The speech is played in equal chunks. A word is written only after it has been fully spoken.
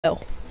Oh.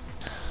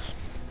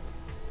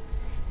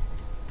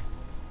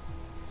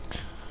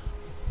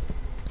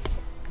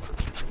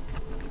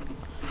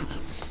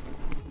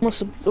 I'm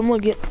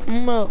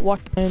gonna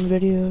watch my own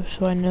video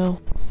so I know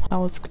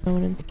how it's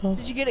going and stuff.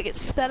 Did you get it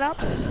set up?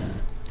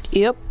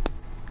 Yep.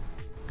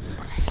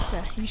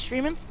 Okay, you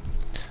streaming?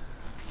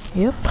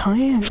 Yep, I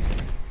am.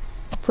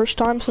 First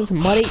time since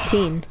Mud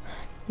 18,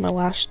 my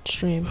last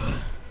stream.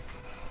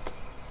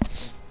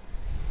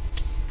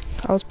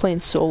 I was playing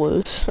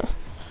solos.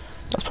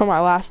 That's probably my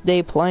last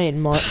day playing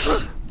Mud.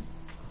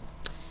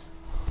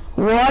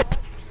 What?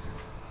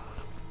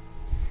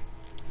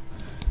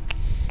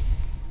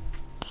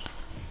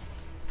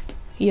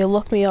 Yeah,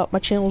 look me up. My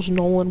channel's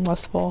Nolan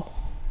Westfall.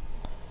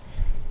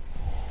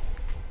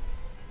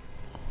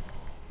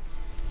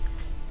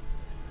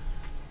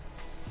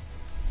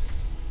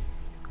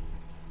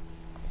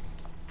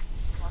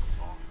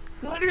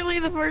 Literally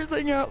the first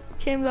thing that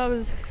came up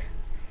is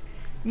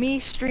me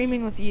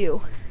streaming with you.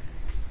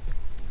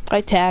 I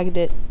tagged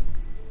it.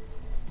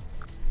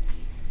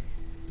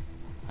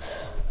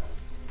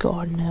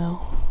 God,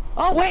 no.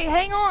 Oh wait,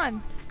 hang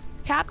on.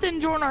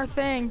 Captain joined our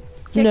thing.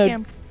 Kick No.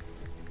 him.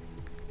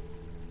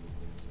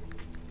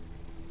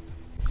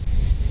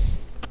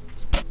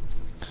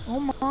 Oh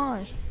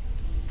my.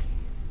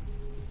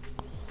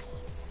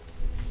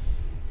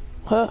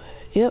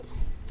 Yep.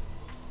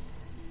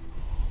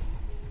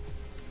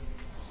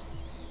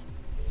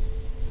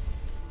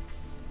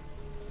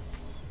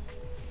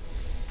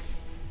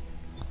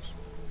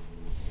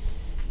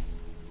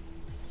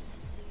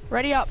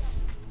 Ready up.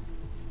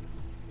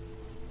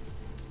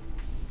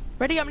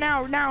 Ready up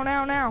now,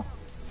 now.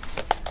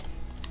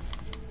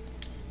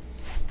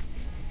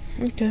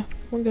 Okay,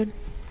 we're good.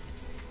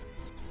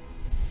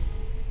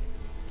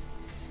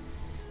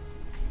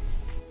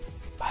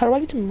 How do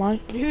I get to my...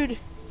 Dude,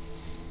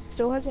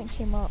 still hasn't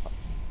came up.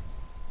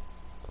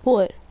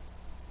 What?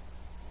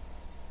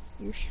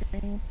 Your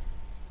stream.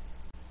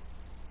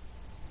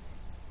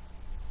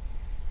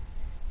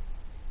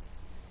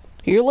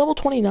 You're level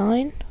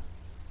 29?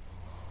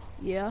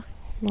 Yeah.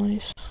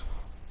 Nice.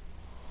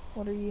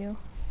 What are you?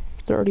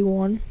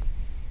 31.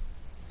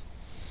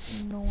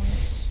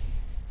 Nice.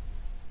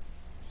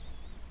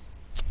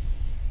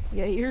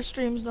 Yeah, your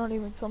stream's not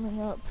even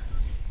coming up.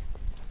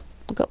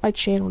 Look up my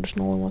channel, just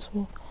Nolan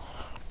Westfall.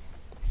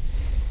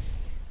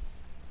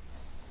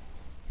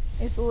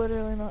 It's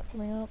literally not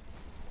coming up.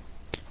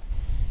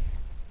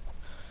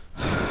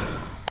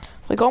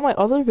 Like all my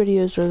other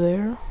videos are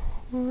there.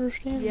 I don't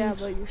understand. Yeah,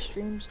 this. but your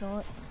stream's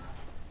not.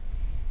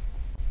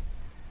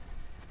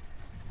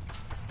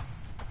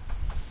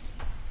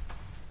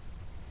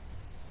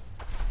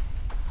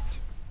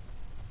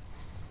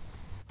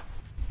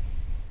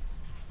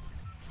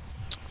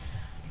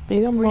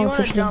 Maybe I'm Where do you not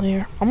wanna officially jump?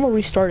 there. I'm gonna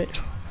restart it.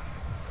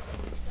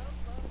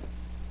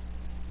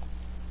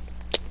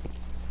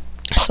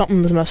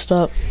 Something's messed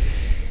up.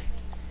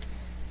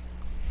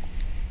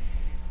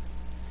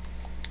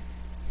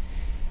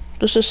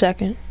 Just a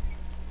second.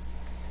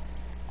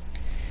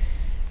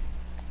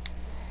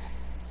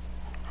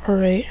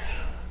 Alright.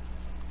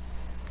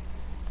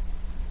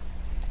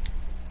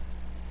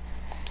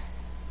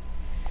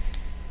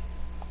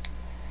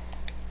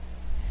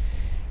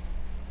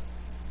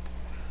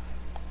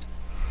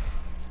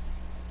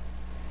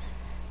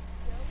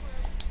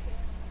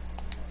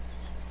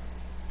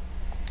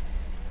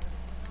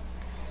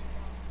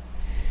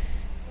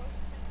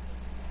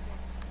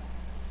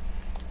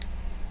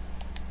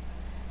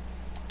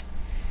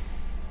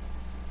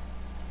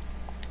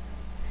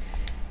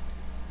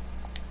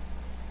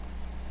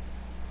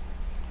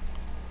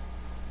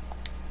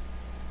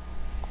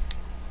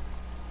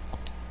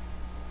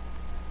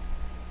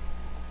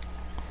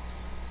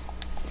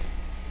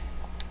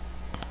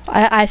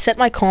 I set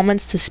my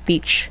comments to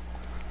speech.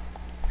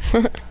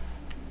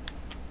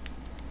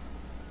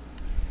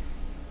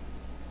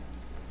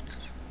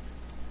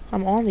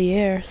 I'm on the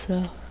air,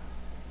 so.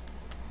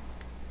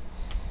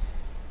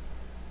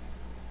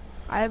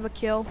 I have a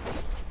kill.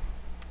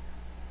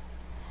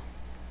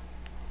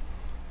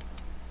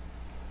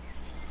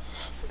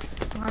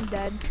 I'm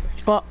dead.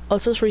 Well,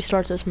 let's just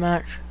restart this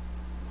match.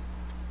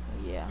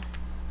 Yeah.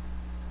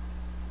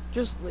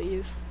 Just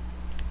leave.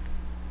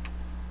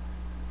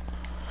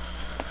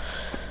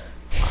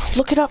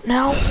 Look it up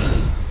now.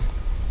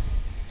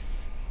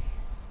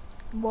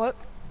 What?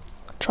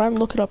 Try and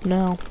look it up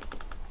now.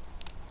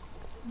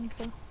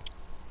 Okay.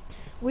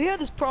 We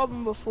had this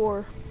problem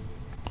before.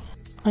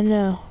 I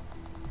know.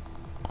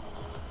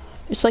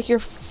 It's like your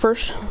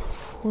first...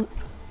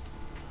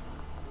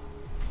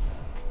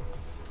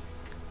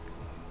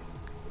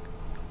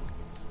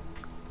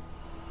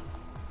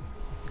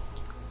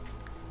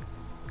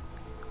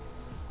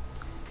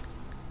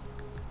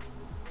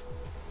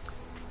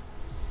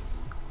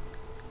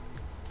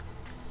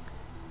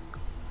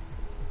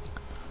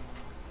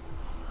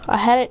 I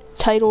had it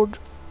titled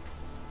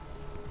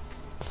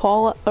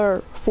Fall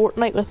or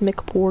Fortnite with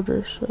Mick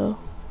Porter, so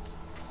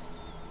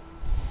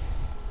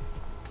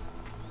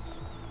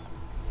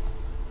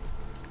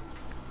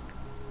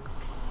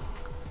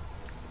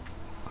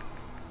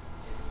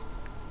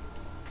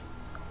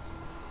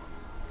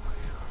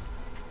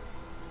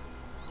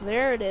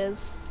There it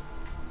is.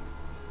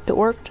 It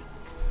worked.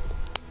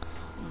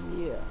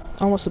 Yeah.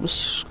 I want to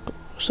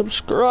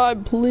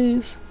subscribe,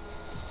 please.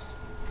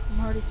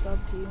 I'm already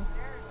subbed to you.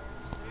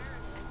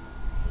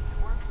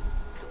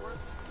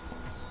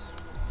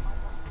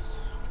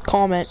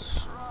 Comment.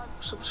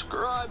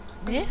 Subscribe.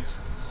 Yeah?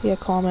 Yeah,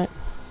 comment.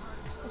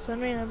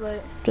 Send me an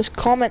invite. Just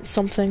comment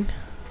something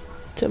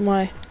to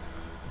my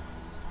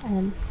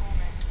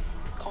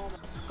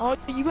Oh,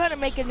 you gotta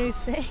make a new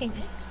thing.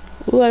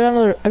 Ooh, I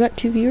got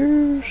 2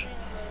 viewers.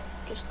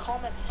 Just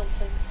comment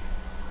something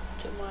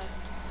to my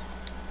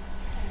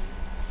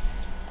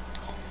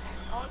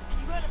Oh,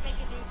 you gotta make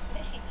a new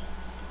thing.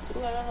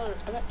 Ooh,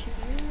 I got 2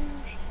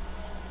 viewers.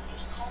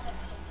 Just comment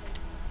something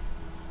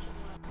to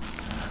my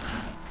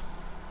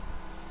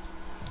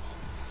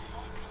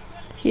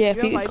Yeah,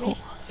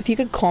 if you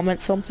could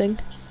comment something.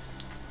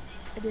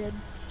 I did.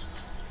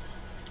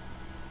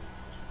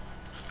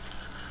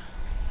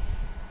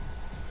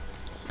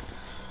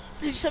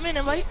 Did you send me an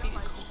invite?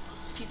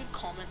 If you could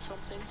comment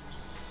something.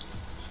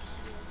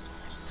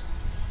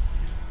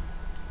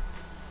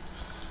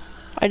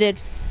 I did.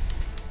 Did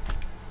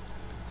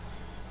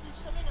you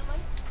send me an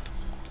invite?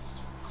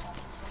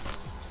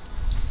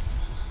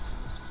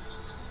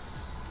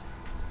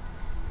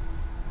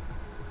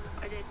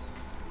 I did.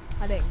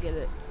 I didn't get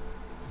it.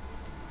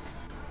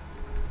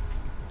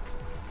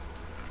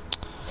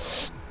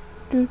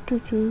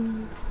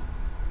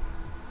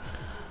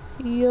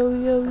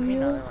 Yo. Send me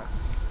another one.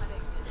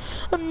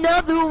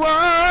 Another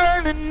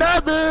one,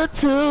 another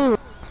two.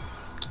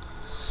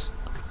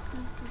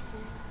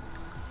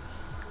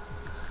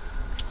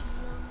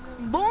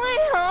 Boy,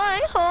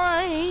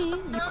 hi.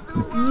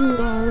 You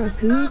are a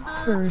good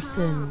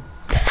person.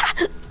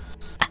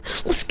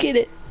 Let's get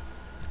it.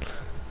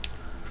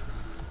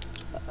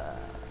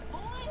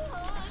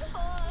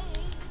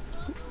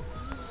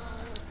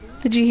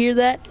 Did you hear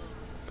that?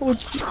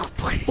 What?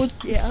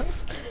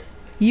 Yes.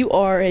 You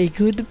are a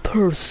good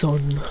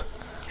person.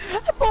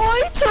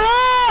 Boy,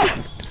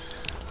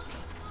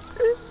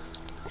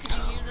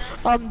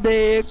 I'm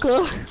Dick.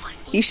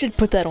 You should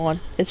put that on.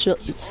 It's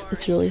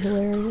really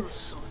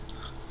hilarious.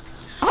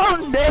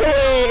 I'm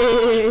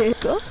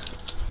Dick.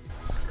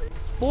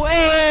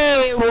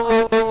 Wait.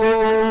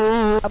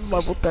 I'm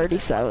level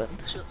 37.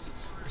 It's really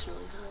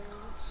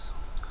hilarious.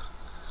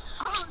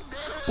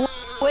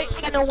 Wait,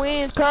 I got no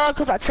wins,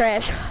 cause I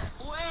trash.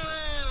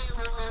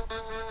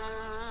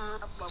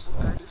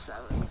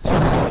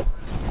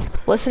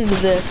 Listen to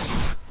this.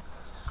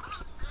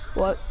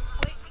 What?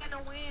 Wait, I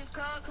got no wins,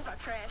 cause I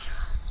trash.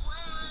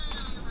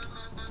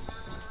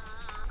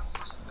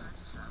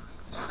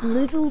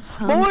 Little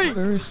Pump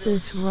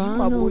versus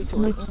Ronald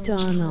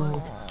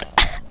McDonald.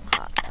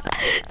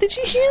 Did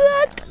you hear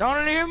that?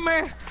 Don't leave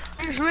me.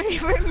 Just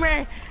leave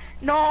me.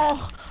 No.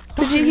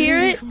 Did you hear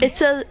it? It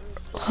says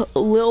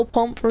Lil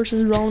Pump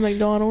versus Ronald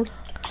McDonald.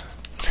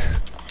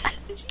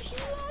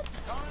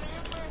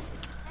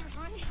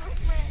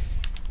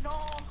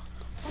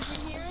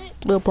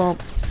 Lil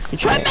Pump.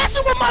 Quit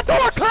messing with my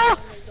door, Kyle!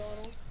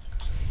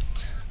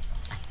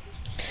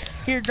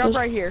 Here, jump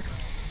right here.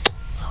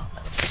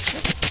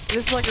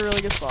 This is like a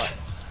really good spot.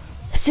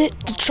 Is it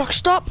the truck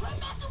stop?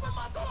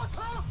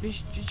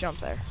 Just jump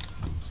there.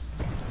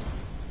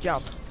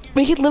 Jump.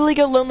 We could literally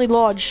go Lonely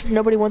Lodge.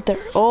 Nobody went there.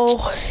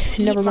 Oh,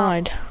 never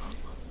mind.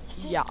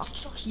 Yeah.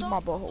 Eat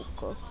my butthole,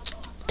 Kyle.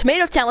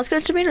 Tomato Town. Let's go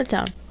to Tomato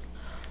Town.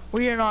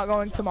 We are not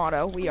going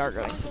Tomato. We are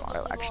going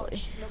Tomato,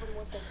 actually.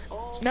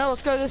 No,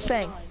 let's go to this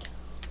thing.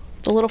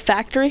 The little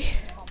factory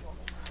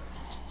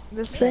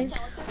This thing. thing.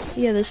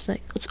 Yeah, this thing.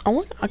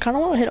 I kind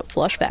of want to hit up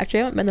Flush Factory.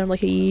 I haven't been there in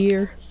like a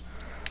year.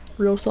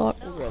 Real talk.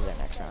 We'll go there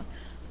next round.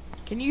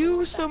 Can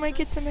you still make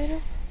it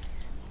Tomato?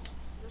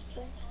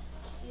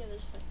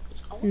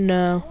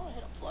 No.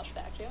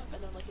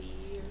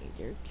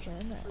 Neither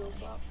can I.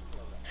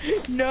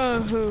 No,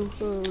 don't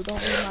be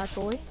my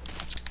boy.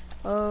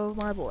 Oh,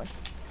 my boy.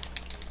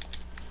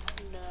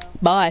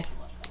 Bye.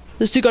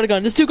 This dude got a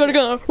gun. This dude got a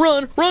gun.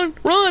 Run.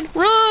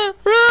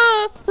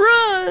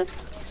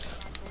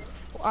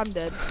 I'm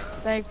dead.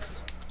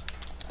 Thanks.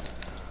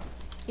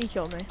 He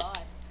killed me.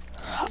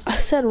 I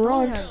said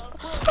run.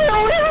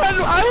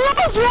 I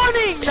was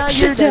running! Now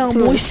you're Sit down, dead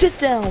too. boy. Sit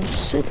down.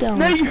 Sit down.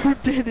 No, you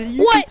didn't.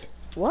 You What?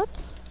 What?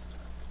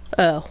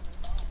 Oh.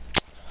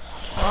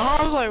 I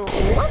was like,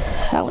 what?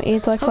 How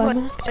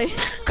anticlimactic.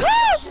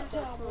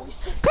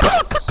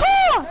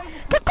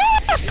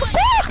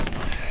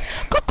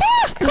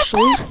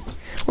 Actually,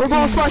 We're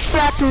going Flush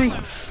Factory.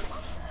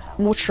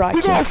 we'll try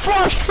We're going to.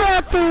 Flush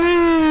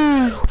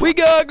Factory. We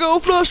gotta go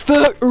Flush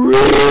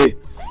Factory.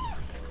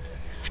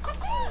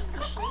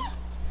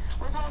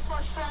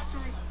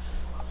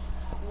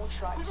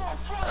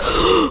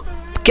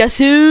 Guess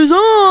who's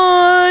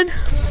on?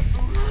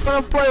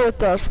 Wanna play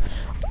with us?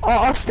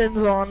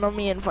 Austin's on. Let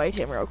me invite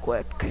him real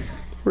quick.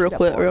 Real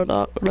quick, real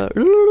talk.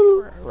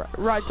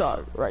 Right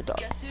dog.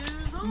 Guess who's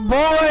on?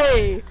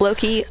 Boy,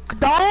 Loki,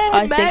 don't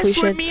I think we mess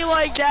should- with me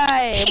like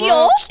that, Yo,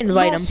 bro.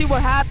 invite You'll him. see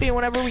what happens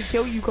whenever we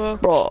kill you, cuz.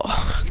 bro.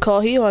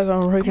 Call he like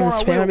on freaking Come on,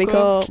 I spamming me will,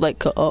 call like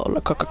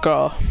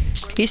call.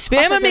 He's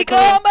spamming me that, call.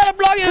 I'm about to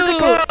block Put the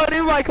you. code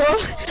in my call.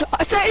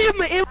 I said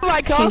in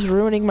my call. He's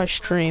ruining my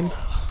stream.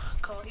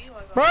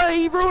 Bro,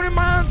 he ruining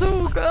mine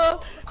too,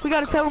 cuz. We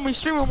gotta tell him we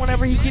streaming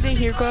whenever he get in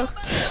here, cuz.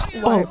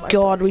 Oh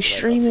God, we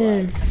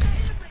streaming.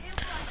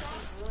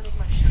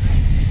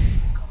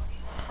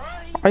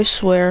 I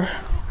swear.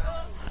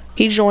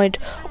 He joined.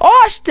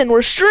 Austin,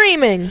 we're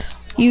streaming.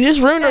 You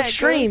just ruined our Yeah,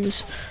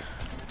 streams.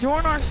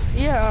 Join our,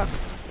 yeah.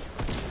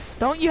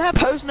 Don't you have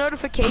post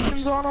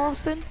notifications on,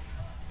 Austin?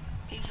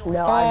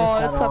 No, Oh, I it's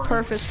just a got on.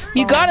 perfect.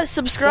 You gotta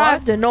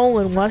subscribe What? to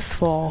Nolan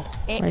Westfall.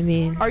 Eh, I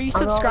mean, Are you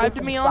I'm already subscribed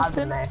to me, subscribed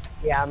Austin? me.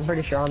 Yeah, I'm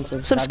pretty sure I'm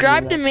subscribed.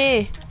 subscribe to you.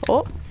 me.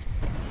 Oh,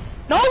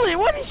 Nolan,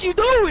 what is you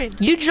doing?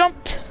 you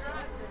jumped.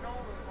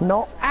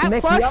 No, At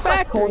Mick, Flush you have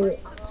like Factory.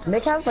 20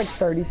 Mick has like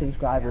 30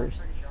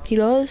 subscribers. He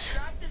does.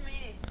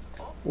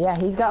 Yeah,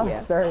 he's got like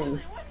Yeah. 30.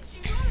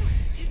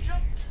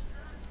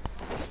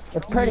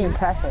 It's pretty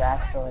impressive,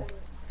 actually.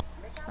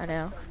 I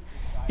know.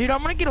 Dude,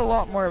 I'm gonna get a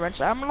lot more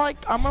eventually. I'm gonna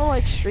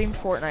like stream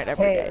Fortnite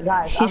every day. Hey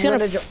guys, He's I'm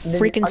gonna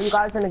freaking Are you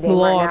guys in a game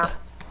vlog. right now?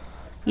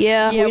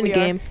 Yeah, Yeah, we're in the we are.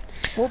 game.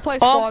 We'll play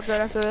squads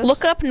right after this.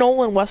 Look up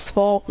Nolan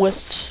Westfall with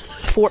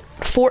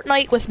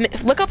Fortnite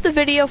with. Look up the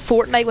video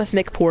Fortnite with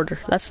Mick Porter.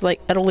 That's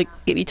like that'll like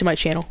get you to my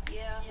channel.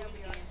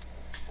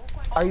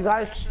 Are you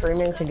guys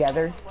streaming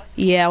together?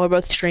 Yeah, we're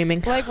both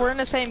streaming. Like we're in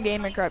the same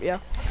game and crap, yeah.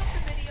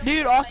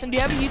 Dude, Austin, do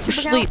you have a YouTube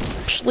Sleep,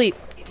 account? sleep,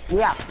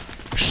 Yeah.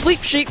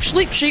 sleep, sheep,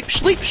 sleep, sheep,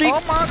 sleep, sheep.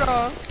 Oh my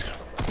god.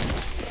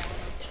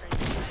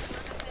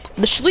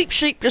 The sleep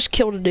sheep just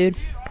killed a dude.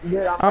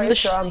 Dude, I'm I'm pretty the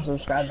sure I'm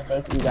subscribed to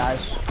both of you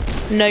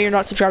guys. No, you're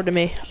not subscribed to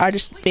me. I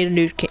just made a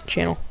new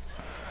channel.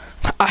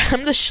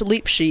 I'm the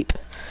sleep sheep.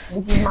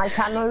 This is my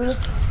channel.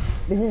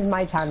 This is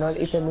my channel.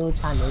 It's a new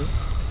channel.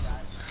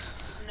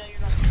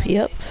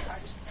 Yep.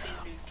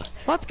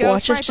 Let's go,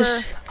 sniper.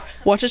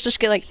 Watch us just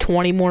get like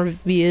 20 more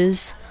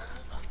views.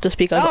 Just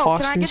because Oh, can I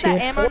Austin's get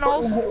that here. ammo,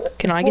 Knowles?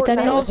 Can I get that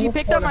Knowles, ammo? you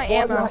picked up my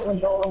ammo. Fortnite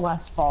with Nolan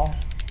Westfall.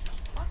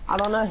 I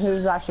don't know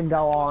whose I should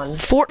go on.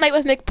 Fortnite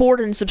with Mick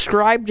Porter and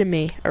subscribe to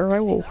me, or I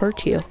will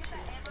hurt you.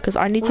 Cause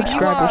I need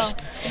subscribers.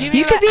 give me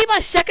You could that- be my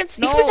second.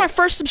 You could be No. my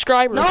first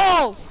subscriber.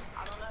 Knowles!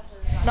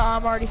 No,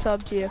 I'm already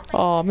subbed to you.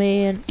 Oh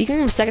man, you can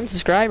be my second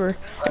subscriber.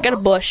 I got a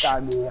bush.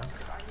 God, yeah.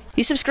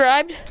 You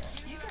subscribed?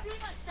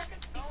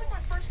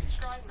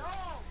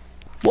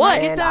 Can What?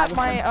 I get And that I just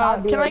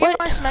subscribed can I you. get What?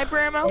 my sniper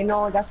ammo? Hey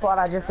Nolan, guess what?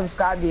 I just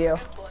subscribed to you.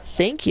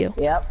 Thank you.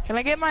 Yep. Can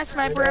I get my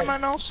sniper ammo,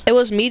 Knowles? It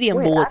was medium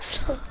Wait, bullets.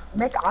 actually,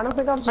 Nick, I don't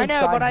think I'm I subscribed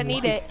know, but I to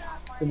need you, it.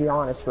 to be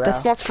honest, bro.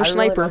 That's not for I really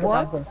sniper. don't think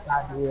What? I'm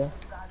subscribed to you.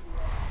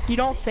 You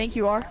don't think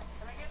you are?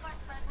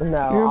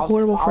 No, You're a I'll,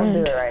 horrible I'll friend.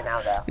 do it right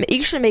now, though.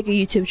 You should make a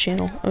YouTube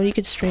channel, or you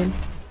could stream.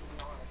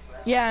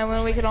 Yeah, and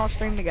then we can all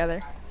stream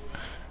together.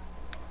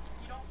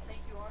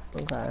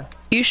 Okay.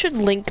 You should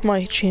link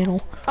my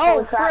channel. Oh,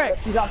 Holy crap,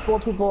 frick. you got 4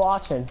 people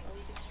watching.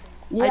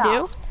 Yeah. I do?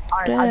 Alright,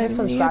 I Dang, just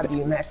subscribed to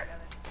you, Mick.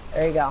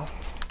 There you go.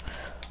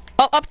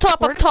 Oh, up top,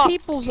 Where up the top.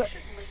 people's...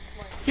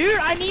 Dude,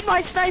 I need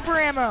my sniper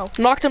ammo.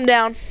 Knocked him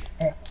down.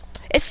 Hey.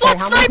 It's Hey, not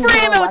how many sniper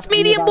people are ammo, it's left in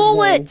you medium guys'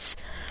 bullets.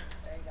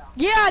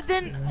 Yeah,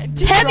 then...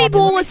 Dude, Heavy let me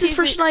bullets see is if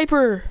for it-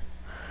 sniper.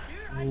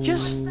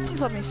 Just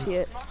let me see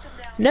it.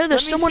 No,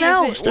 there's me someone see if it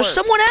else. There's works.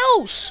 someone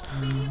else.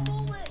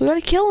 We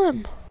gotta kill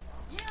him.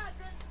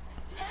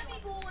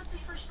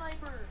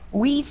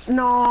 We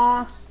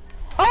snore.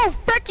 Oh,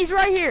 frick, he's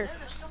right here.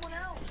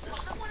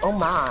 Oh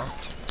my.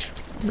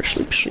 Sleep,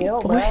 sleep,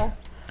 Chill, boy. bro.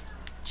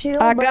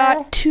 Chill, I bro.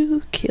 got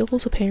 2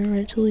 kills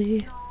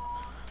apparently.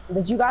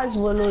 Did you guys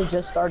literally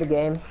just start a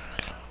game?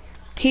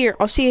 Here,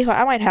 I'll see if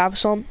I might have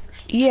some.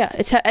 Yeah,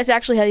 it's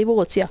actually heavy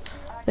bullets. Yeah,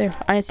 there.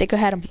 I didn't think I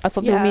had them. I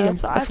thought they were Yeah, medium.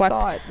 that's what I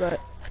why. thought, but...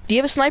 Do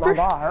you have a My sniper?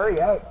 God, hurry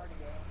up.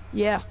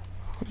 Yeah.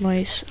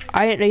 Nice.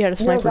 I didn't know you had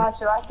a You know, sniper. guys,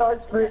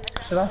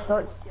 should I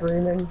start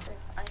streaming?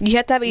 You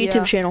have to have a YouTube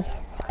Yeah. channel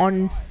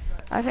on.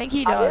 I think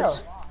he I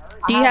does. will.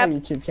 Do you I have- a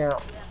YouTube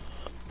channel?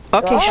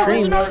 Okay, Oh, Oh, there's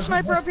stream. another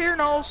sniper up here,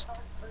 Knowles.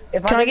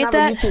 If Can I I get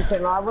didn't have that? a YouTube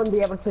channel, I wouldn't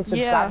be able to subscribe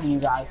Yeah. to you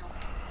guys.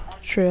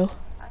 True.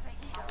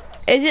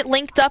 Is it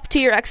linked up to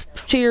your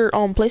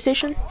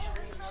PlayStation?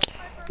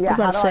 Yeah, about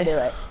how to do I say? do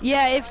it?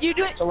 Yeah, if you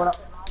do it, So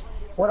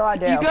what do I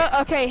do? you go.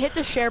 Okay, hit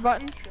the share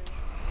button.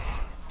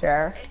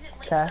 Share.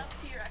 Okay.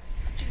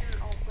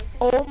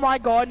 Oh my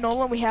God,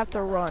 Nolan, we have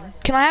to run.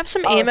 Can I have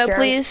some Oh, ammo, sharing-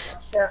 please?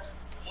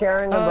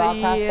 Sharing and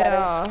broadcast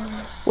settings.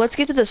 yeah. Let's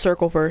get to the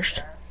circle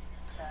first.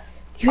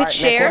 You hit Alright, Nick,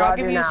 share. what I'll do I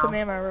give do you now? some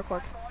ammo real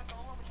quick.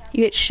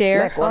 You hit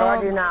share. Nick, what do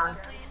I do now?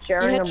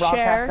 Sharing hit and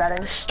broadcast share.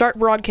 settings. Start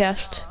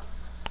broadcast.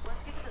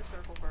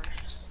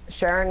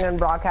 Sharing and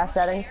broadcast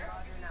settings.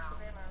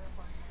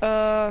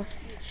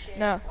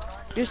 No.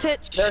 Just hit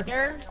There-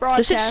 share, broadcast.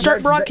 Just hit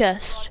start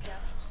broadcast.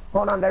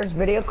 Hold on, there's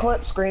video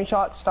clips,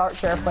 screenshots, start,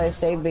 share, play,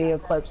 save video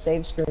clips,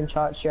 save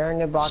screenshot,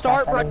 sharing and broadcast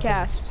Start settings.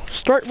 broadcast.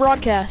 Start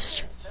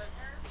broadcast.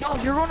 No,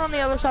 you're going on the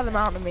other side of the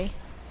mountain to me.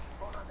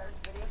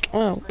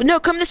 Oh no!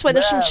 Come this way.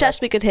 There's some Yeah,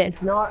 chests we could hit.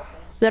 It's not.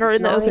 that are It's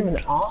in the not open.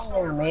 even on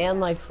there, man.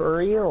 Like for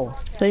real.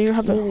 Then you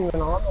have It's not the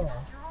even on there.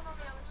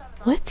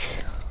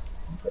 what?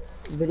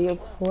 Video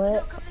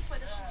clip.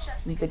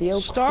 Video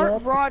Start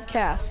clip.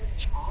 broadcast.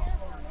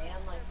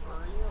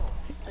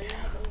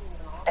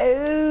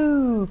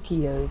 Oh,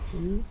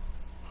 Kyoki.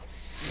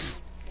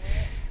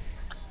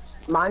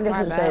 Mine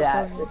doesn't My say bad,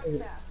 that. phone.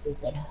 This is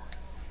stupid.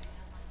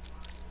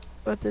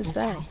 What's it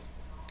say?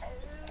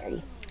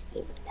 Very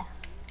stupid.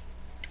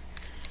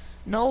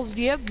 Knowles,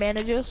 do you have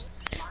bandages?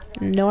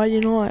 No, I do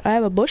not. I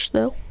have a bush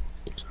though.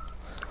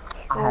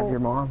 I have your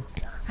mom.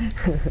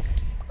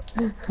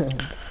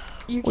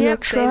 You We are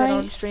can't save it trying-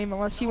 on stream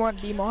unless you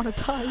want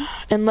demonetized.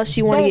 Unless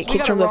you want to Knowles, get we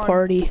kicked gotta from the run.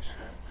 party.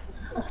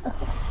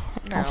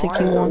 I don't think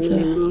you want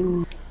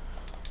to.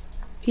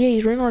 Yeah,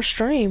 he's running our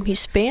stream. He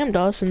spammed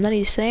us and then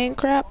he's saying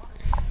crap.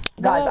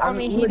 Guys, Well, I I'm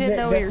mean, he legit didn't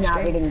know we just were now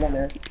streaming. eating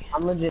dinner.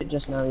 I'm legit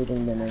just now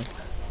eating dinner.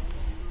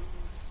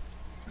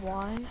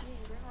 Why?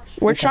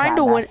 We're Because trying I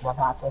to have win basketball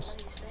practice.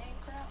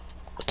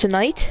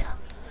 tonight.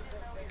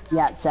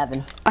 Yeah, at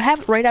 7. I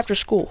have it right after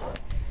school.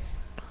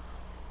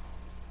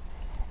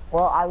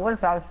 Well, I would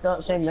if I was still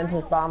at St.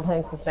 Vincent's, but I'm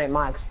playing for St.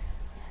 Mike's.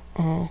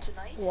 Oh,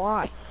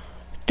 Why?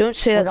 don't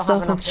say We that don't stuff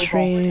have on enough people.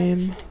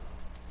 stream.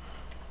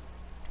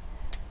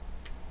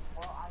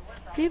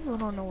 People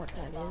don't know what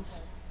that is.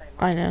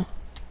 I know.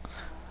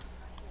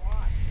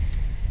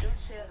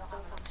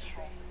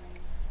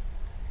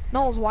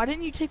 Knowles, why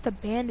didn't you take the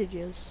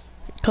bandages?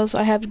 Because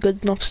I have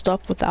good enough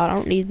stuff without. I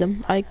don't need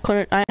them. I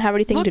didn't have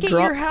anything Look to at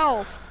drop. your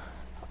health.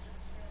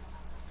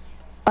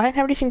 I didn't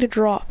have anything to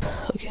drop.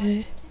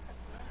 Okay.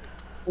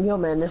 Yo,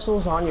 man, this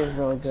lasagna is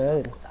really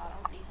good.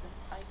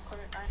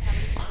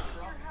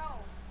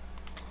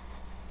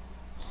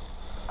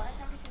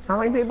 How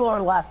many people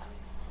are left?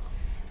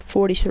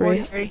 43.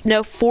 43.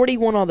 No,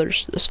 41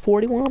 others. There's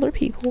 41 other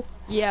people.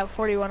 Yeah,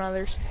 41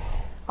 others.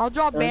 I'll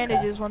drop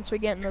bandages once we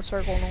get in the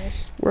circle,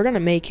 Knowles. We're gonna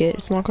make it.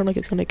 It's not gonna like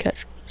it's gonna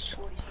catch us.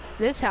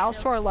 This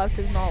house to our left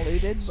is not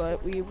looted,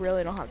 but we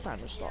really don't have time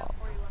to stop.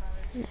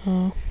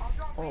 Oh.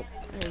 Well,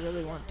 I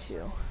really want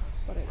to,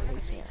 but I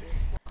really can't.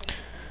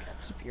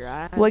 Keep your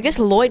eye. Well, I guess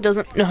Lloyd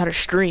doesn't know how to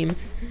stream.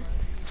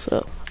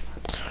 So.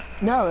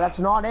 No, that's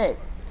not it.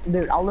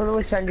 Dude, I'll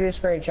literally send you a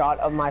screenshot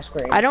of my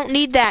screen. I don't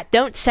need that.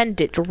 Don't send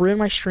it to ruin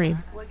my stream.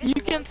 You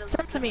can send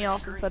it to me,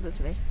 Austin. Send it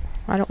to me.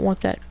 I don't want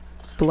that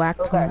black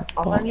Okay,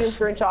 I'll send you a box.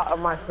 screenshot of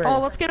my screen.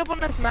 Oh, let's get up on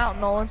this mountain,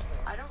 Nolan.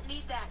 I don't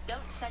need that.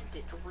 Don't send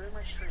it to ruin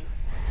my stream.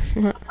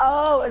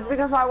 Oh, it's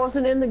because I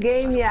wasn't in the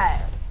game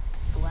yet.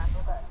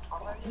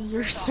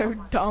 You're so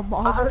dumb, I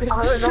Austin.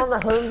 was on the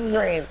home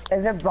screen.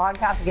 Is it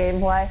broadcast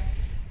gameplay?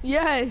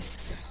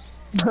 Yes.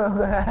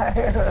 I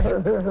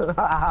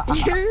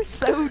You're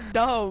so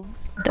dumb.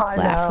 That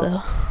laugh know.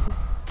 though.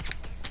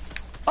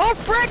 Oh,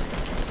 frick!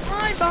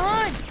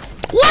 Behind!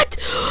 What?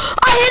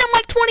 I hit him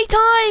like 20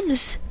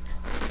 times.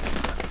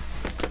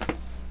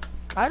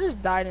 I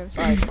just died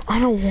inside. I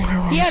don't want to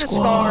run He had a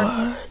scar.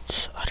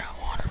 squads. I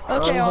don't want to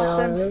run. Okay,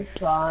 Austin. It's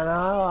fine,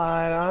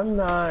 I'm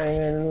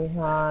dying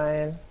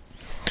inside.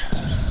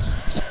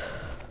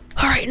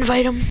 Alright,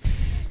 invite him.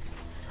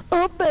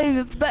 Oh,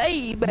 baby,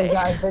 baby. Hey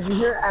guys, did you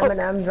hear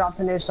Eminem dropped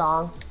a new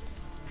song?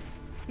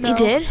 No. He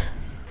did?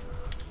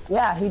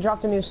 Yeah, he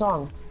dropped a new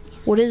song.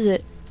 What is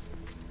it?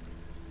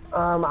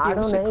 I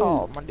What's don't it know.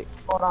 called, my dude?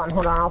 Hold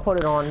on, I'll put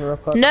it on real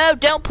quick. No,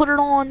 don't put it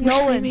on. You're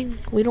Nolan. streaming.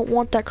 We don't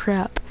want that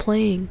crap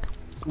playing.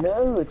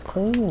 No, it's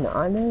clean.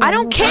 I know. I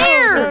don't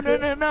care.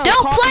 No.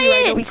 Don't play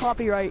It'll be it.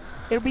 copyright.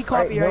 It'll be Right,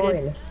 copyrighted.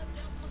 Nolan.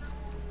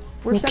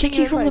 We're We'll sending kick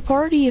you from the invites.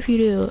 party if you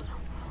do it.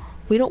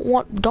 We don't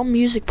want dumb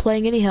music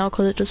playing anyhow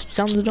because it just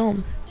sounds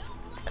dumb.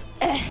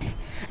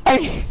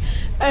 Hey,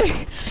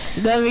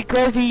 that'd be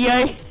crazy,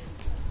 yay.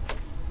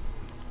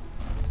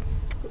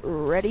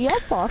 Ready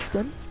up,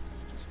 Austin.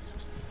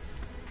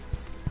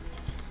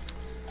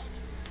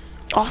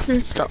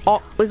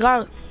 We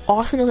got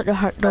Austin doesn't know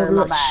how to My do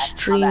bad, my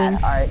streaming.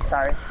 bad. Alright,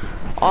 sorry.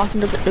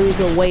 Austin doesn't know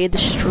the way to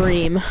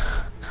stream.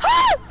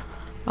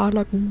 I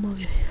like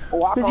my.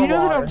 Walk Did on you know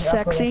that water, I'm that's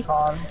what it's sexy?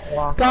 called.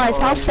 Walk Guys,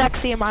 on how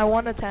sexy am I?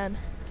 1 to 10.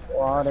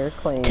 water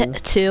clean.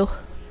 2.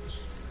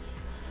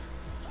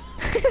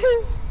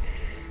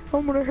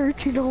 I'm gonna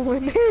hurt you,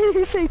 Nolan.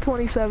 Say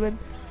 27.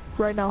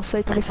 Right now,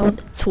 say 27.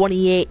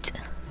 28.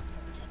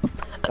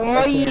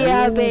 Oh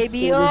yeah,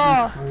 baby.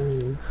 Oh.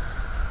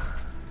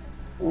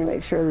 Let me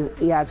make sure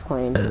that, yeah, it's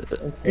clean.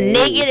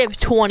 Negative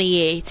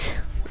 28.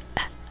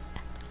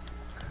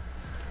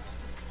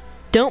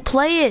 Don't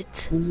play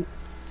it. This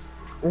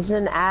is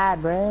an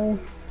ad, bro.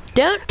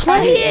 Don't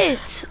play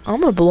it.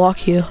 I'm gonna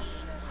block you.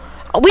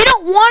 We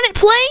don't want it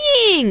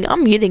playing.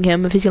 I'm muting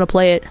him if he's gonna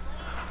play it.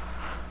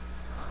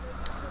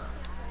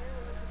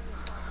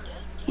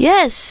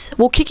 Yes,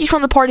 we'll kick you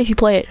from the party if you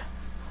play it.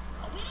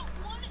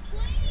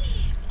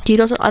 He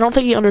doesn't. I don't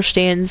think he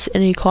understands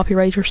any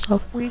copyright or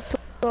stuff. We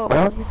go.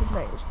 Everything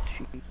nice.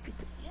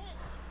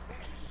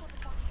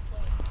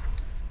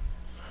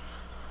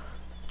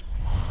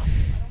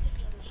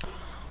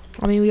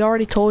 I mean, we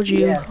already told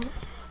you Yeah.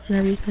 and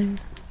everything.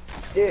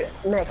 Dude,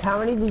 Nick, how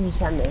many did you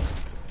send me?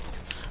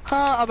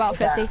 About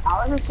 50.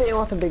 I'll just see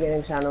what the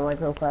beginning sounded like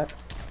real quick.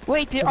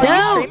 Wait, are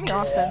No. you streaming,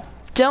 Austin?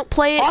 Don't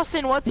play it.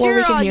 Austin, what's Well, your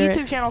we can hear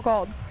YouTube it. channel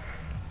called?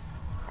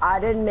 I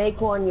didn't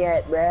make one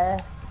yet, bruh.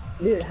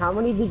 Dude, how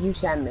many did you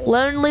send me?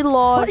 Lonely Like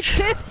Lodge.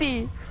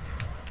 50.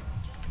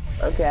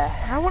 Okay.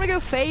 I want to go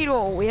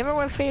Fatal. We haven't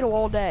went Fatal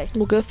all day.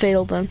 We'll go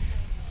Fatal then.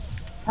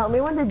 Tell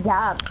me when to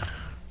dab.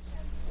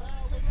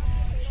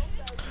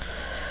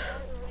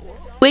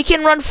 We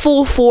can run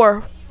full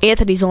 4.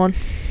 Anthony's on.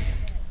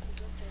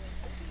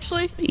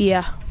 Actually,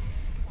 Yeah.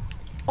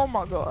 oh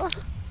my god.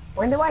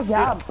 When do I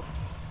dab?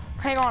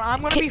 Hang on,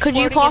 I'm gonna be Could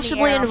you floating in the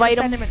possibly air. I'm invite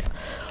gonna him? send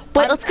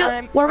Wait, let's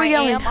go. Where are we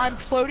going? I'm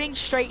floating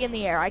straight in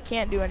the air. I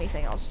can't do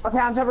anything else. Okay,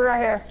 I'm jumping right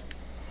here.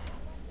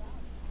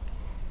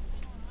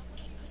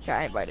 Okay,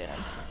 I invited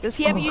him. Does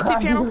he have a Oh, YouTube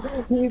God,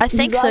 channel? I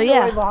think so, guys are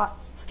yeah. way behind-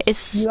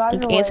 It's you guys are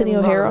like way Anthony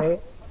behind O'Hara. me.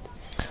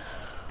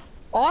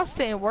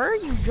 Austin, where are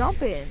you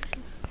jumping?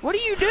 What are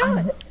you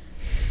doing?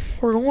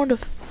 We're going to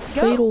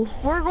Fatal.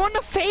 We're going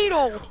to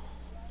Fatal.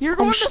 You're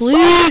going to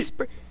asleep.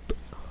 Salisbury.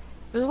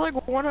 There's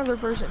like one other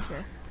person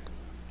here.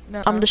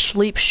 No. I'm the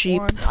sleep sheep.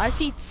 One. I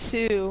see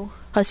 2.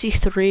 I see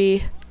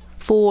 3,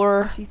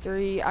 4, I see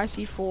 3. I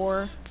see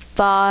 4.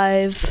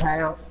 5,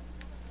 Okay,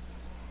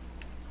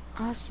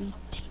 I see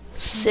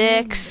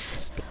 6.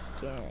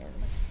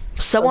 stickins.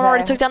 Someone okay,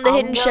 already took down the I'm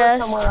hidden going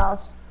chest. somewhere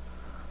else.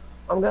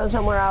 I'm going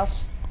somewhere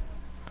else.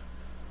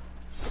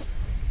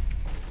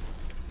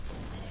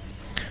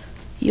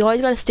 You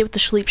always gotta stay with the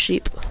sleep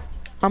sheep.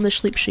 I'm the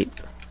sleep sheep.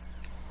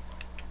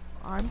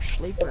 I'm In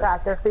sleeping.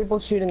 fact, there's people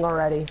shooting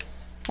already.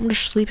 I'm the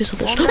sleepiest of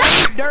the Well, sleep.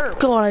 that's dirt.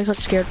 God, I got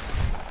scared.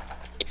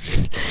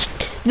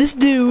 This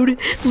dude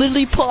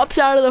literally pops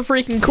out of the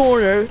freaking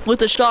corner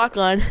with a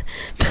shotgun.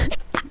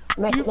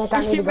 Mick,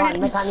 I need a gun.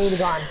 Mick, I need a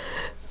gun.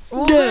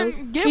 Well, No,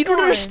 then get you don't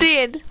one.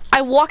 understand.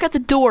 I walk out the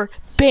door,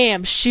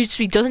 bam, shoots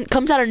me,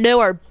 comes out of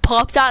nowhere,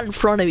 pops out in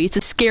front of me. It's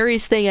the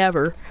scariest thing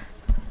ever.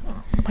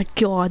 Oh my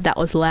god, that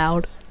was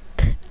loud.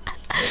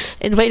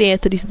 Invite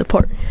Anthony to the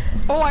party.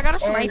 Oh, I got a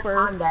And sniper.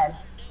 I'm dead.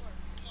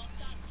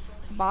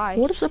 Bye.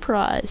 What a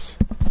surprise.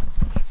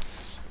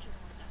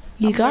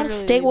 You I'm gotta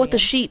literally stay with the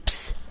leaving.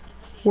 sheeps.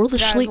 We're the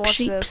Guys, sleep watch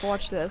sheeps. this.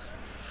 Watch this.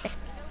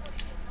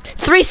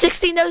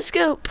 360 no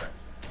scope.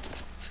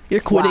 You're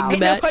quitting Wow. the Ain't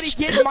match. nobody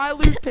getting my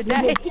loot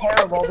today. It's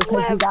terrible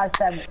because you guys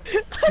said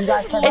It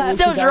that we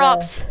still should go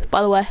drops,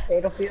 by the way. to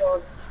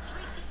Battlefields.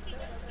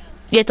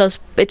 Yeah, it does.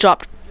 It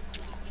dropped.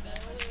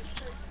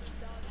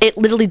 It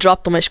literally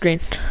dropped on my screen.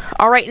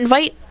 Alright,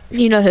 invite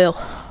you know who.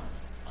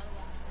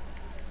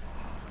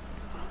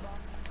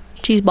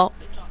 Cheeseball.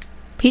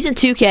 He's in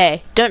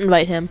 2K. Don't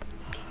invite him.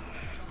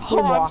 Oh,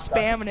 I'm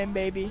spamming him,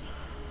 baby.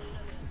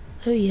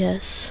 Oh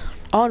yes.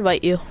 I'll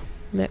invite you,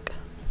 Mick.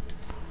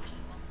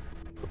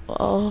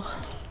 Oh.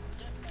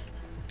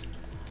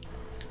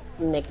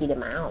 Mickey the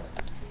Mouse.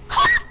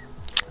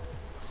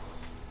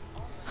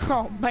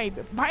 Oh,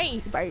 baby,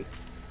 baby.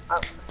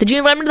 Did you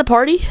invite him to the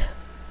party?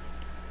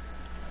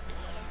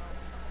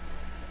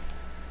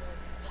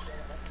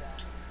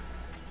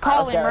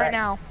 Call Okay, him right right.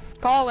 now.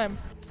 Call him.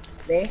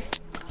 Me?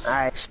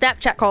 Alright.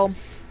 Snapchat call him.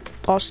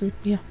 Austin,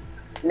 yeah.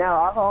 No,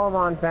 I'll call him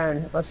on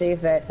phone. Let's see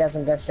if it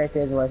doesn't go straight to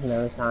his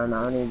voicemail this time.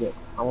 I need it.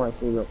 I want to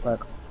see real quick.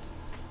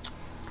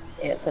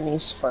 Anthony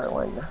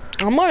Sperlin.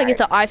 I'm gonna get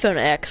the iPhone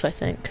X, I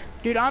think.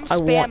 Dude, I'm I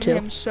want spamming to.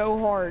 him so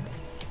hard.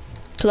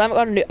 Cause I haven't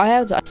got a new.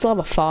 I still have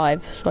a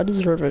 5, so I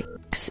deserve it.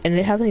 And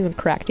it hasn't even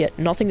cracked yet.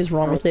 Nothing is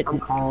wrong with it. I'm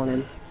calling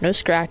him. No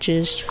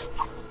scratches.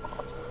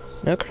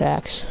 No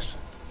cracks.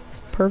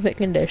 Perfect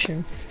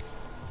condition.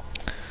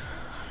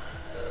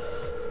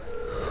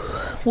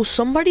 Will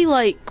somebody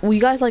will you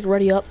guys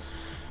ready up?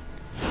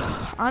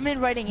 I'm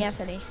inviting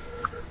Anthony.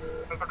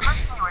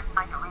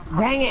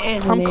 Dang it,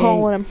 Anthony. I'm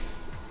calling him.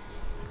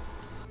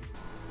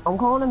 I'm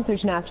calling him through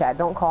Snapchat.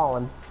 Don't call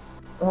him.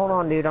 Hold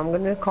on, dude. I'm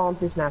gonna call him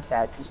through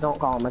Snapchat. Just don't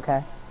call him,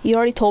 okay? He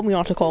already told me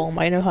not to call him.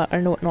 I know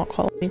what not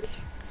calling means.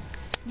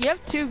 You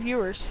have 2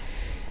 viewers.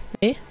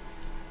 Me?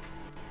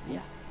 Yeah.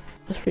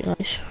 That's pretty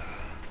nice.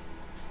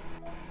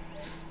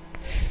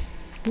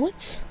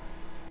 What?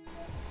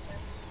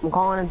 I'm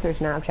calling him through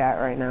Snapchat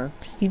right now.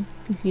 You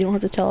don't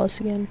have to tell us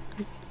again.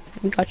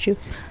 We got you.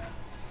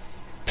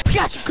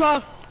 Gotcha,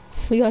 go.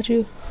 We got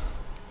you.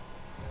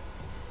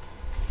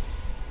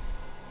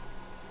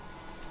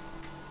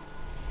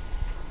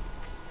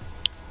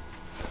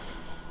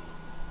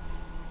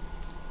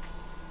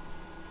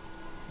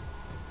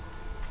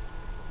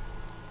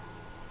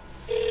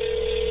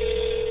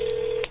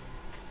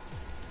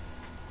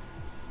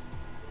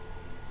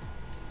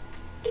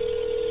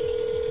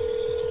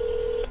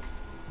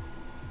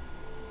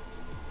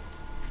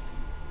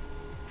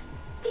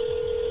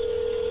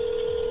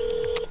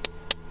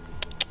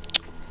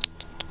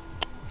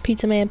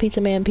 Pizza man,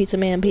 pizza man, pizza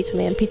man, pizza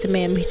man, pizza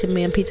man, pizza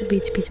man,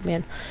 pizza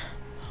man.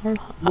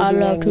 I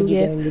love to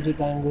get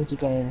Gucci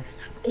gang.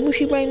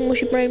 mushy brain,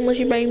 mushy brain,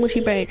 mushy brain, mushy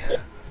brain.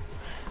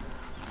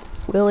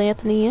 Will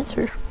Anthony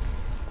answer?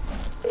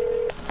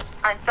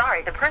 I'm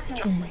sorry, the person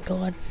you Oh my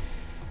god.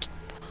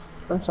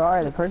 I'm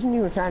sorry, the person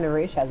you were trying to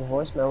reach has a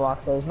voicemail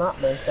box that has not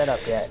been set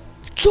up yet.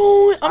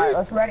 Join. Alright,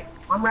 let's ready.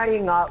 I'm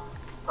readying up.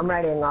 I'm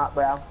readying up,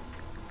 bro.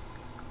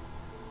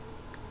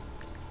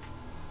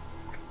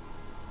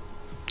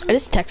 I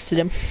just texted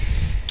him.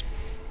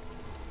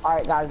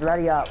 Alright, guys,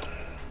 ready up.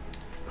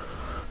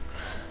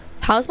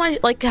 How's my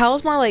like? I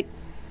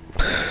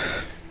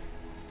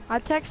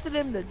texted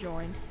him to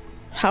join.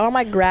 How are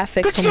my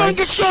graphics? On my,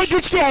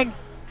 Good gang.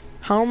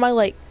 how are my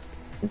like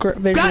Got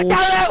visuals?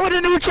 that with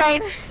a new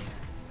chain.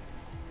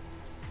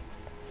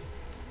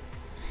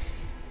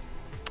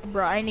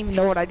 Bro, I didn't even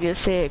know what I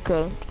just said,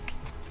 cuz.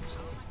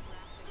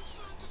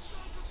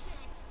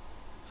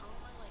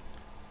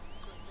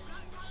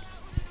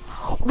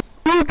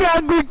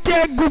 Good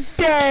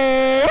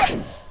day.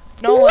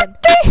 No one.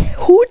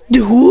 Who?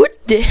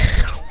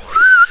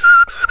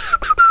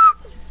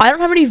 I don't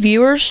have any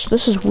viewers.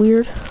 This is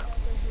weird.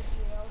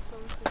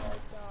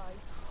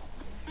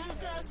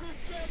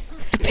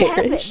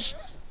 Parents.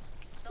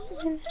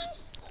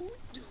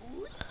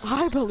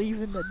 I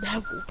believe in the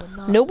devil, but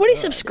not. Nobody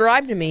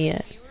subscribed to me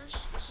yet.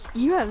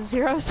 You have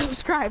 0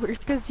 subscribers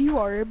because you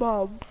are a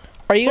bum.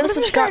 Are you gonna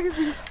subscribe?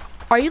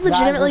 Are you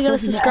legitimately gonna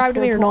subscribe to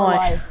me or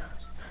not?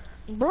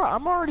 Bro,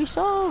 I'm already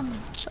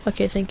subbed.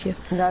 Okay, thank you.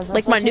 Guys,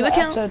 Like my new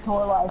account?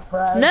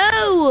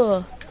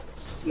 No!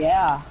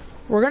 Yeah.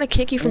 We're gonna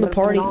kick you from the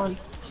party.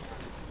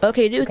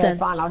 Okay, do it Okay, then.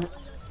 fine.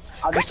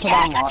 I'll just put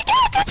on logic.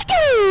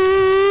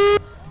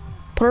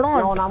 Put it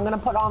No, on. I'm gonna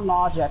put on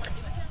logic.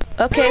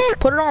 Okay,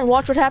 put it on.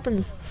 Watch what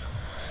happens.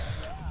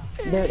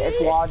 Dude,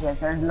 it's logic.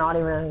 There's not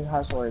even any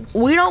cuss words.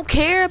 We don't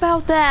care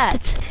about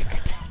that.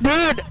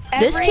 Dude,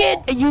 This kid-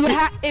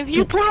 if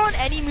you put on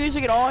any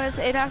music at all,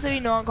 it has to be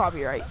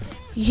non-copyright.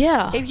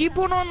 Yeah. If you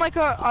put on like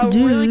a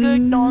really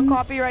good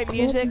non-copyright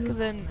music,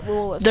 then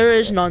we'll listen. There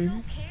is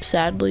none,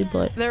 sadly,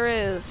 but There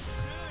is.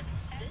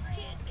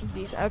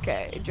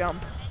 Okay,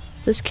 jump.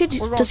 this kid, We're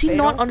going does he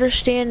not fatal?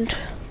 understand?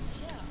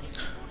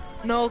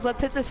 No,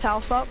 let's hit this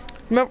house up.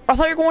 Remember, I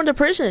thought you were going to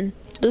prison.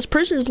 This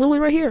prison is literally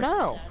right here.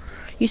 No.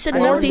 You said I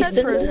never Northeast.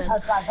 said prison.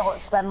 Because I don't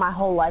spend my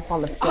whole life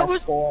on the I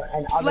was PS4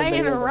 and other Laying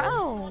video games.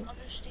 around.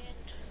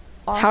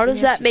 How does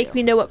Austin, that yes, make you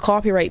me know what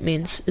copyright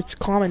means? It's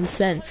common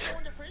sense.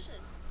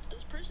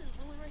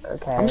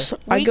 Okay.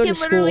 I We go can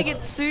to literally school.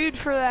 get sued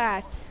for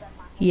that.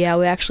 Yeah,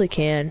 we actually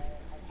can.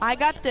 I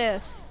got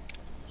this.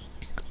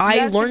 I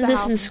guys learned get the this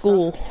house in and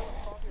school.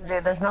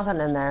 Dude, there's nothing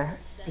in there.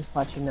 Just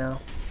let you know.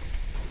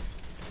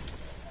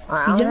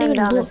 Alright, He I'm didn't heading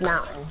even down this look.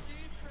 mountain.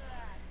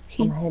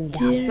 He I'm heading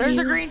down. did. There's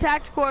a green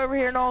tactical over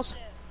here, Knowles.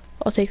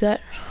 I'll take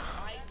that.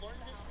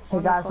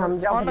 Hey guys, I'm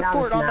jumping On the down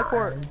court, this on the mountain.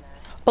 court.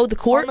 Oh, the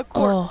court. the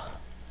court.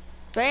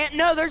 Oh,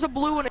 No, there's a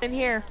blue one in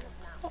here.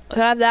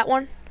 can I have that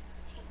one?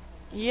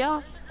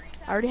 Yeah.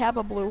 I already have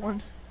a blue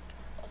one.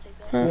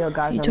 Huh. Yo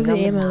guys, You I'm took the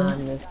jumping ammo though.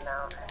 down this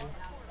mountain.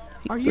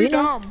 Are We you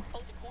know. dumb?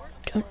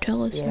 Don't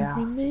tell us Yeah.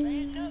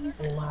 anything.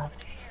 Pretty much.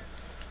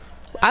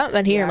 I haven't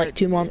been here in Yeah, like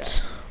 2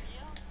 months.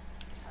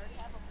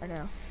 I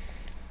know.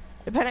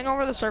 Depending on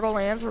where the circle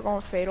lands, we're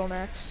going fatal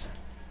next.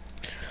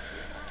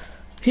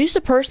 Who's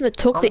the person that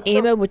took the I'm still-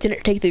 ammo but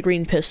didn't take the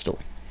green pistol?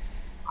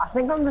 I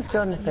think I'm just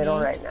going to fiddle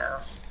right now.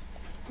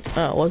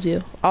 Oh, it was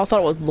you. I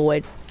thought it was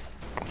Lloyd.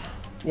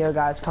 Yo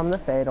guys, come to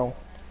fatal.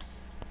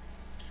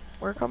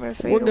 We're coming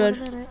fatal good.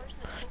 in a minute.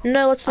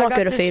 No, let's I not got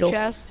go to this Fatal.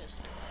 chest.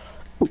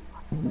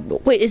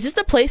 Wait, is this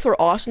the place where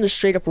Austin just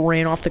straight up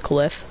ran off the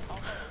cliff?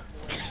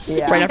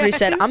 Yeah. Right after he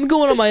said, I'm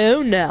going on my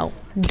own now.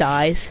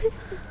 Dies.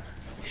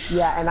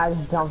 Yeah, and I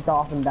jumped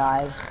off and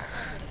died.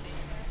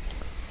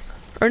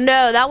 Or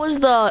no, that was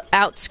the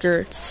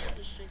outskirts.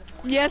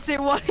 Yes, it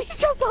was. He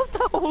jumped off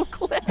the whole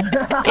cliff.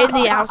 In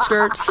the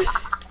outskirts.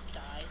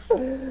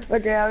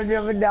 Okay, I'm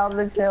jumping down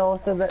this hill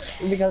so that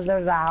because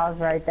there's a house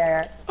right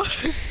there.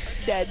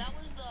 Dead.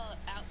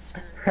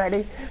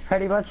 Ready?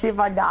 Ready? Let's see if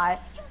I die.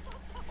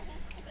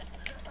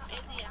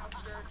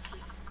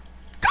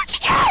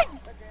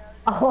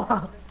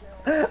 Oh,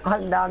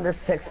 I'm down to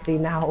 60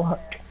 now. Look,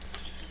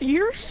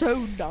 You're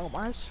so dumb,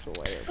 I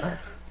swear.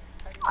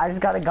 I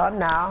just got a gun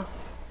now.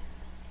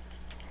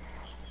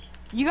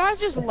 You guys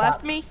just What's left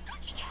up? me?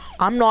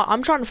 I'm not,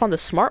 I'm trying to find the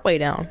smart way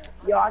down.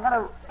 Yo, I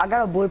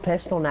got a blue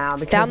pistol now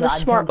because Down the I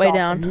smart jumped way off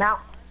down. the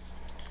mountain.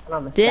 And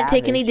I'm a Didn't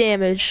take any savage.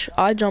 damage.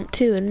 I jumped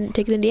too and didn't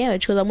take any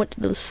damage because I went to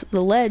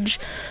the ledge.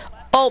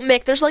 Oh,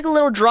 Mick, there's like a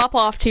little drop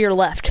off to your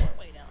left.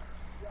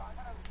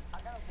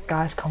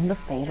 Guys, come to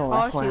fatal. Oh,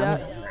 I That's see where I'm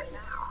that. at right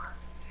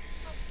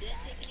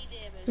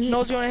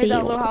Knowles, you wanna hit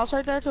that little house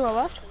right there to the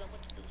left?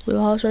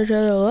 Little house right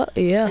there. Or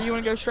Yeah. you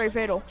wanna go straight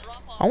fatal?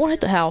 I want to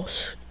hit the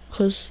house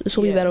because this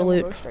will be Yeah, better then we'll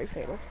loot. go straight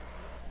fatal.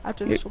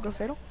 After this, we'll go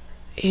fatal?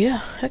 Yeah,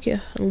 heck yeah.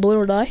 And Lloyd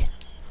will die.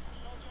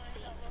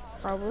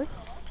 Probably.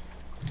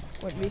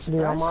 Wouldn't be now.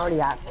 Dude, I'm surprised.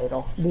 already at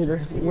fatal. Dude,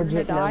 there's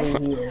legit die?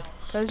 nobody here.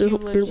 Cause There's, you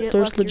there's left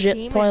your legit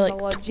team probably in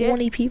the like legit-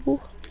 20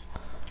 people.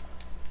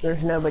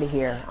 There's nobody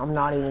here. I'm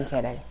not even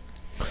kidding.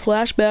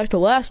 Flashback to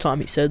last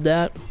time he said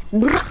that.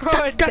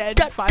 Dead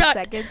in 5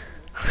 seconds.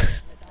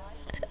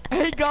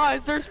 Hey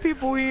guys, there's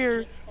people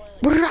here.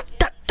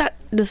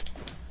 This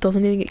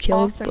doesn't even get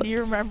killed. Austin, But do you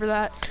remember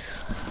that?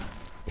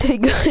 Hey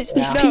guys,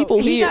 there's Yeah. people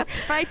he here. got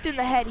sniped in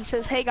the head. He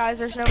says, "Hey guys,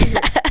 there's nobody here."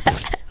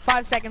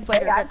 5 seconds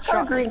later, Yeah, I got got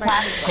shot. green sniped.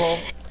 tactical.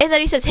 And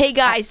then he says, hey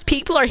guys,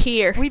 people are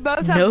here. We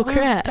both have No blue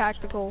crap.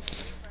 tacticals.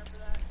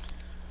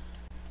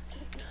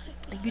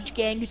 Gucci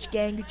gang, Gucci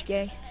gang, Gucci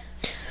gang.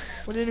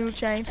 What a new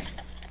chain.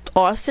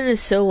 Austin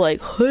is so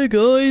like, hey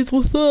guys,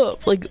 what's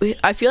up? Like,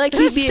 I feel like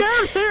he'd be,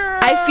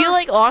 I feel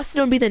like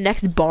Austin would be the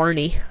next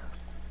Barney.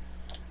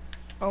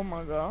 Oh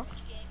my god.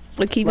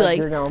 Like, he'd be Like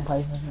you're like, going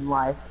places in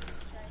life.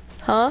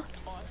 huh?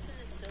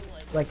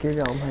 Like you're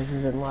going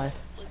places in life.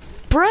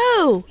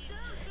 Bro,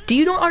 do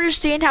you don't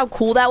understand how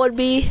cool that would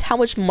be? How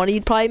much money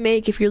you'd probably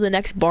make if you're the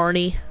next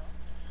Barney?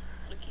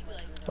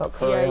 But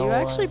for Yeah, real, you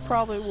actually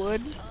probably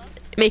would.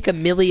 Make $1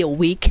 million a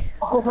week.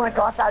 Oh my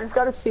gosh, I just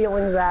got a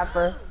ceiling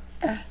zapper.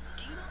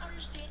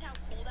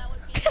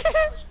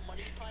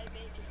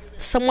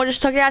 Someone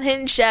just took out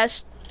hidden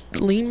chest.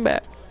 Lean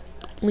back.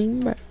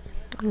 Lean back.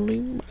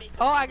 Lean back.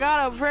 Oh, I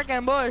got a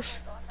freaking bush.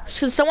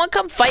 So someone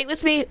come fight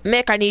with me?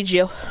 Mick, I need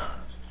you.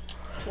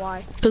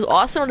 Why? Because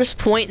Austin will just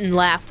point and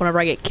laugh whenever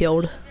I get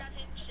killed.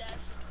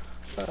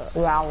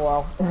 Yeah,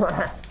 well.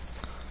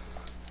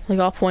 Like,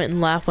 I'll point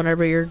and laugh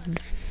whenever you're...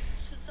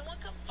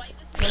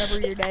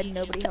 Whenever you're dead,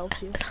 nobody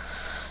helps you.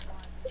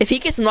 If he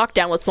gets knocked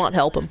down, let's not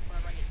help him.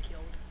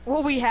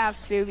 Well, we have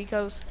to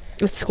because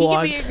It's he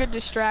can be squads. a good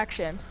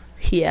distraction.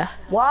 Yeah.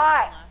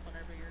 What?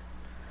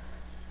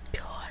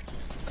 God.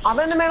 I'm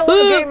in the middle of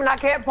the game and I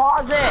can't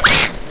pause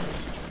it.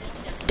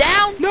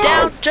 Down,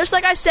 down. Just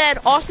like I said,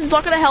 Austin's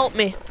not gonna help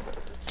me.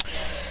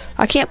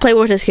 I can't play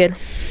with this kid.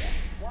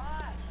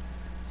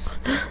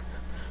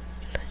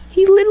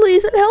 He literally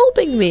isn't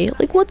helping me.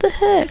 Like, what the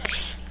heck?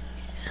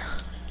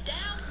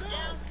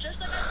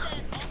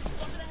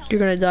 You're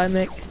gonna die,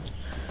 Mick.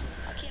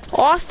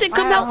 Austin,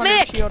 come I have help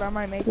 100 Mick. shield, I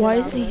might make Why it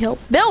isn't out he of it. help?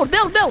 Build,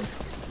 build, build.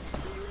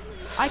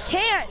 I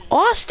can't.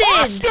 Austin!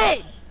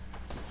 Austin!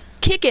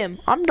 Kick him.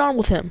 I'm done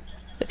with him.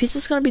 If he's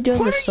just gonna be doing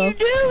What this are you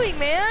stuff. doing,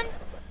 man?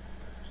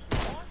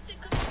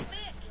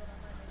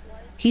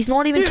 He's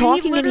not even Dude, he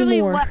talking literally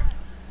anymore. left-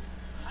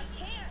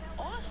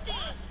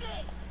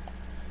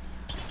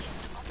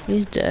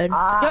 He's dead.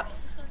 Ah,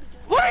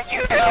 What are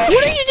you doing?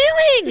 What are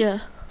you doing?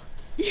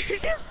 You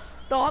just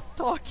stopped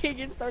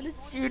talking and started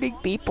shooting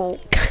people.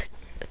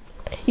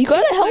 You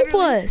gotta help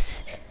Literally.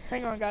 us.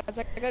 Hang on, guys.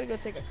 I gotta go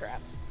take a crap.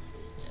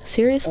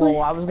 Seriously? oh,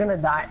 I was gonna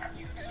die.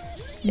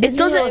 It Did you really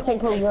doesn't.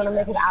 think we were gonna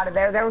make it out of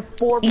there? There was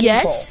 4 people.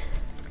 Yes.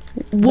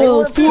 They Whoa,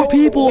 would've 4 told me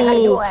people.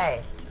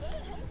 anyway.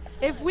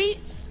 If we,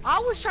 I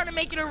was trying to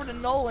make it over to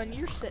Nolan.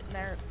 You're sitting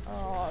there.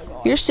 Oh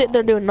god. You're sitting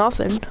there doing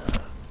nothing.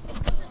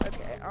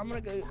 Okay, I'm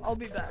gonna go. I'll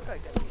be back. I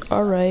gotta do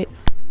All right.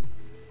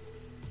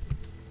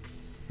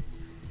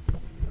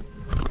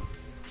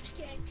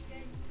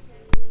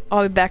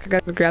 I'll be back. I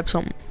gotta go grab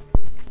something.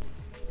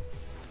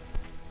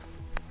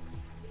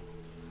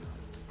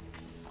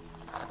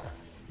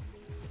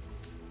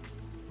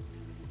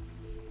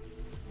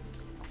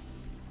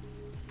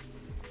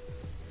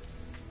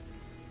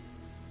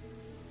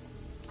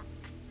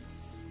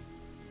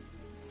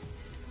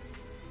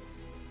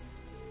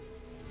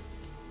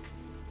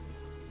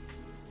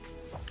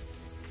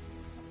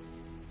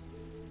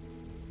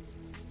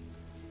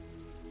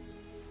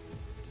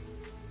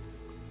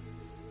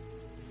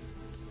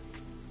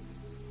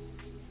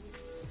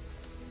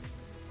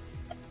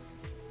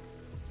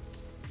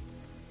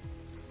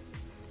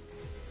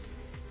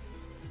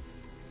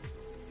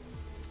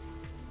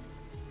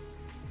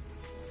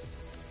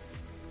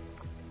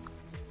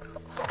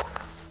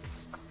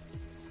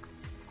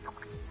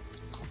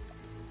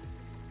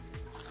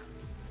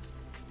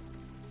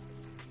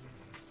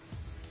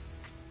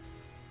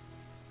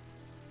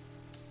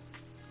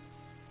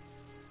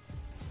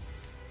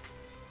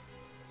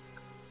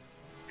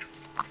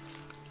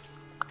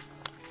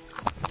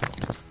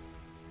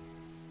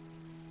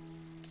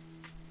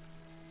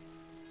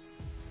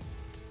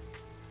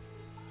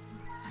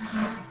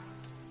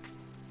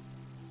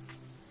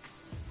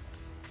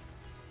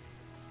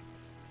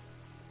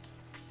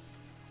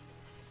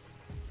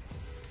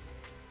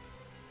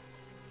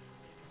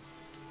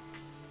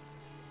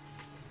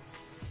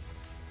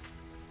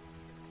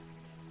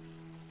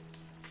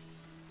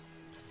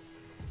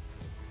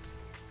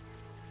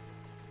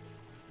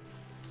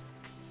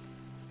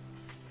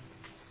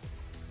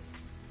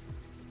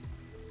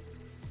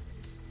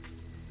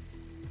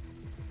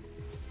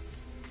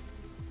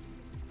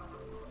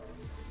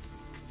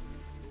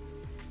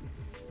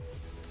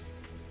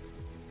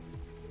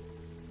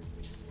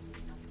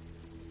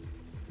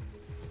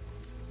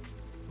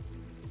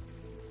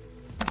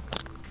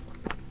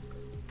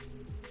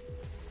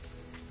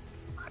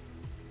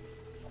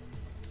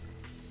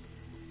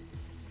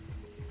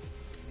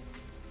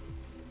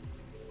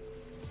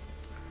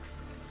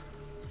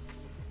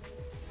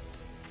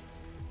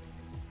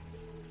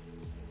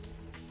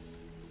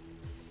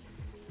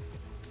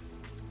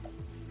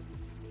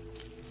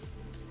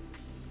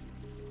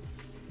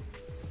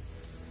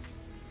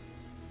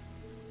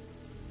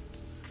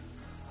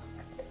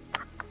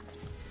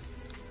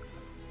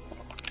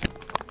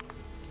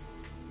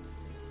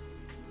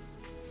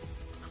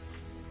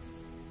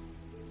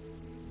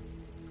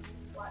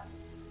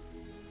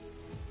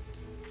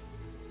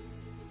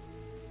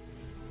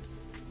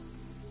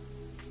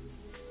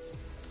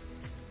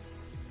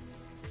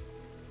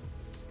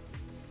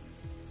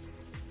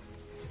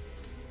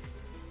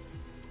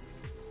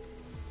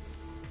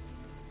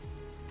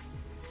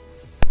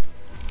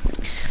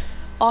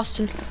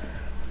 Austin. Oh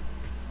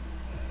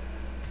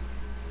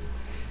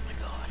my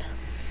god.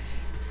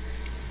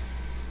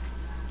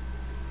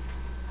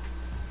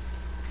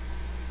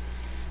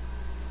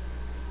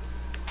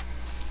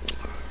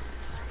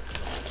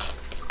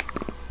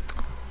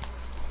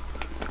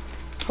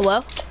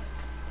 Hello?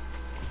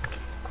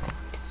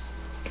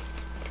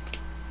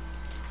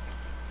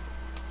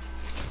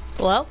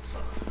 Hello?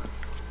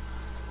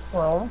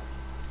 Well,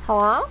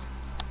 Hello?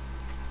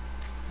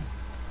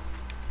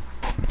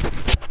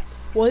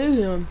 What are you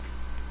doing?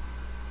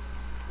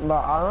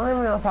 but I don't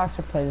even know if I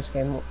should play this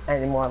game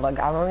anymore. Like,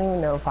 I don't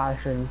even know if I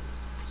should.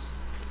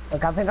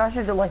 Like, I think I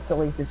should like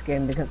delete this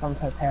game because I'm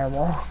so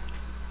terrible.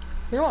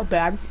 You're not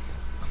bad.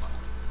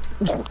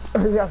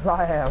 Yes,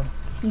 I am.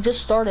 You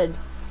just started.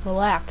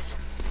 Relax.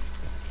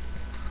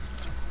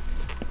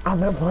 I've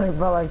been playing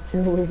for like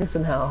 2 weeks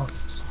now.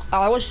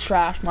 I was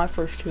trash my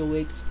first 2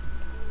 weeks.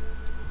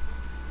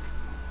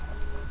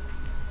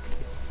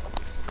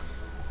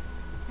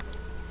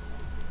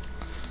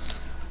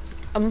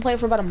 I've been playing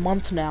for about a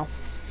month now.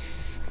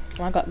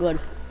 And I got good.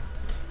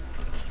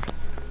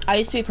 I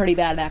used to be pretty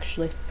bad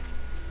actually.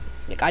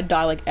 Like I'd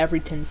die like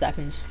every 10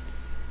 seconds.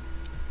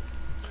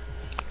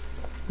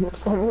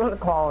 So I'm gonna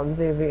call and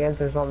see if he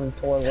answers on the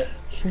toilet.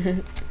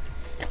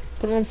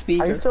 Put it on Are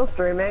speaker. you still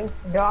streaming?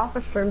 Get off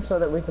the stream so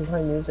that we can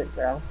play music,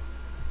 bro.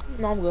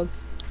 No, I'm good.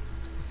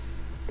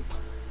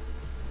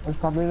 There's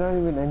probably not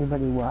even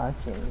anybody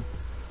watching.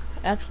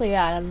 Actually,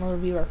 yeah, I had another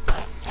viewer.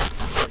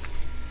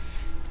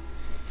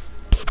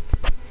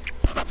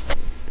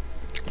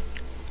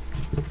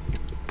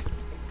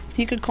 If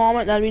you could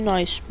comment, that'd be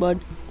nice, bud.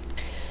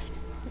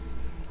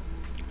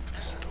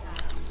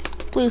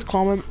 Please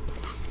comment.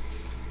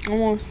 I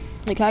want,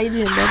 like, how you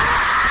doing, bud?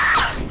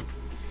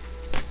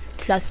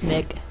 That's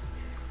Mick.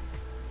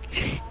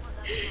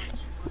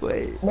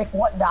 Wait. Mick,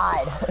 what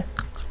died?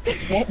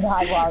 What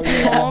died while you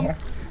were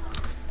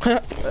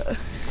there?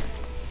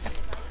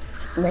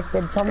 Mick,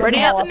 did someone Ready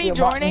blow up? up your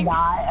Joining? button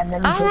die and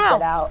then I you don't kicked know.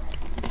 it out?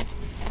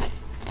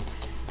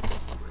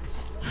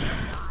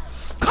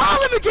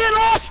 Call him again,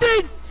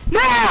 Austin!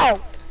 Now!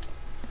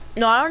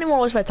 No, I don't even want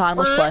to waste my time.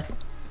 Let's play.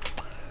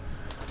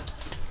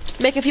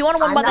 Mick, if you want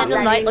to win by I'm the end of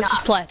the not night, let's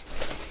just play.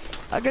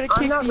 I gotta I'm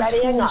kick not these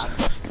readying fools. up.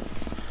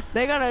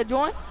 They gotta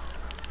join?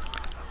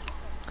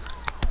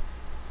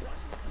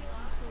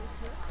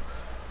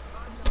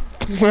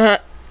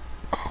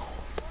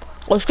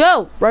 Let's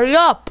go. Ready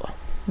up.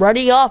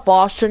 Ready up,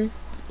 Austin.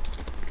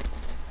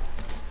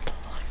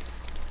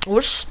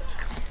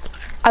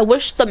 I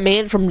wish the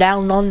man from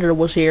down under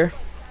was here.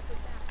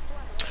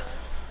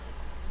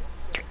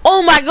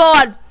 Oh my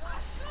god!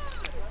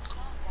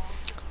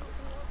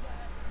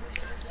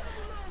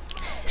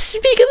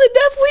 Speak of the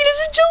deaf, we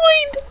just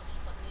joined!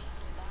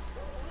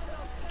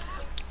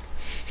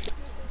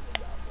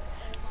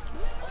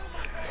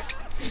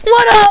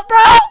 What up,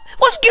 bro?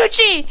 What's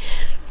Gucci?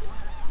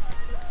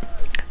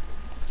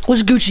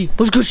 What's Gucci?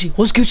 What's Gucci?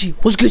 What's Gucci?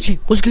 What's Gucci?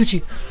 What's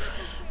Gucci?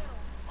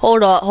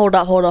 Hold up, hold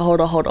up, hold up,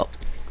 hold up, hold up.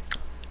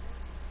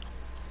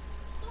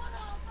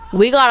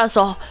 We got us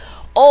a...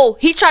 Oh,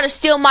 he tried to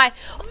steal my...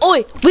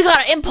 Oh, we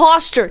got an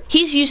imposter.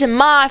 He's using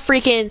my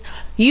freaking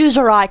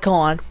user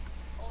icon.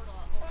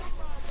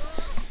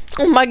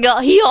 Oh my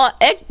god, he on...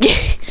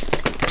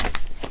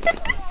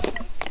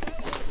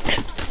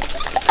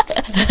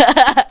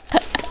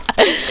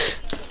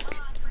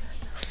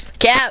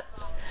 Cap.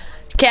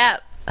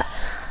 Cap.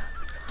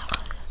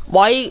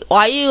 Why you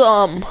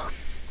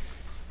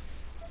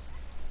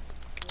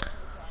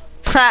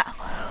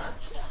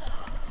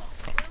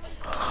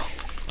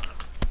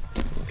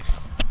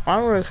I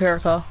don't really care,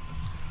 though.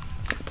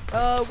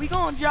 We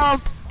gonna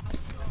jump.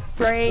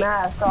 Great.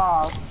 Mask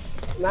off.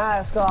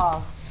 Mask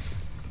off.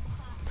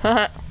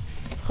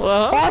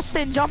 Well,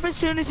 Austin, jump as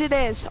soon as it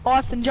is.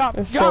 Austin, jump.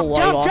 It's so Jump, white,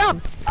 jump,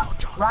 Austin.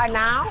 jump. Right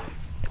now?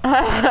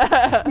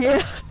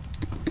 Yeah.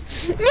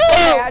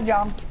 Okay, I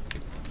jump.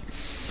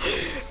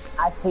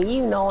 I see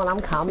you knowing I'm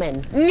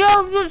coming.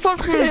 No, you're so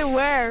cute.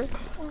 Where?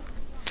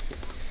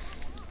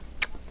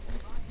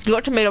 You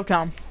got Tomato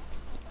Town.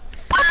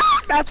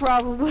 That's where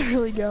I was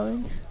literally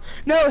going.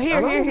 No, here,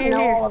 I don't here, even here,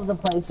 know here. all of the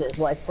places,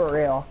 like for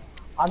real.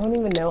 I don't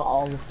even know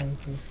all the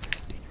places.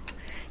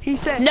 He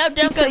said. No, don't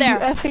he go said, there.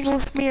 You effing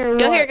with me or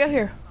Go what? here, go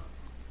here.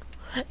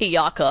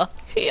 Yaka.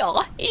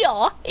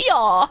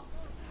 Yeah.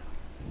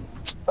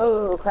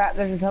 Oh crap,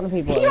 there's a ton of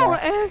people He in on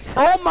there. X.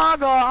 Oh my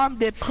god, I'm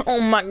dipped.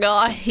 Oh my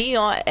god, he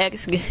on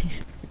X game.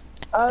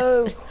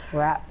 Oh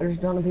crap, there's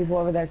a ton of people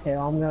over there too.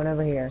 I'm going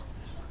over here.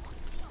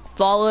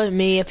 Follow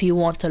me if you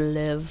want to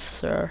live,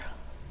 sir.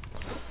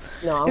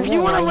 No, I'm If going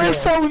you wanna right live,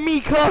 here. follow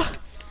me, cuh.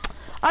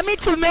 I'm in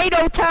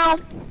Tomato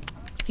Town.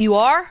 You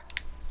are?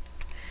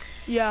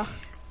 Yeah.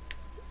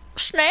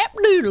 Snap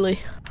doodly.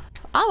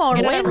 I'm on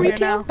Get way over here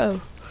retail. now.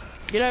 Oh.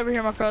 Get over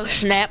here, my cousin.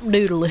 Snap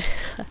doodly.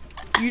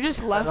 You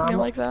just left me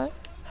like that?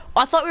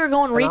 I thought we were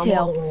going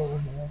retail.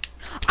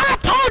 I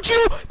told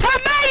you,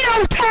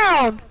 Tomato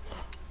Town!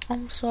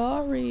 I'm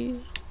sorry.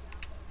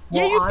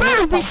 Yeah, you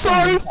better be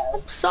sorry.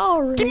 I'm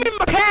sorry. Give me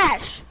my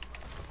cash.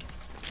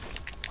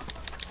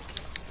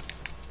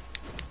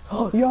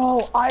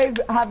 Yo, I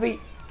have a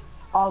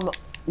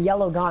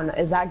yellow gun.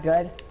 Is that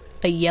good?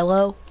 A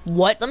yellow?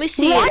 What? Let me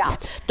see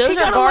What? it. Those He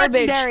are got a garbage.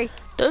 legendary.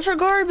 Those are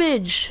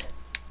garbage.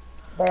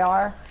 They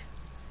are.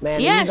 Man,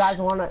 Yes. you guys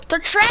wanna? They're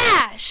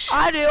trash.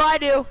 I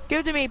do. Give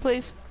it to me,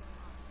 please.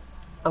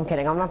 I'm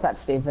kidding. I'm not that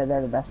stupid.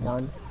 They're the best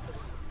gun.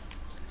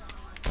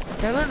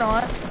 No, they're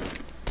not.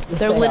 Yes,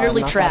 They're they are.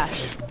 literally I'm not that trash.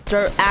 stupid.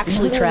 They're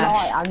actually No, they're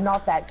trash. not. I'm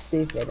not that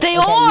stupid. They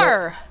Okay,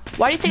 are.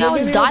 Why do you think I you'll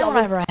always give me with die other-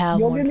 whenever I have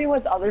You'll give one? me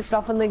with other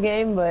stuff in the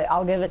game, but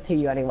I'll give it to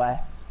you anyway.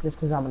 Just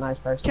because I'm a nice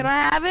person. Can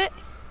I have it?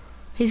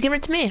 He's giving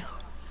it to me.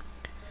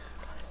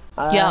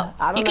 Yeah. Yeah,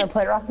 I don't you know. can-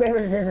 Play rock paper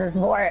scissors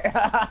for it.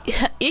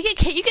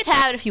 You could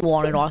have it if you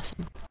wanted,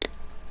 Austin.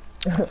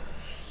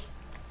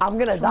 I'm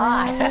gonna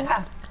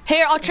die.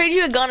 Here, I'll trade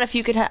you a gun if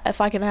you could if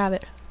I can have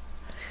it.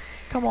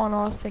 Come on,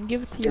 Austin.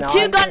 Give it to you. No.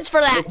 Two guns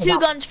for that. Two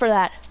guns for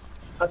that.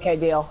 Okay,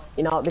 deal.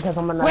 You know, because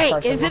I'm a nice Wait,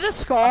 person. is it a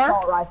scar?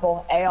 Assault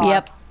rifle, AR.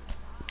 Yep.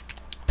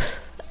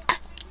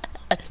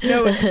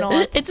 No, it's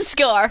not. It's a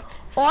scar.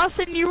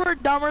 Austin, you were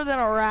dumber than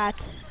a rat.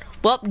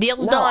 Well,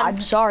 deal's No, done.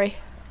 I'm- Sorry.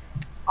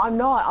 I'm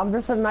not. I'm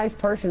just a nice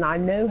person. I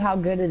know how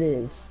good it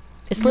is.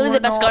 It's You literally are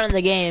the best not- gun in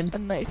the game. A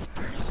nice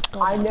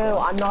person. I know.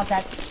 I'm not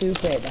that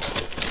stupid.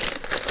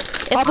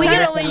 If we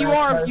get Apparently you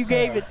are if you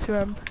gave it to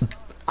him.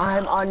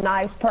 I'm a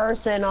nice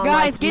person.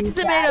 Guys, get to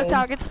Tomato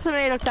Town. Get to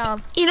Tomato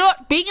Town. You know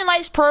what? Being a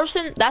nice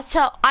person, that's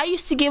how I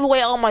used to give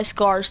away all my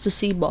scars to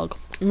Seabug.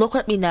 Look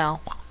at me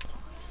now.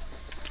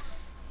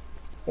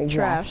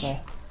 Exactly.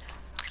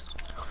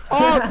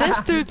 Oh, this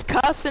dude's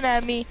cussing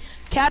at me.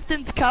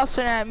 Captain's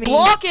cussing at me.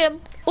 Block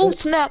him! Oh,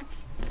 snap.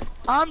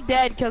 I'm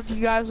dead because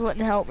you guys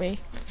wouldn't help me.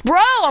 Bro,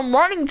 I'm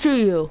running to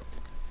you.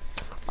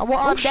 Well,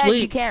 I'm dead. You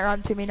sleep. can't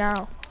run to me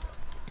now.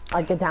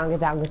 Like, get down, get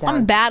down, get I'm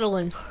down.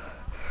 battling.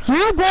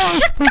 No, no,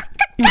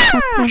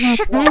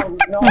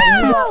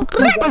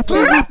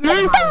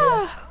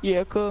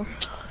 Yeah, cool.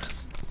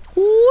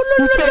 Ooh,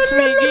 la, You la, touch la,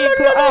 me la, again, la,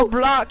 cuz la, la. I'll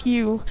block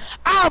you.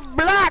 I'll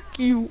block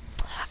you.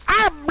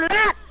 I'll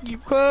block you,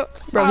 cuz.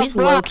 Bro, I'll he's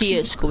block low-key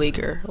you. a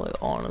squeaker. Like,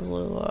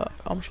 honestly,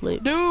 I'm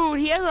asleep. Dude,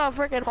 he has a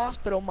freaking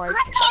hospital mic.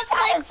 He's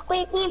like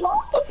squeaky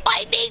voice.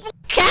 My name is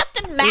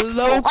Captain Max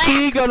Low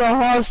key Flack. got a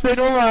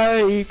hospital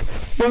mic.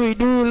 Let me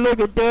do look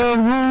at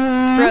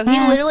that. Bro, he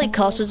literally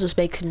cusses, just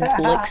makes him look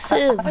like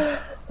Civ.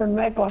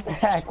 Mick, what the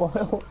heck?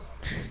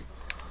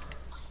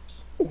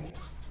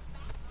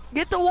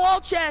 Get the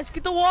wall chest.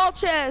 Get the wall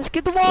chest.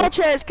 Get the wall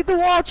chest. Get the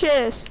wall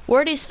chest.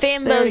 Where are these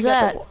fanboys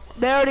at?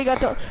 They already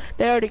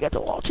got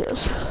the wall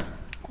chest.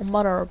 I'm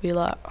about to be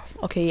like,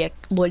 okay, yeah,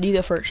 Lloyd, you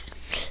go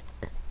first.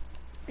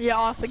 Yeah,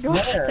 Austin, go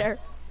out Where? there.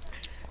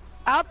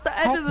 Out the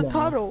end of the Heck no.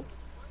 tunnel.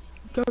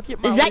 Go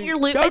get my Is that your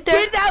loot Go right there?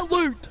 get that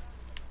loot.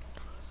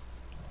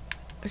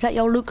 Is that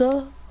y'all,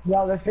 Luca?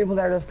 Yo, there's people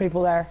there, there's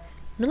people there.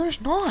 No, there's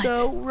not.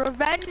 So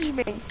revenge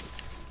me.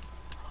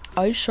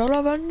 I shall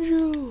avenge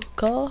you,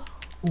 ka.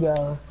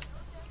 Yo.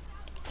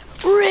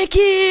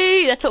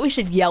 Ricky! That's what we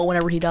should yell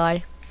whenever he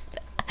died.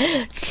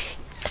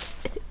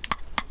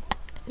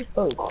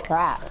 Oh,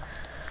 crap.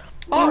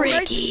 Oh, right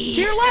Ricky.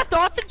 to your left,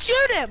 Austin,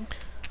 shoot him.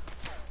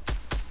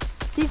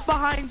 He's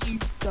behind you,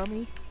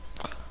 dummy.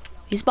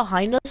 He's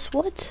behind us?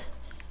 What?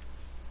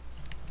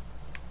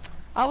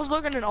 I was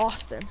looking at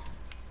Austin.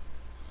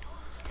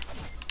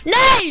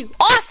 No!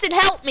 Austin,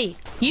 help me!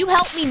 You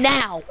help me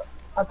now!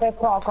 Okay,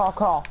 crawl, crawl,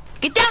 crawl.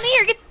 Get down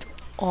here! Get...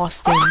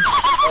 Austin. Run,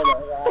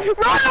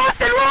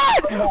 Austin,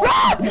 run!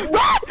 Run!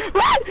 Run!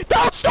 Run!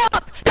 Don't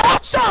stop!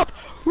 Don't stop!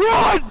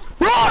 Run!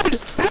 Run!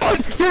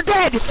 Run! You're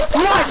dead!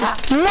 Run!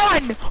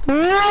 Run!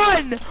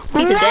 Run!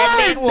 He's a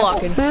dead man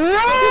walking.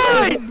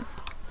 Run!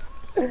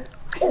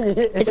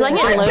 It's like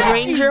in Lone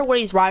Ranger when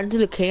he's riding through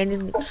the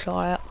canyon and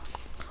shot out.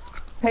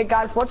 Hey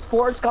guys, what's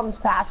Forrest Gump's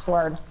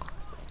password?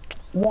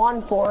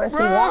 One, Forrest,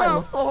 Run,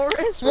 one.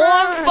 Forrest, One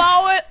run!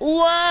 forward,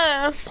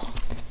 one.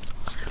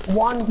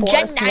 One,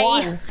 Forrest, Jenny.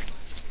 one.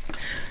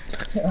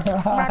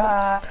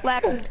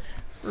 Black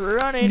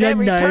running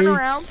every Jenny.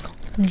 turnaround.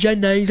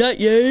 Jenny, is that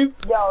you?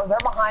 Yo, they're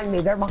behind me,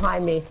 they're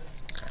behind me.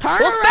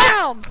 Turn Look back.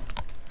 around!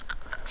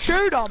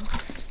 Shoot him!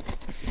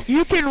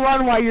 You can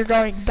run while you're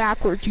going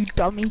backwards, you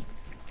dummy.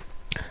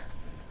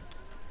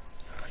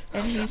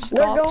 And he We're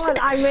stops. going,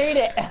 I made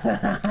it.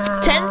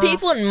 10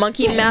 people in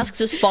monkey masks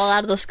just fall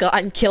out of the sky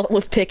and kill him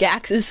with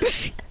pickaxes.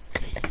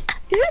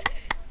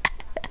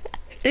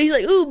 And he's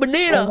like, ooh, Hey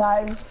banana.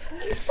 guys,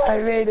 I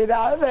made it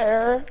out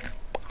there.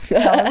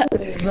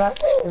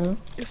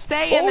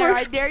 Stay in there,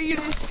 I dare you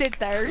to sit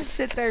there. Just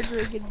sit there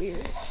drinking beer.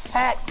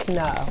 Heck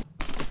no.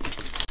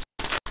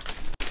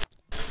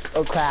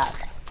 Oh crap.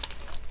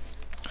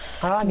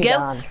 How do I get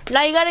Go. on?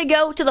 Now you gotta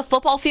go to the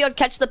football field,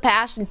 catch the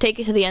pass, and take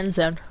it to the end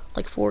zone.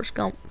 Like Forrest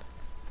Gump.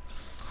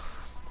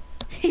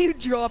 You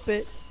drop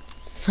it.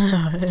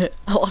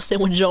 Austin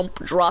would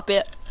drop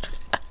it.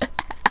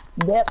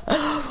 Yep.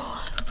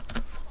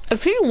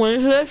 If he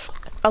wins this,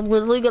 I'm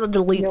literally gonna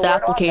delete the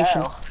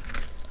application.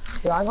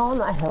 Do I go on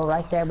that hill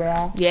right there,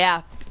 bruh?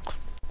 Yeah.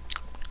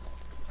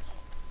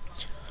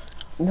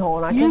 No,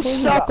 and I You can't believe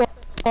suck, got-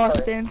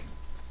 Austin.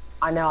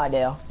 I know I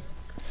do.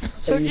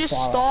 So you just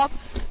swallow.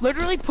 stop.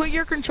 Literally put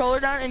your controller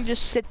down and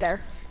just sit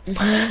there.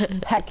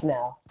 Heck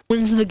no.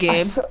 Wins the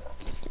game.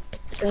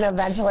 And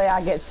eventually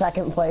I get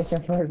second place or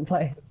first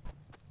place.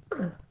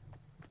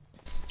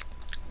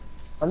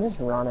 I'm just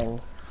running.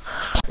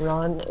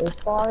 Run as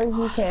far as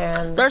you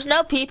can. There's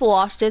no people,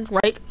 Austin,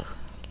 right?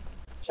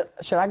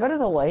 Should I go to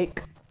the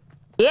lake?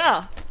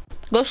 Yeah.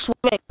 Go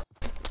swimming.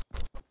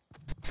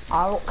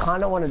 I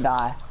kind of want to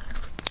die.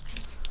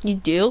 You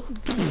do?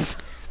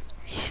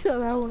 He said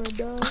I wanna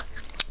die.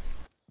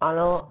 I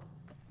don't.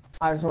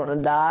 I just want to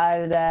die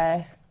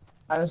today.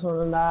 I just want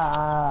to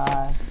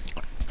die.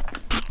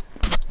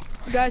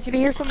 Guys, you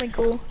can hear something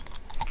cool.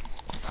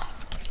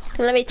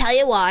 Let me tell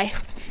you why.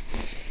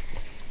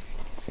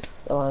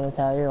 Don't let me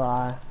tell you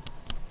why.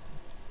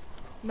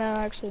 No,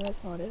 actually,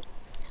 that's not it.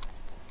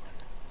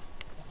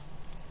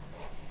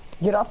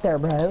 Get up there,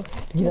 bro.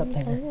 Get up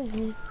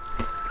there.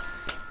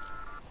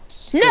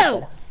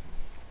 No!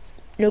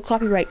 No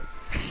copyright.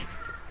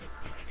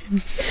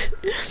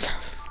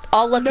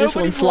 I'll let this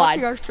one Nobody's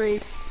watching slide. our stream.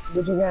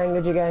 Gucci gang,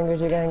 Gucci gang,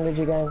 Gucci gang,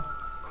 Gucci gang.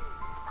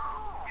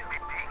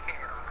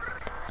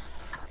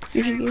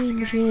 Gucci gang,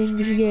 Gucci gang,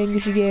 Gucci gang,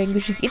 Gucci gang,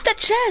 Gucci. Get that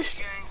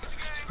chest!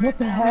 What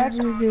the heck?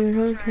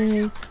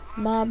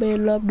 My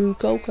man love do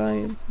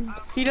cocaine.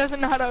 He doesn't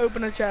know how to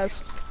open a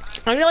chest.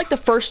 I mean like the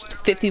first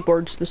 50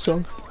 words of the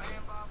song.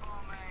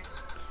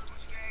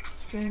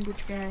 Gang,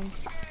 Gucci gang.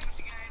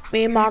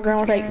 Me and my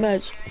girl take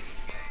meds.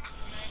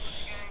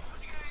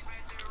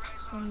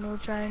 No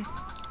chain.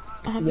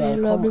 My Yeah,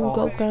 man love come do on.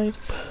 cocaine.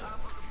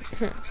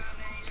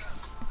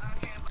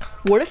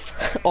 What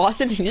if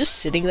Austin is just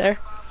sitting there?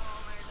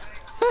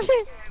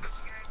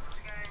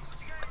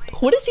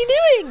 What is he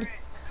doing?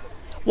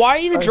 Why are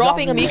you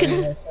dropping him? You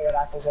can So that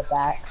I can get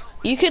back.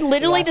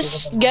 literally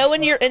just go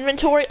in your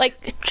inventory,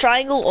 like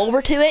triangle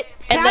over to it,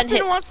 and then Captain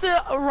hit. wants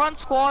to run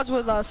squads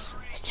with us.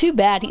 Too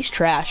bad, he's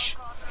trash.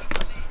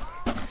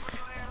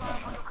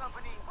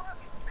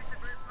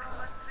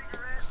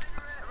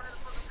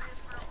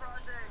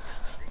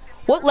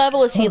 What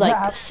level is he,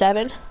 like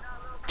 7?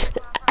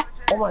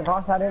 Oh my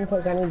gosh, I didn't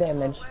take any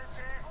damage.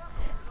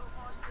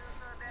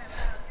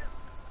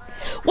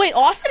 Wait,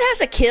 Austin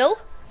has a kill?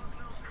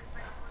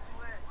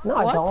 No,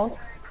 What? I don't.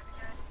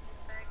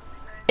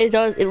 It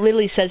does, it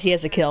literally says he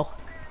has a kill.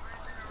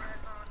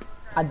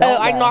 I don't. Oh,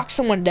 I though. knocked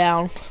someone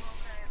down.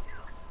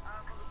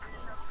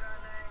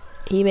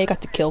 He may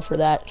got the kill for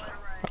that.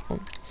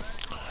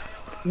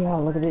 Yeah,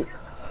 look at it.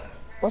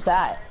 What's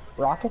that?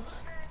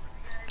 Rockets?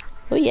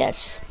 Oh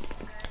yes.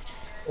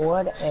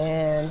 Wood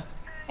and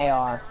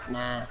AR.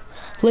 Nah.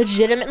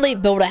 Legitimately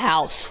build a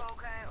house.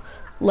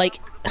 Like,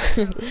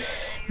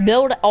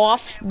 build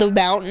off the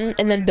mountain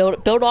and then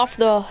build off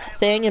the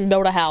thing and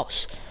build a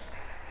house.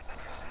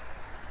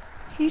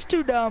 He's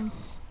too dumb.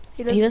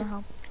 He doesn't doesn't-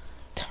 know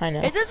I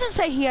know. how. It doesn't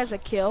say he has a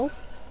kill.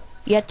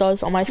 Yeah, it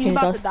does. On my He's screen, it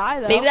about does. to die,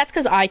 though. Maybe that's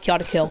because I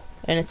got a kill,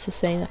 and it's just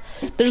saying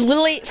that. There's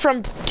literally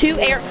from 2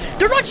 air.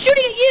 They're not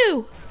shooting at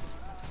you.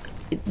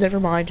 Never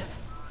mind.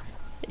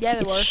 Yeah,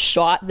 they It's were.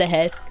 shot in the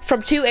head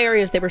from 2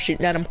 areas. They were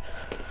shooting at him.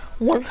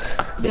 One,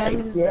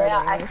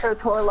 Yeah, extra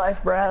tour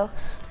life, bro.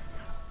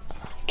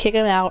 kick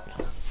him out.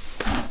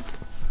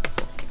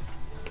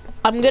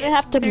 I'm gonna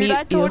have to Dude, mute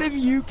I told you. him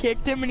you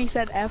kicked him and he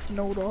said F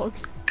no dog.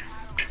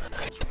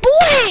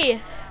 Boy!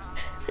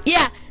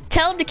 Yeah,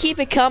 tell him to keep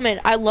it coming.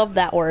 I love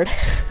that word.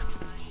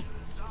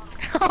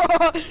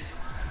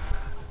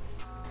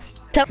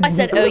 Tell him I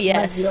said, oh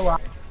yes.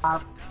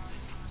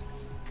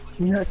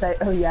 You know, say,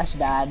 oh yes,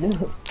 dad.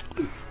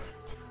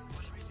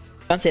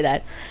 Don't say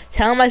that.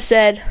 Tell him I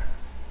said.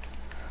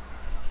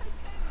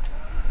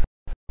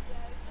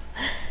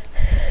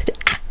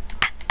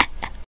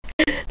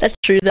 That's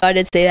true though, I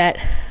did say that.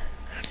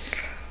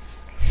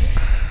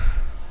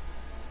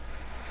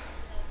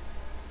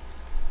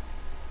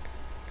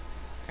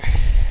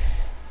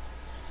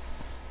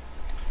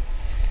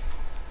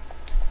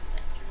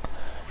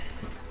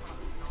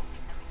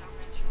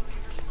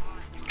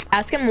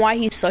 Ask him why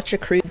he's such a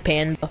crude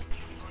panda.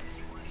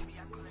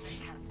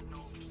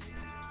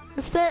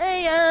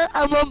 Say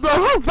I'm a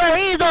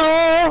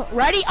burrito.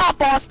 Ready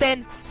up,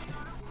 Austin.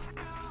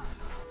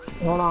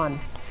 Hold on.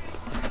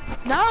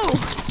 No.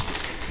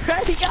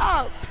 Ready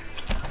up.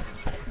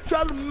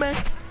 Try to make.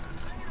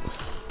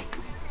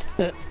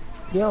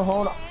 Yo,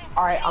 hold on.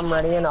 Alright, I'm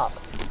ready and up.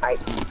 Alright.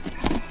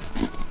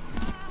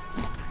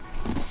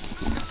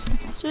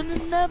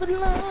 Should've never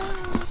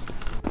loved.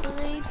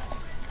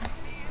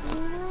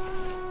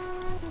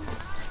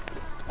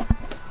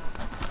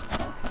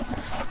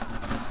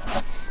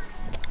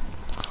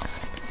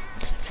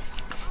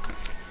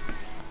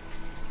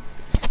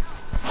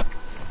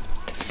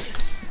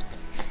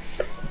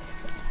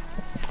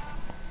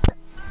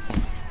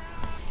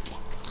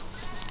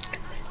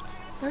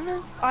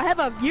 I have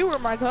a viewer,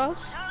 my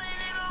ghost.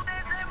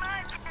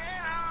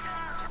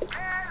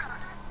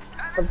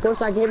 Of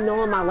course, I gave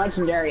Nolan my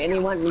legendary, and he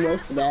went and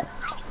wasted it.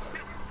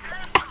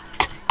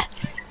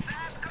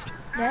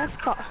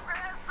 NASCAR.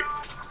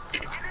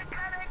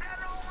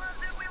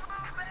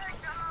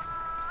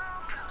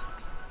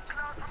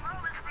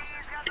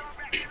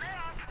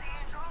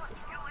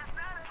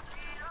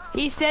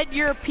 He said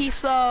you're a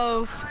piece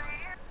of.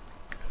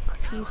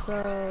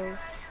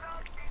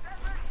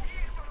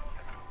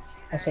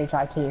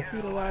 SHIT.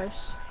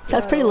 Utilize.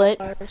 That's pretty lit.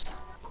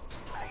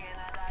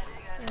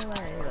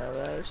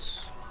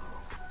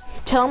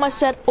 Tell him I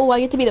said, oh, I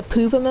get to be the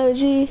poop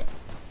emoji.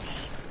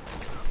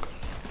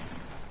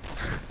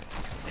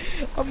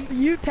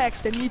 You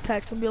text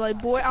him, be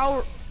like, boy,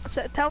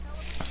 tell.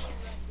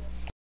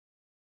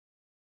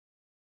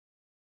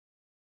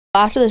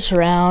 After this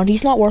round,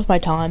 he's not worth my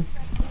time.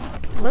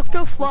 Let's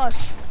go flush.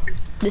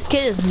 This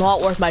kid is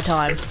not worth my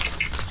time.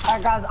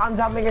 Alright guys, I'm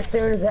jumping as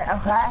soon as it,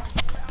 okay?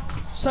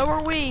 So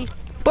are we.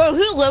 Bro, does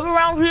he live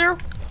around here?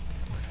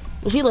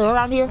 Does he live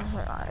around here?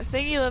 I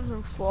think he lives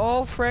in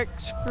oh frick,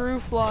 screw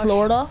flush.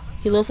 Florida?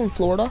 He lives in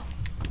Florida?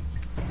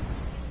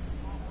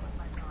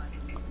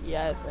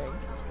 Yeah, I think.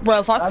 Bro,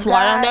 if I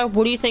fly down there,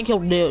 what do you think he'll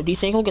do? Do you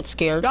think he'll get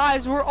scared?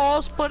 Guys, we're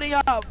all splitting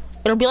up.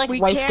 It'll be like We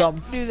rice can't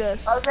gum. do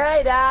this.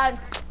 Okay, Dad.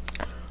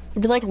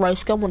 It'll be like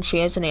rice gum when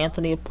Chance and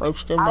Anthony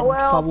approached him I in will.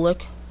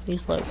 public.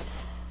 He's like,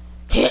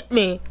 hit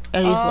me!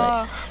 And he's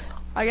like,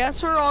 I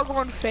guess we're all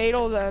going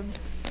fatal then.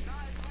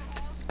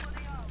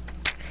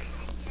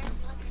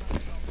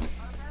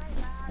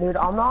 Dude,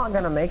 I'm not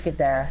gonna make it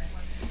there.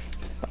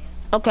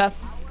 okay.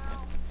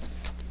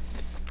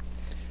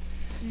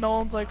 No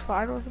one's like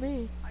fine with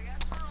me.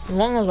 As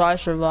long as I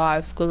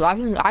survive, because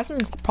I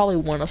can probably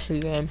win us a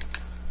game.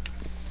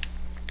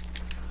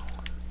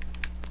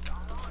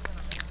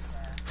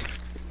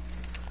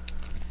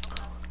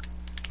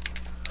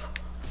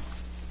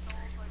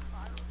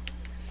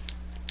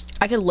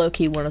 I could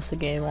low-key win us a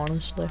game,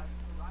 honestly.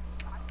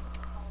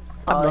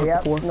 I've done it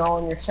Yep, before.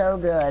 Nolan, you're so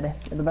good.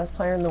 You're the best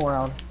player in the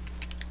world.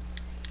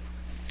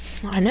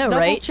 I know, Double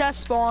right?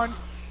 chest spawn.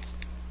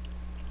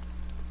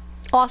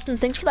 Austin,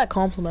 thanks for that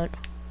compliment.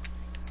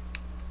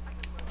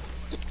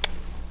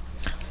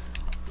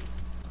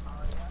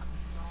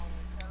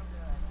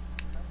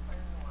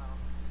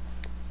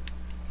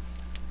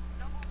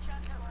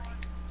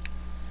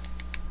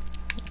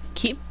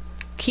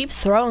 Keep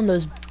throwing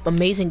those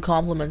amazing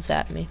compliments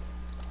at me.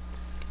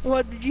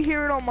 What, did you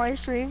hear it on my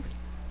stream?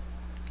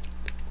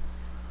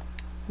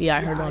 Yeah,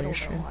 I heard Yeah, on I your don't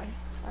stream. know why.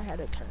 I had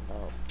it turned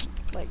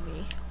up, like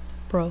me.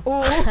 Bro.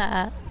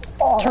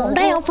 Oh, Turn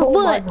down for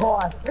what? Oh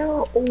my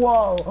god.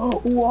 Whoa,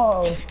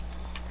 whoa.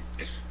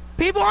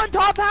 People on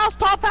top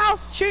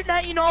house, shooting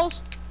at you,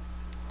 Knowles.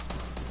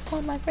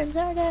 All my friends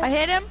are dead. I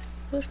hit him.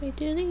 Push me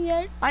to the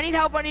edge. I need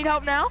help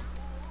now.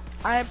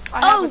 I have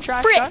Oh, a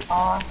trash frick.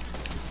 gun.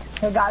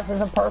 Hey guys, is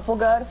a purple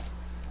good?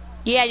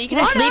 Yeah, you can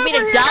Run just leave me over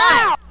to here die.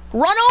 now.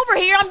 Run over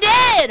here, I'm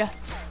dead.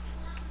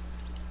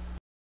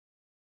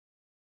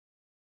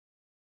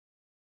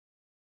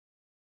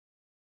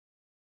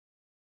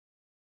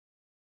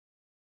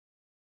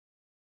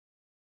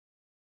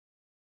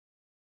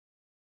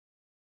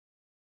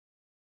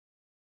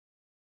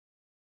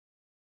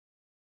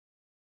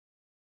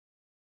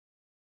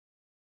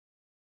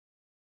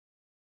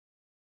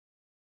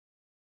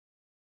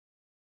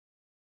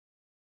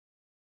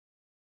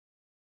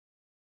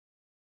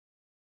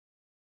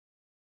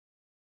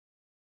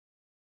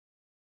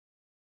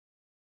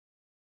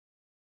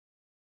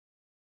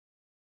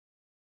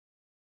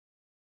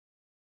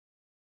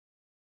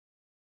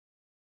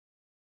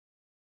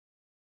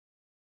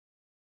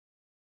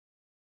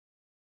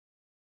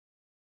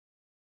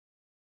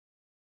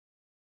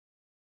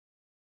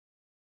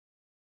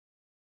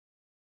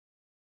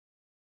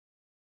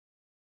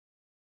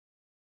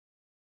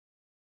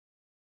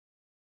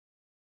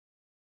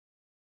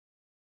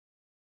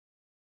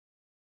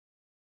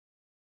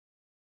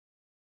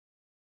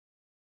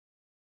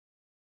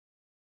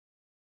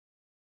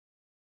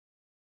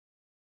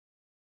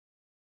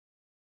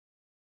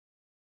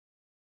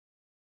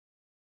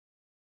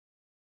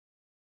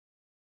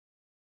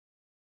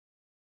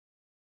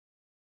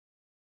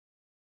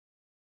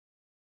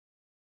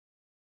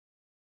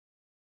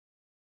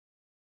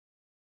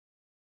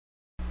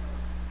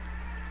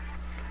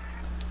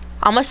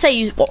 I'm gonna say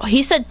you.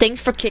 He said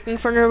thanks for kicking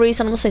for no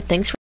reason. I'm gonna say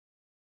thanks for.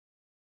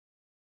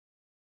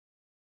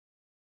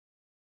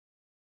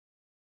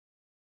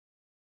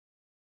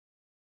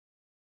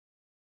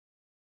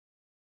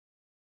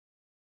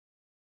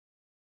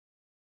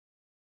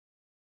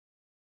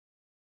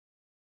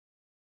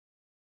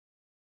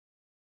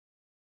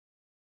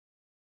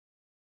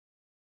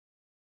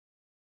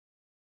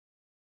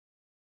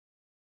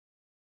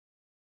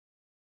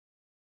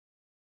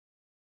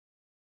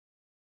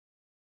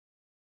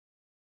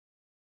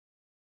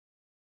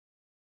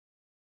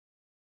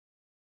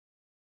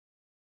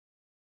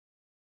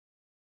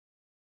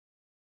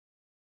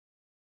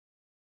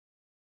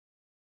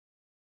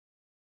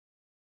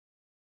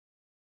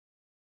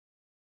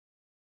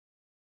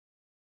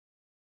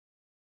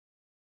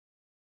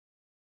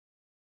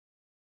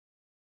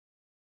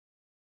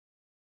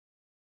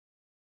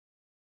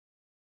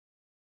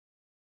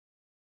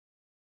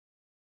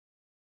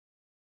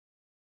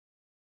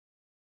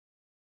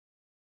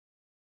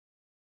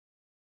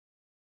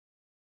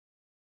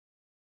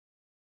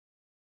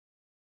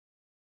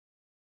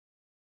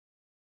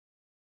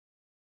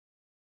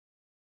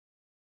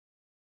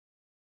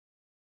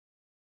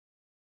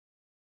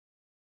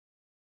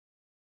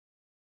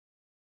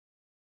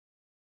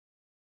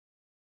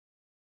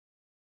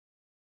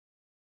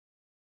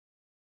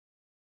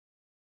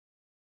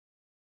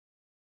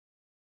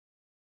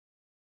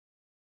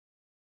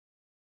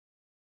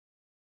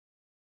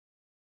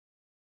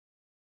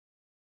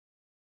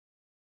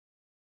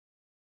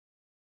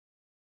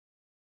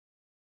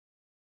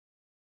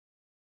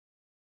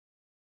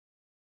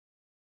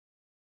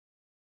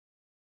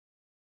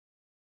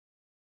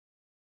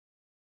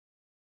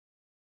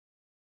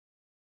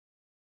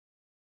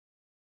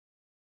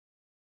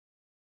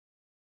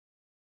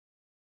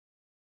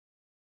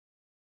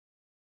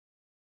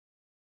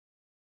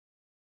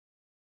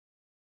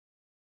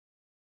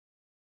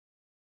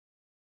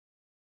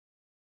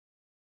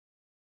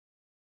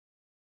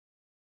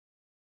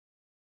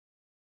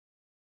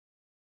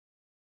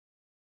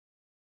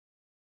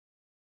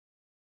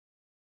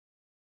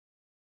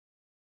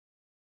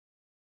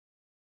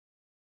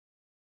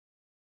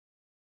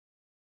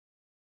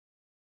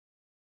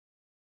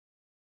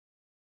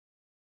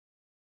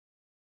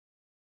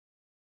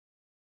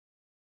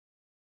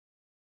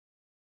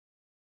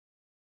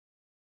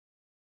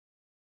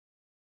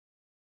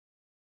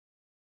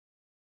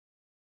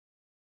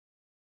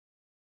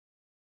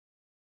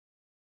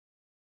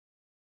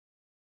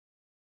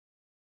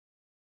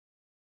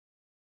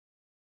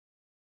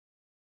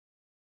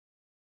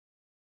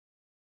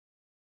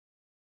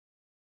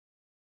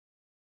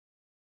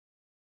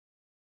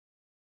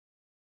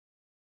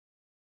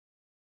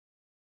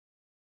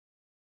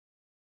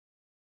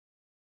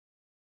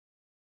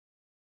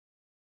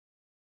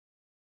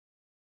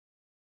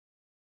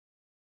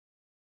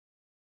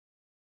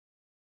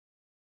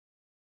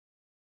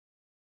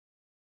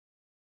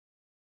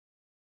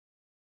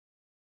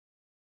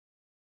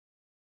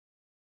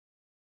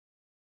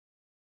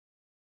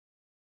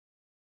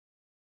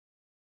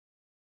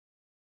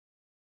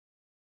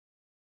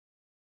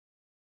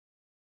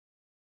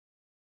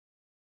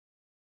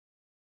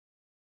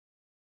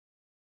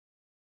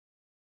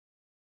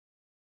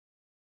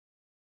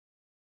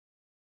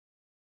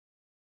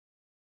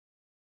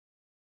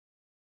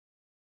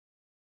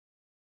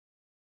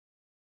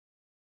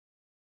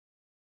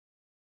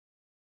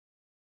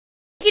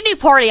 Make a new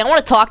party. I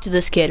want to talk to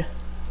this kid.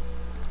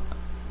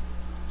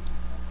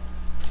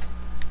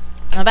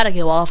 I better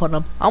go off on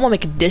him. I want to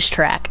make a diss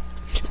track.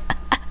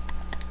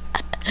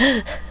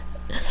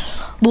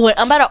 Boy,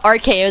 I'm about to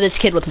RKO this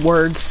kid with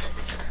words.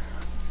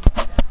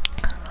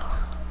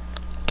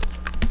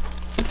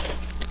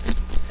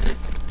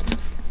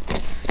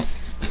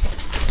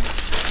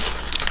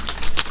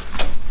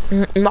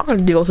 I'm not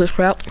gonna deal with this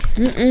crap.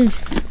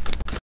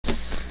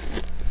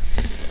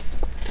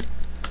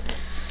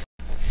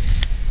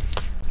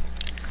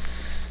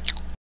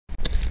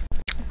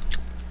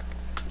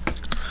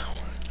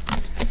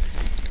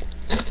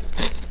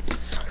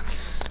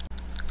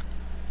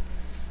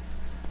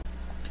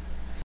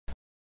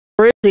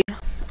 Where is he?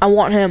 I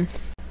want him.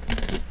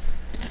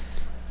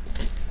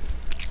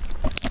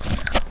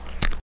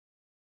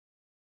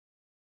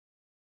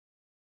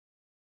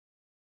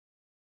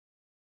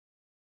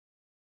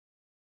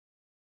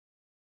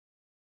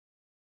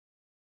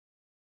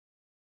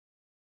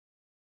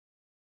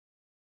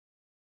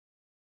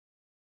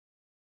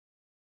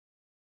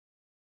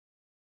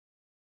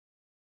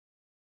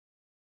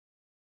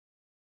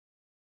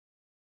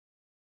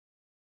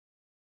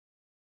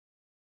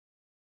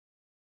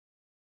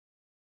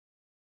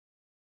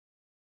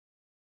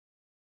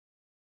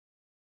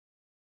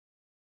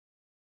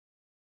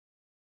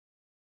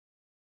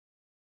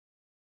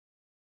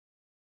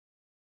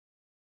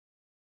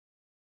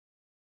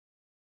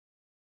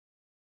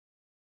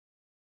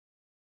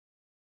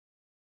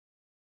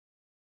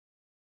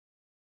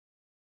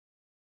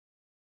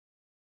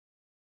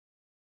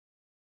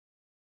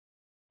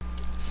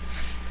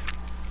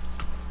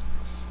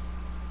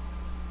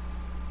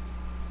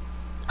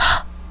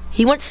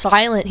 He went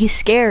silent. He's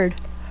scared.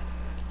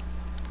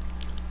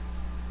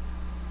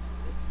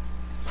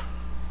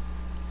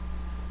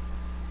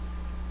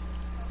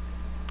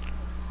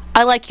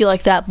 I like you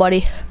like that,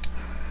 buddy.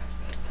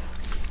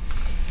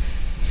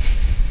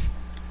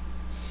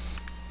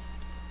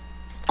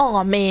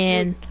 Aw,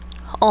 man.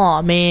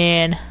 Aw,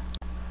 man.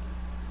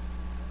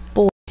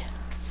 Boy.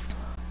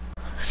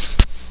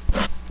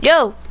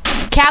 Yo,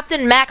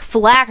 Captain Mac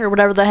Flack or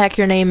whatever the heck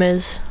your name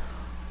is.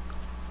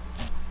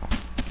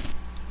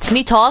 Can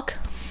you talk?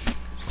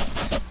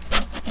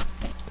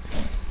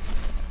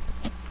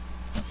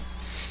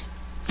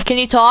 Can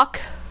you talk?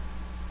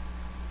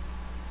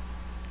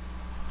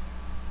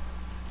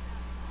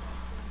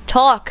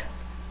 Talk.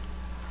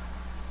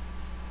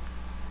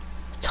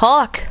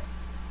 Talk.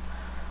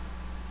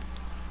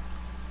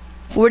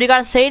 What do you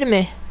gotta say to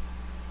me?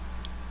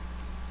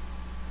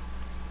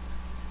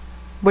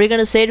 What are you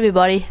gonna say to me,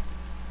 buddy?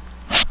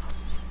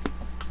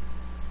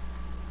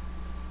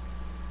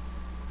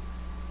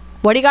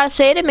 What do you gotta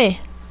say to me?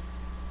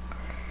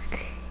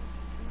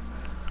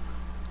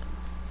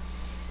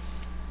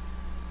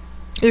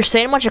 You're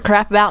saying a bunch of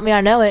crap about me,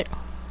 I know it.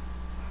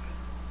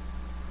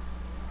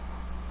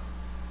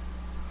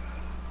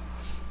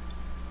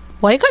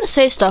 Why you gotta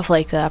say stuff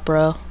like that,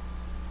 bro?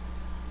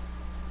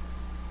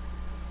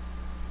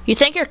 You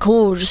think you're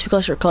cool just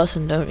because you're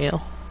cussing, don't you?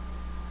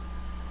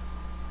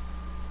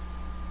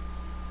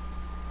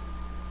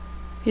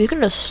 You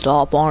can just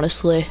stop,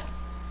 honestly.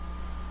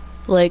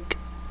 Like,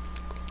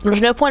 there's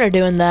no point of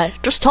doing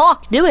that. Just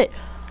talk, do it.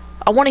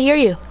 I want to hear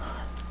you.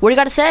 What do you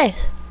got to say?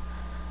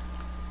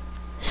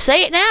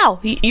 Say it now.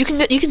 You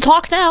can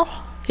talk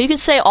now. You can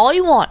say all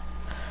you want.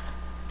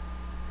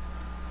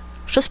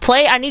 Just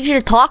play. I need you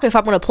to talk if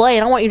I'm gonna play,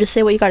 and I want you to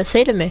say what you got to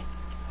say to me.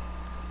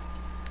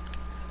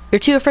 You're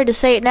too afraid to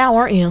say it now,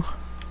 aren't you?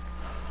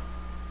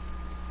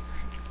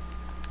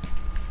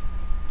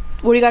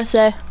 What do you got to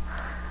say?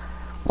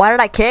 Why did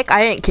I kick?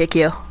 I didn't kick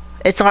you.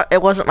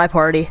 It wasn't my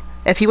party.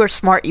 If you were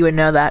smart, you would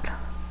know that.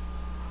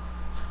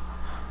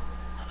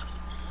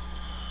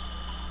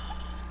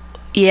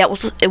 Yeah, it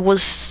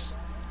was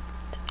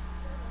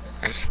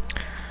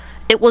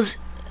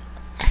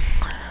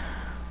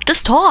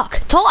just talk.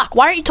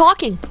 Why aren't you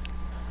talking?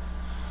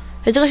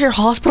 Is it because your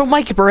hospital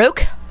mic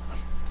broke?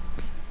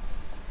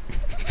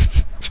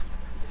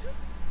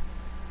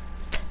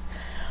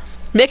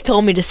 Mick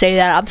told me to say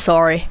that. I'm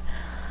sorry.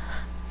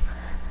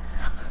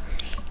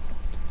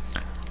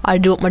 I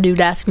do what my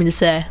dude asked me to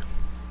say.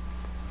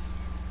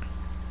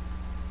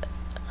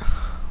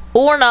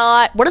 Or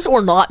not. What does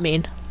or not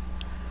mean?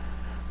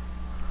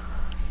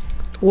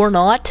 Or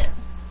not?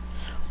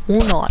 Or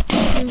not.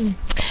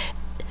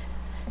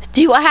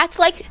 Do I have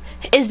to, like,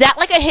 is that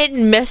like a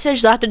hidden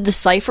message that I have to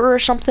decipher or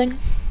something?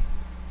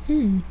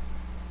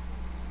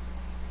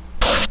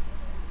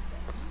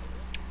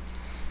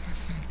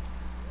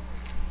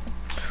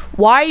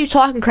 Why are you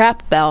talking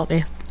crap about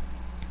me?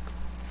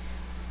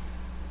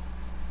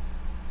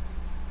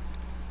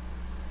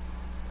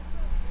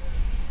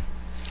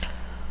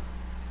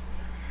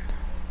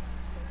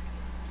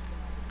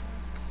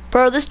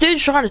 Bro, this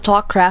dude's trying to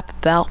talk crap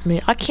about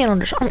me. I can't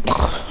understand.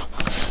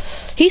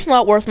 He's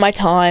not worth my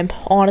time.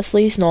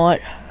 Honestly, he's not.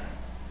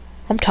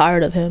 I'm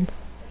tired of him.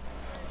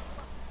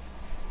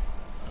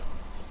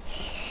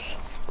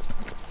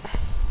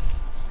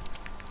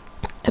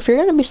 If you're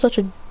gonna be such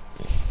a...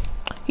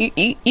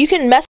 You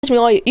can message me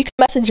all you can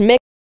message Mick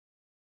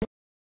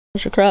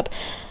bunch of crap,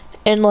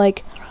 and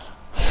like,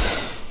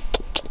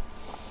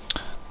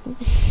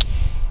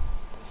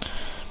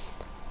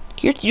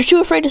 you're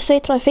too afraid to say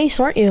it to my face,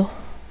 aren't you?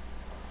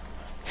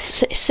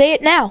 Say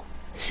it now.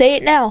 Say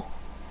it now.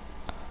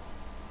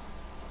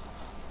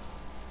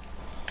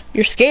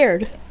 You're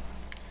scared.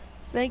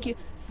 Thank you.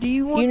 Do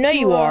you want You know to,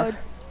 you are.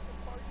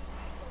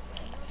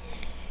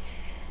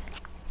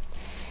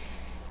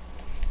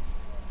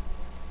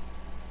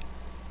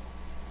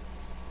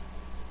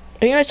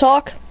 Are you gonna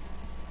talk?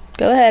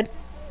 Go ahead.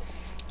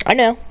 I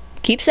know.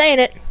 Keep saying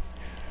it.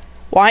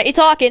 Why aren't you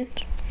talking?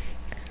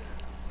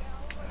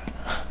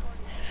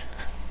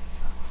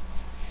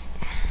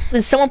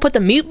 Did someone put the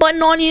mute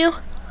button on you?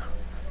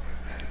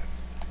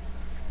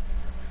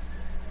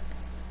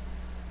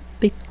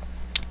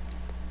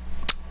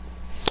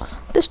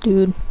 This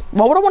dude.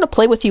 Why would I want to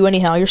play with you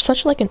anyhow? You're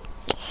such like an...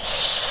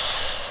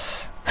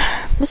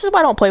 This is why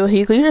I don't play with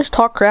you, because you just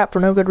talk crap for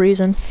no good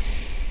reason.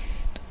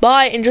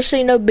 Bye, and just so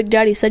you know, Big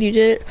Daddy said you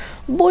did it.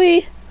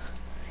 Boy,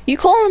 you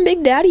call him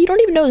Big Daddy? You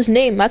don't even know his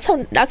name. That's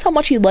how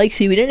much he likes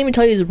you. He didn't even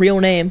tell you his real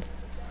name.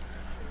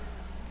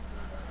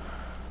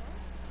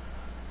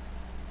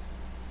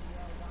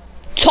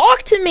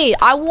 Talk to me!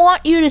 I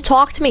want you to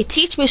talk to me.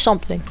 Teach me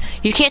something.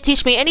 You can't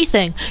teach me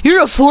anything. You're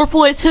a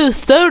 4.2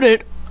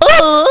 student.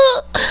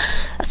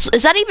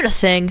 Is that even a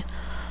thing?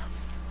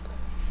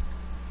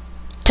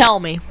 Tell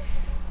me.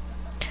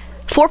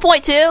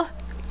 4.2?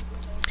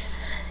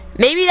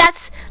 Maybe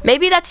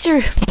that's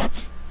your...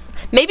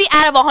 Maybe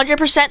out of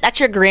 100%, that's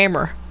your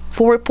grammar.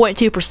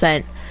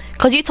 4.2%.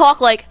 Because you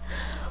talk like...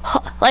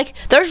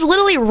 there's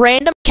literally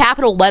random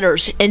capital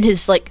letters in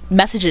his, like,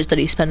 messages that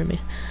he's sending me.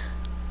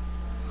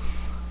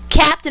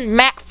 Captain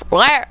Mac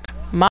Flair.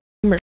 My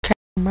name is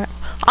Captain Mac.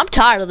 I'm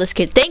tired of this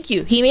kid. Thank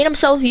you. He made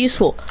himself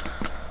useful.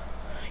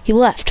 He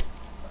left.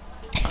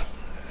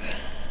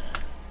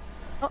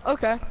 Oh,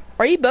 okay.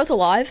 Are you both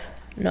alive?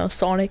 No,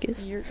 Sonic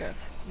is. You're good.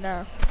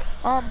 No.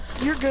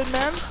 You're good,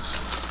 man.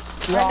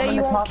 Well, I know I'm you in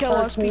the won't top kill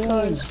us 13.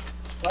 because...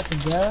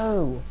 Let's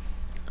go.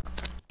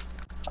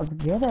 Let's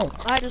get it.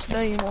 I just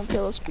know you won't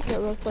kill us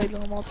because I've played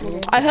on multiple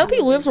games. I hope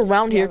he lives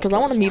around here because I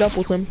want to meet up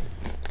with him.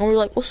 And we're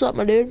like, what's up,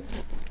 my dude?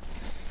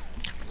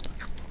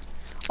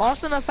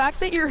 Also, the fact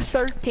that you're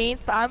 13th,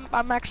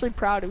 I'm actually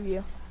proud of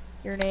you.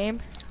 Your name.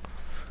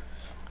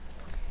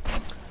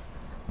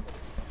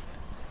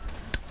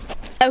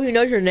 Oh, he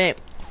knows your name.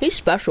 He's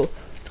special.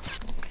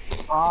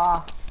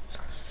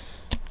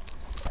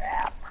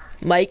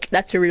 Mike,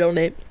 that's your real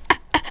name.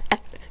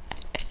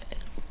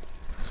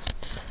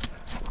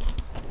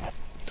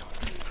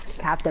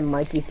 Captain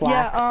Mikey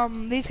Flack. Yeah,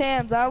 these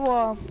hands, I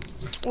will,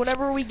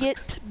 whenever we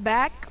get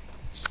back,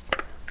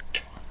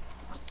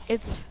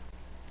 it's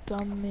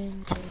Dominic.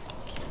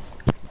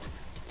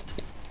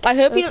 I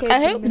hope Okay, I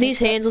hope Dominic. these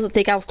hands doesn't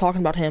think I was talking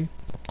about him.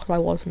 Cause I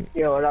wasn't.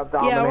 Yo, what up,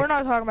 Dominic? Yeah, we're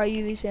not talking about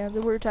you, these hands,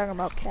 we're talking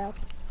about Cap.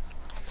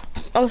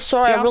 Oh,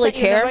 sorry, Yeah, I I'll really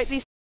send you an care. invite,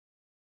 these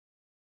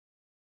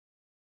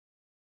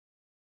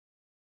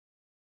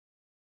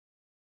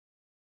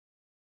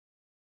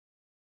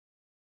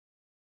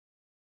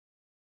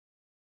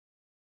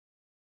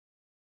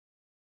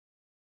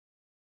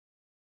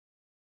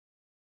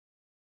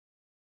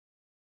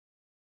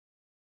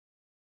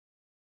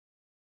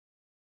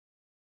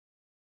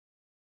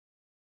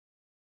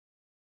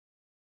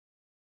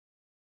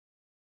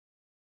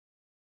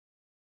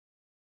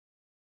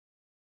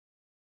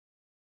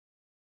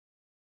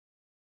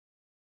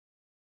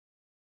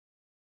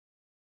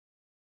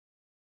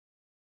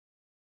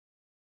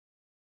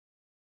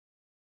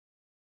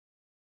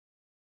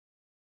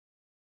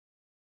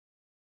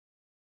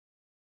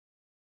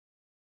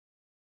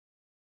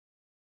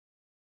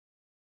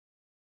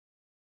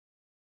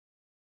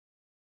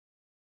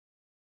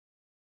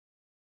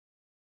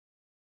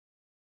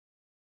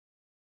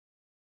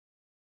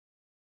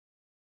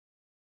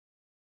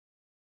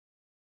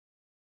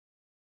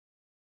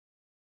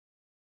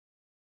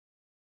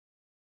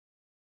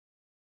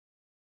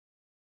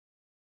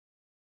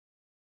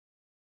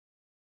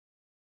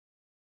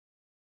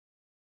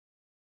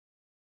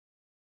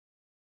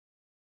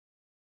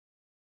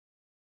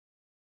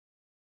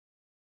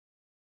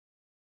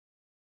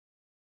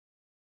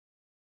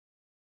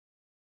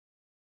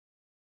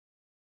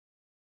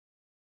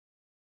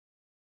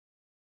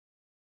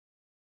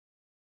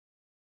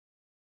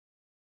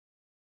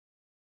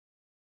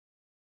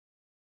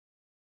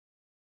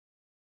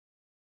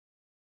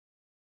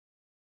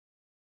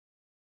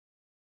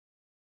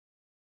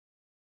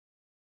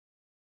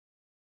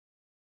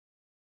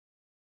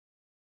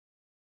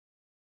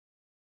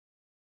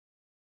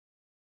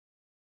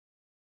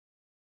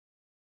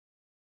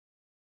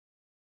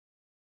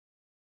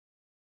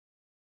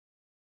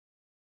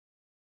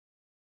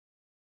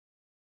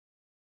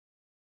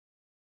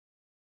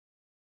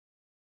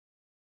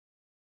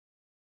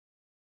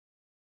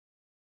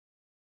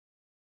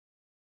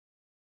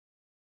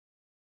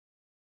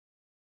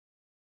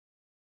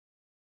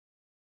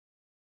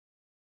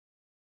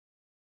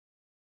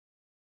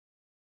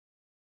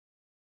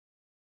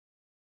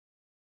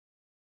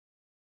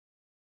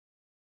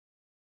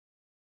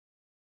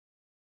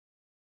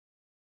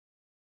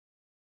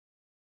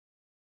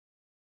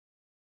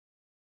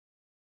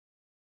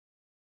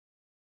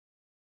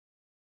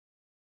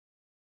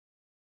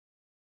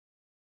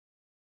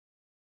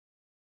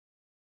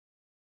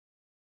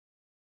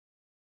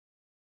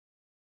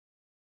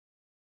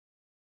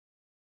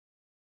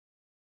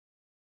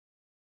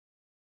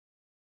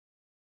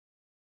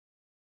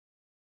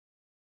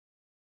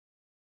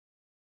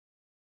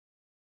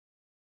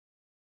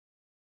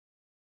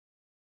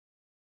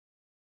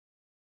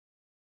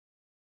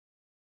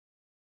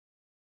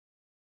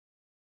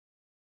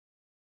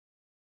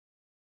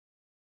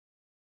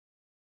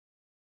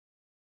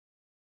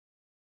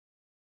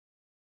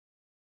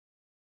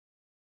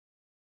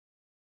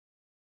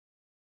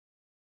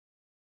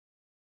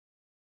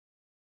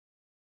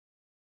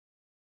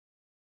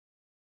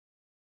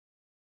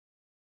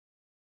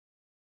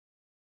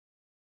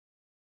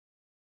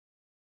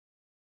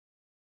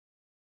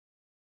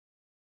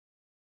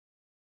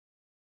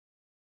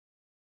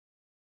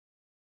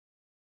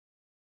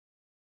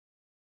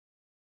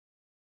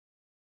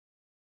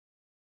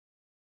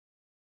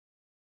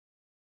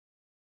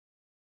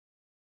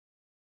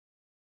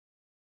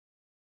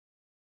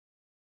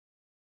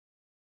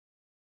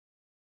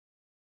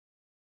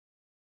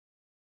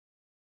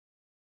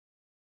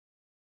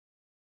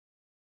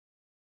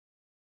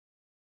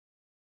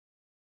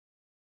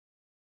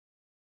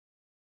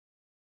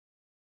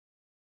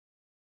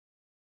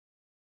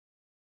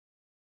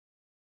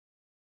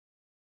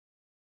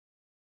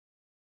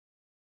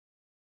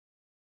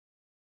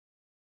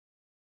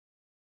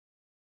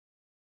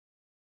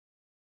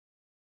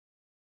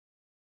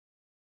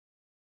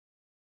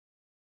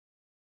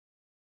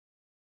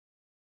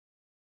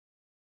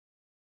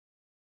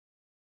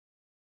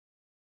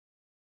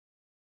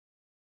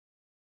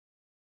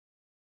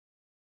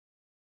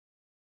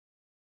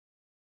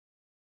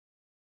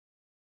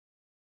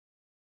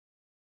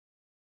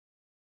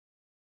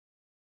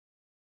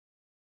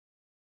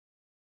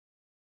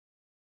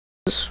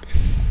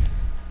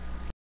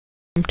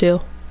Him too.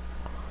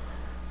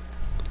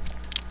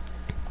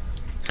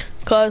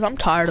 Cause I'm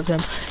tired of him.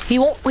 He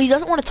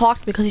doesn't want to talk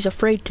to me because he's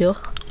afraid to.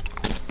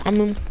 I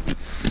mean,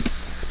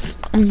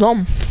 I'm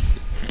dumb.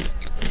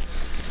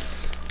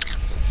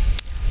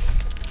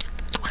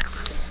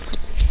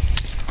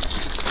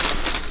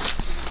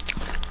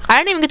 I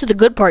didn't even get to the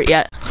good part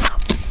yet.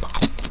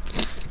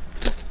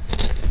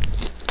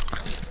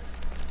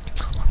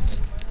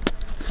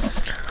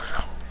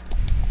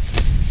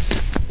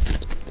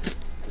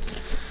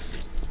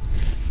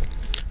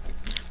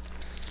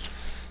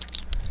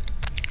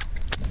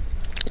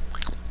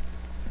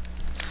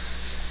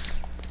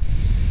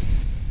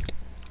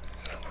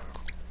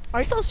 Are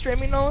you still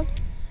streaming, Nolan?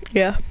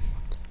 Yeah.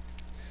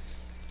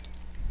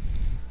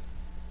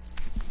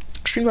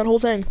 Stream that whole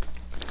thing.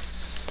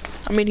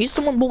 I mean, he's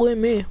the one bullying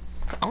me.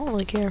 I don't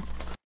really care.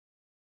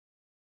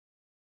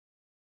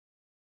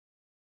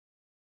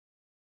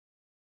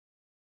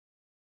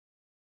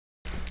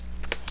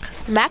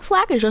 Mac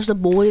Flack is just a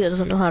bully that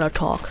doesn't know how to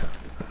talk.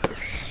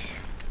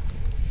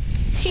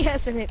 He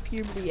hasn't hit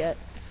puberty yet.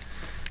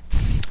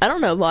 I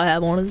don't know if I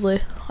have, honestly.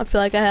 I feel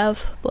like I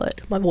have,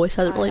 but my voice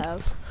hasn't really. I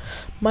have.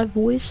 My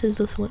voice is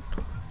this one.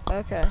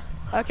 Okay.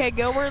 Okay,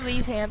 go where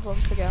Lee's hands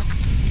wants to go.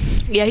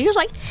 Yeah, he was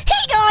like,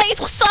 "Hey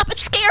guys, what's up?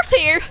 It's Scarf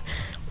here."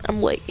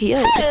 I'm like,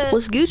 "Yeah,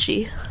 what's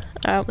Gucci?"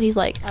 He's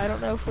like, I don't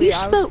know if "You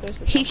smoke."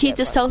 He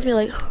just tells me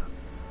like,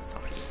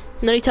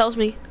 and then he tells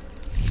me,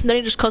 then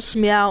he just cusses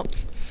me out,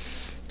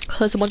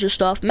 says a bunch of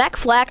stuff. Mac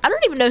Flack, I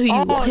don't even know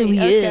who he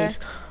is.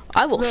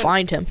 I will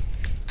find him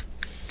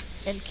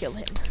and kill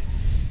him.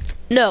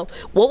 No,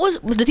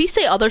 did he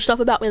say other stuff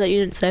about me that you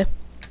didn't say?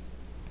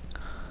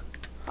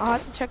 I'll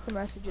have to check the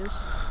messages.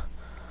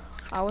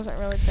 I wasn't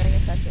really paying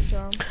attention to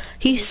him.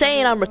 He's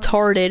saying I'm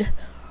retarded.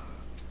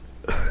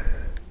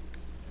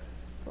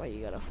 Why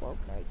you got a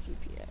Fortnite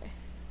GPA?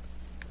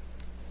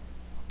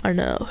 I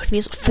know.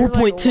 He's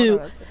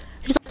 4.2.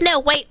 He's like,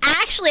 no, wait, I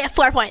actually have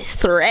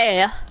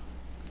 4.3.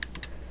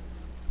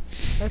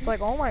 It's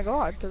like, oh my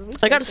god.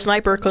 I got a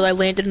sniper because I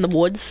landed in the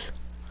woods.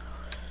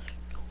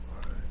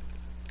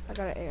 I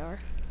got an AR.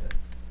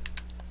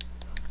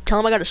 Tell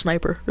him I got a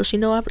sniper. Does he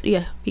know?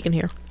 Yeah, he can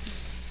hear.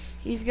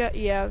 He's got,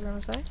 yeah, I was gonna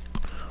say.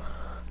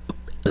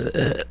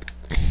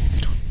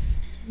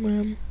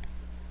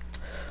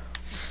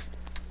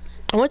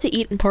 I went to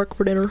Eaton Park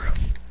for dinner.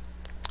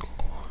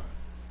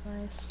 Nice. I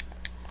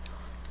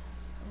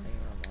don't even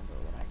remember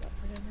what I got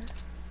for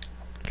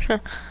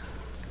dinner.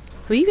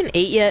 Have you even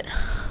ate yet?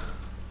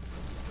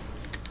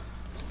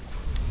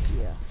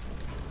 Yeah.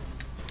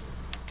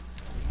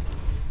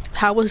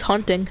 How was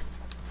hunting?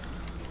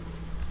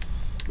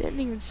 Didn't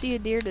even see a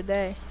deer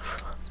today.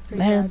 It's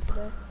pretty Man. bad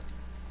today.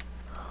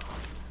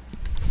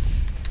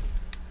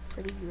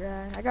 Pretty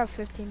dry. I got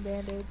 15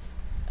 band-aids.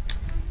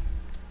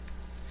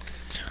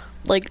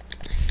 Like,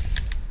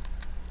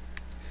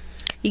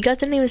 you guys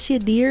didn't even see a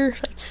deer?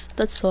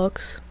 That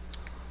sucks.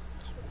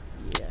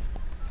 Yeah.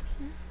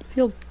 I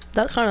feel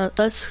that kind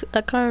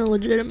of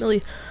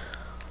legitimately.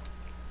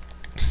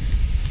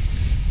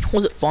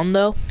 Was it fun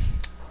though?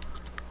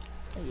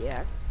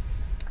 Yeah.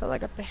 Cause I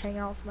got to hang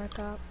out with my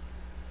top.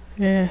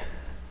 Yeah.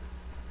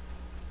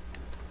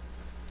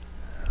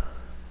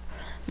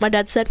 My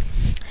dad said,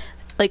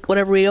 like,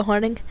 whenever we go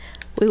hunting,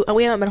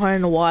 we haven't been hunting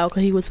in a while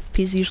because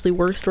he's usually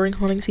works during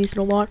hunting season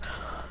a lot,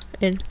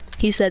 and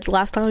he said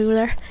last time we were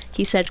there,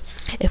 he said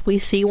if we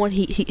see one,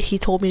 he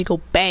told me to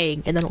go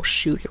bang and then I'll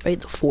shoot it right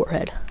in the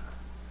forehead.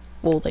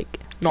 Well, like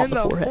not in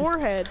the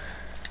forehead.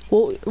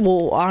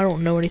 Well, I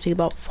don't know anything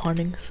about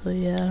hunting, so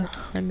yeah.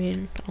 I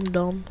mean, I'm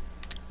dumb.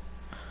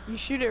 You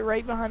shoot it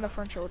right behind the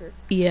front shoulder.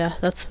 Yeah,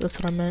 that's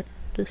what I meant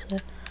to say.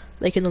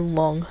 Like in the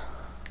lung.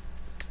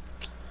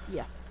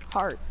 Yeah,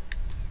 heart.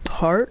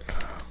 Heart?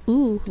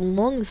 Ooh,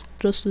 lung is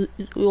just yeah.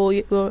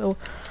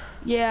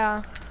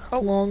 Oh.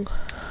 Lung.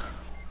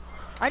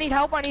 I need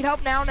help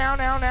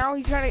now.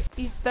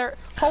 He's there.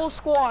 Whole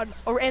squad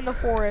are in the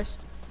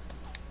forest.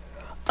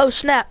 Oh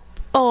snap.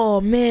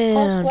 Oh man.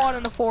 Whole squad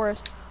in the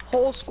forest.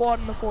 Whole squad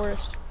in the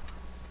forest.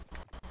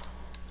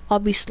 I'll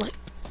be sniped.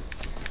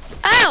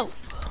 Ow!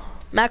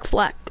 Mac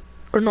Flack.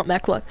 Or not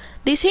Mac Flack.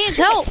 These hands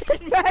help!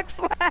 Mac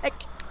Flack!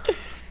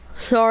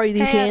 Sorry,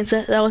 these hands.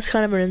 That was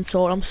kind of an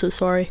insult. I'm so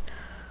sorry.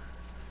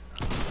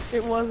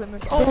 It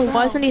wasn't. Oh, no.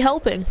 Why isn't he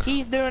helping?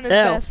 He's doing his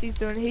best.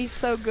 He's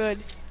so good.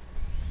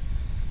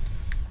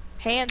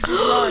 Hands,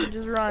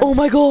 just run. Oh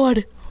my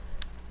god!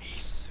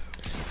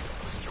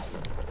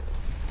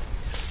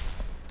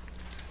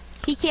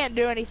 He can't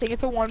do anything.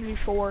 It's a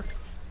 1v4.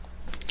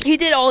 He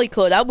did all he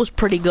could. That was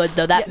pretty good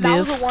though. That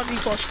move. That was a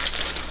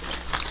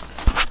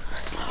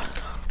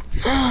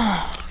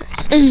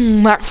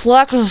 1v4. Mac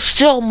Flack is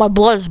still. My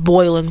blood is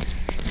boiling.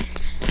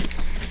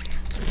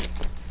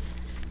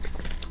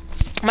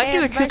 Might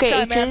do a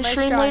 2K18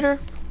 stream later.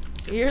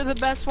 You're the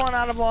best one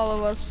out of all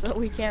of us, so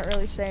we can't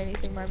really say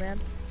anything, my man.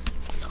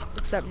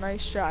 Except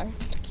nice try.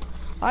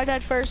 I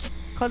died first.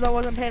 because I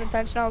wasn't paying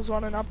attention. I was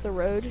running up the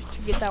road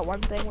to get that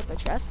one thing with the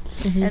chest,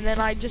 and then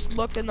I just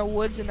looked in the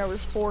woods and there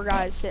was 4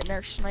 guys sitting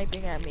there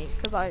sniping at me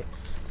because I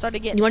started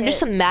getting You want to do hit.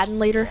 some Madden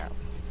later? Yeah.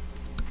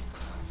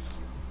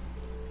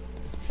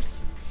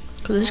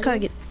 Cause this gotta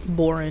get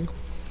boring.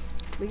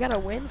 We gotta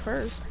win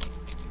first.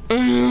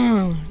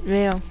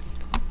 Yeah.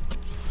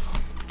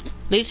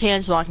 These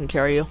hands so I can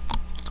carry you.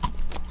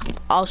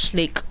 I'll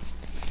sneak.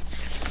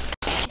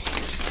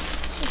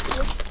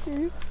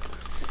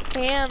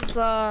 Hands,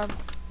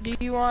 do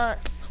you want...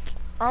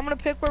 I'm gonna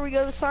pick where we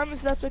go this time,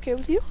 if that's okay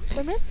with you,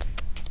 my man?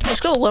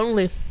 Let's go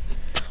lonely.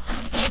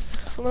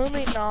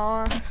 Lonely,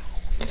 nah.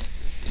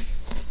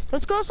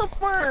 Let's go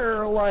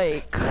somewhere,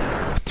 like...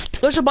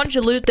 There's a bunch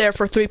of loot there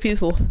for 3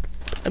 people.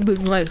 That'd be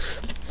nice.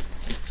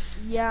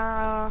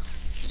 Yeah...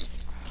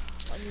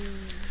 I mean...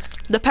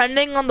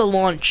 Depending on the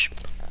launch.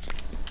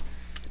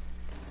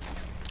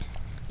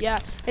 Yeah,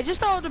 it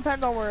just all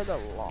depends on where the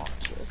launch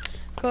is.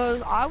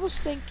 Cause I was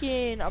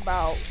thinking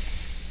about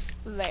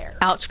there.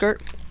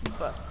 Outskirt.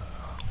 But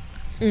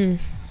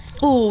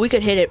Ooh, we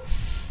could hit it.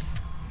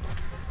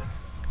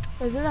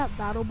 is it that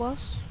battle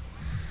bus?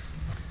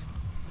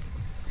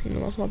 No,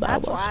 that's not battle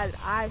That's bus. why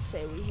I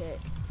say we hit.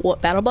 What,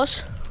 battle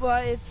bus?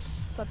 But it's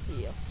up to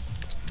you.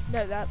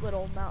 No, that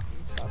little mountain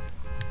stuff.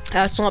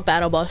 That's not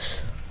battle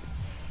bus.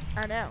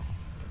 I know.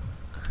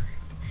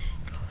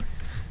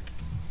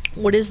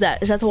 What is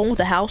that? Is that the one with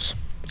the house?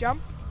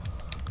 Jump?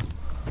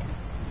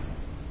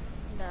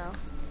 No.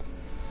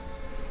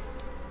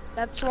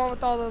 That's the one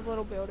with all the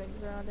little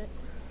buildings around it.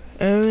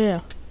 Oh yeah.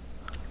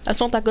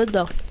 That's not that good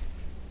though.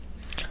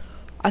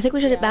 I think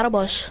we should hit Yeah, battle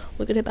okay. bus.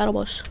 We could hit battle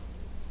bus.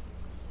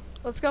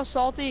 Let's go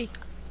salty.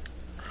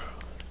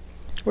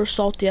 Where's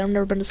Salty? I've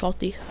never been to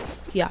Salty.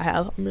 Yeah, I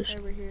have. I'm just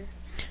Over here.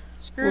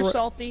 Screw We're-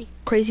 salty.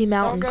 crazy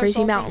mountain, go crazy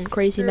Salty. mountain,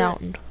 crazy Screw it.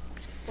 mountain.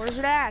 Where's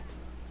it at?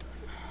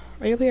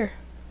 Right up here.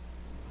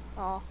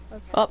 Oh,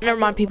 okay. Oh, never I'll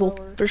mind, go people.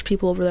 lower. There's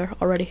people over there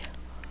already.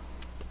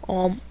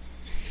 I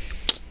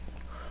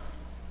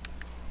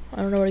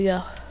don't know where to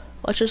go.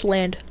 Let's just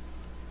land.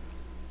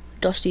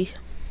 Dusty.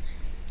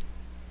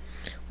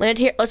 Land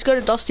here. Let's go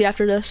to Dusty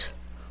after this.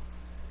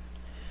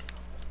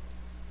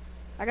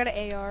 I got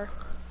an AR.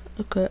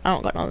 Okay, I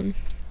don't got nothing.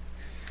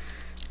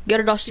 Get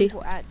a Dusty.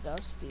 People at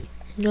Dusty.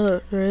 No,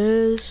 there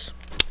is.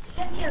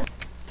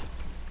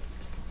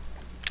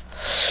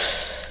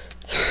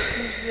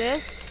 Who's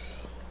this?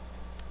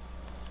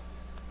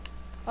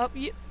 Up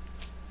you.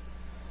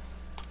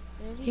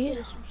 And you Yeah.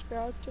 gotta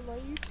subscribe to my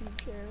YouTube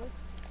channel.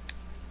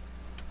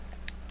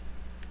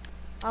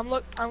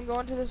 I'm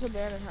going to this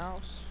abandoned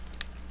house.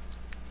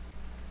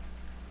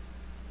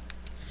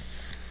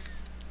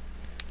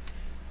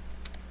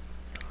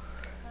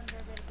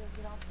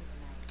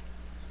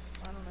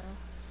 I don't know.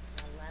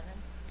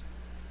 11?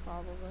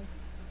 Probably.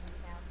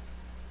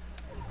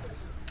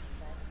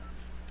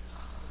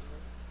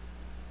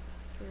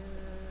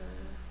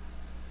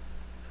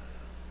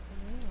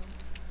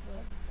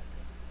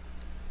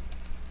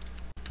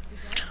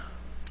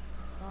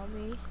 Not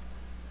me.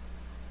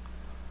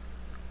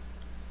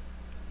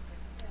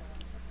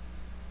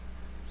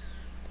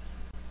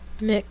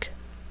 Mick.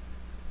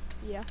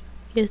 Yeah.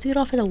 You have to get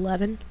off at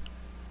 11.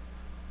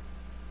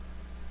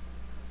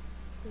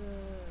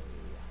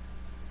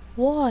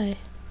 Why?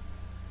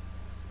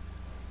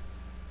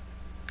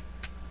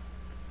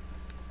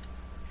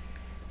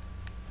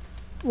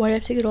 Why do you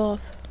have to get off?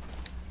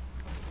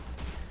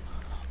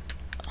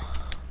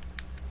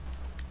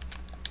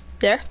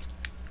 There?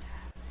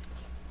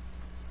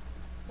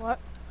 What?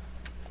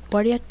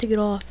 Why do you have to get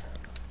off?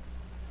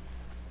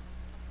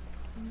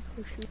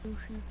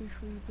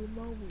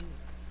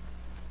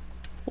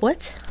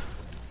 What?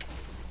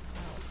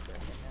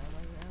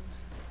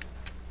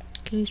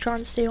 Can you try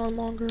and stay on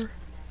longer?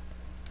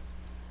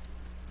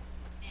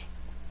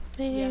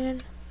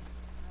 Man,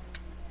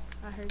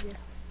 I heard you.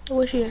 I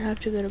wish you didn't have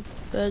to go to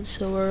bed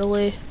so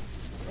early.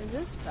 Is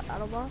this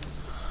battle boss?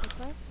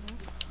 Okay.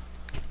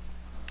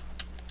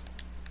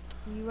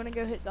 No. You wanna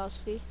go hit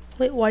Dusty?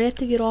 Wait, why do you have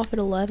to get off at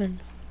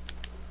 11?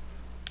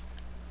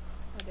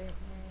 I don't know.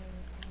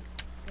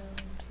 I'm going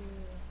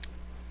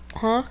to.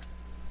 Huh?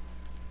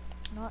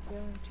 Not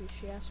going to.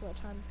 She asked what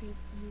time you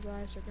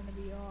guys are gonna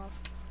be off.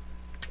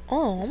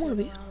 Oh, I I'm gonna said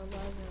be. around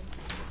 11.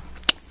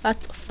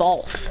 That's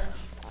false. Yeah.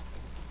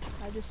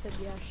 I just said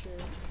yeah, sure.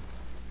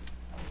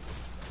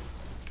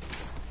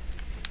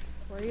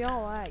 Where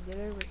y'all at? Get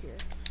over here.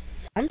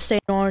 I'm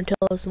staying on until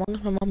as long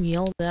as my mom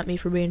yells at me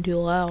for being too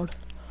loud.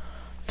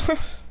 Well,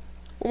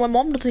 my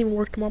mom doesn't even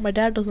work tomorrow. My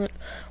dad doesn't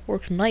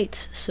work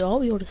nights, so I'll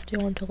be able to stay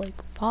on until like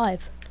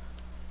 5.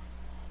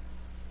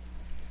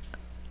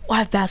 Well, I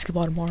have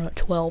basketball tomorrow at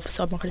 12,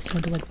 so I'm not gonna stay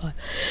until like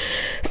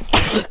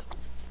 5.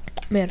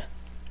 Man.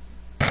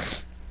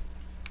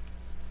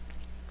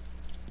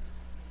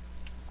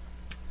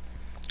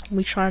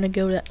 We trying to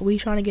get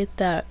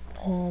that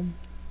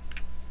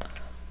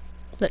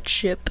that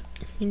ship,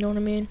 you know what I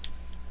mean?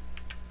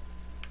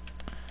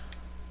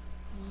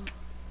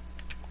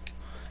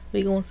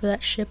 We going for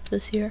that ship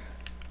this year?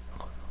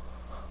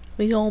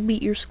 We gonna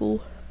beat your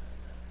school?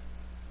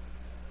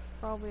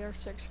 probably our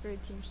 6th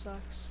grade team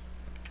sucks.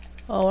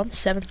 Oh, I'm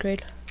 7th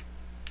grade.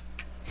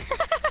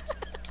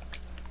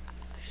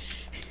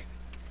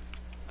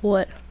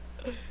 What?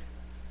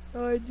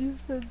 Oh, I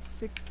just said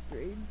 6th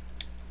grade.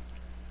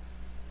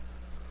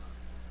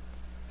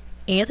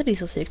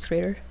 Anthony's a 6th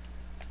grader.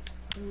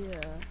 Yeah,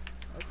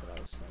 that's what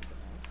I was thinking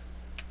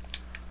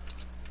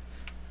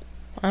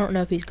of. I don't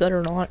know if he's good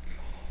or not.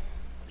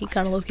 He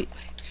kind of low-key.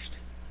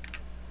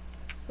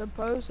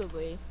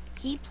 Supposedly,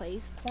 he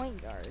plays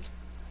point guard.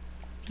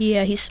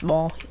 Yeah, he's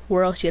small.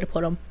 Where else you gonna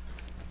put him?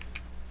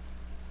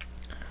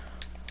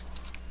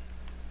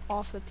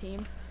 Off the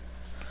team.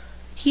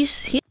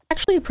 He's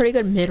actually a pretty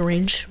good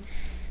mid-range.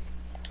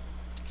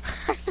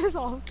 This is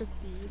off the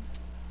team.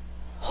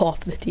 Off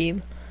the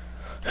team.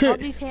 How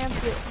these hands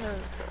get hurt?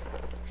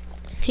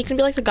 He can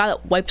be like the guy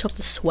that wipes off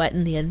the sweat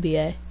in the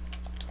NBA.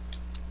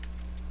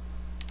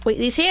 Wait,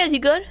 these hands, you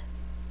good?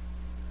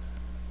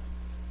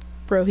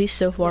 Bro, he's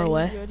so far Yeah,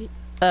 away. he's good.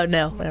 Oh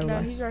no, never No,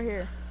 mind. he's right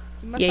here.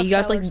 He must Yeah, have you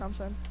guys fell or like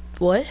something.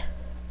 what?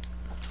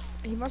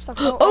 He must have.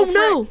 Oh,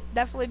 no! frick.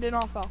 Definitely did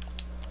not fall.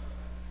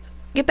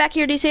 Get back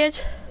here, these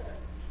hands.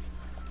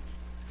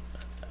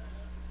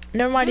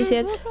 Never mind, these Dude,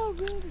 hands. look how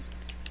good.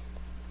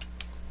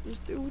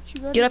 Just do what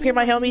you gotta Get up here, do,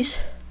 my dude. homies.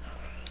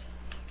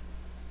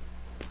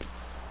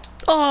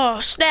 Oh,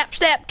 snap,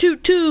 snap,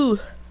 2-2.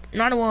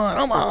 9-1.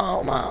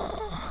 Oh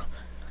my.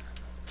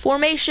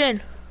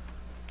 Formation.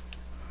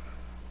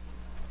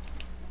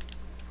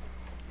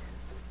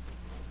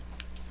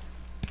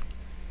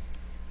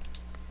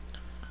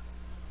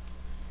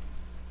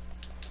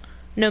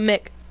 No,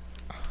 Mick.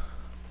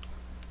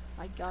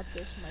 I got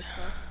this, my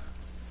car.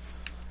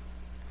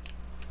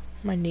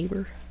 My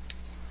neighbor.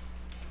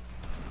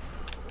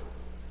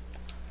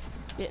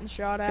 Getting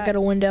shot at. I got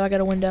a window, I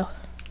got a window.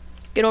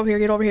 Get over here,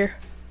 get over here.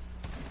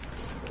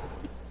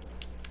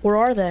 Where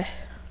are they?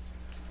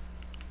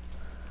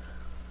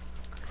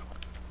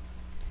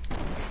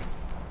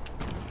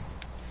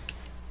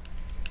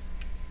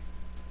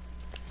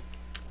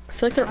 I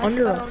feel like they're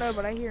under I us. don't know,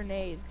 but I hear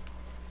nades.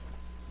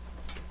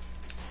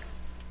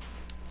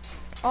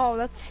 Oh,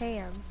 that's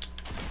hands.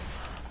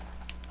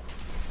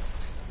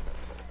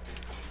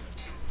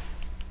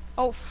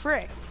 Oh,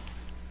 frick.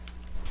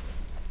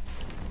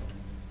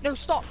 No,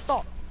 stop,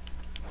 stop.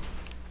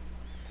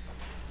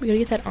 We gotta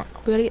get that.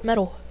 We gotta get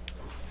metal.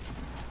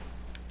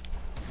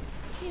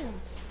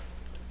 Hands.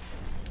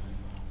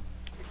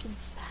 Freaking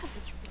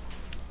savage, bro.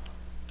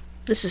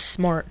 This is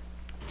smart.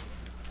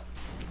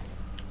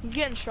 He's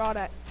getting shot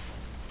at.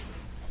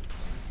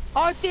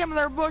 Oh, I see him in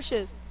their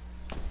bushes.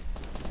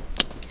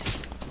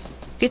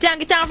 Get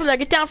down from there,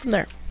 get down from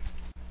there.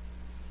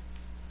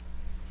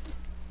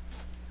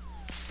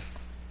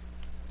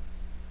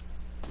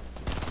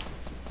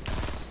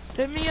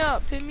 Hit me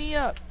up, hit me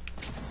up.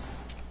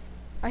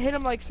 I hit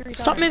him like 3 times.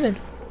 Stop moving.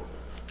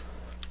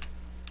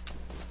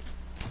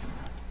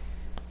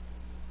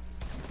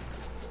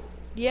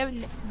 Do you have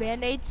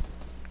band-aids?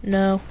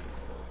 No.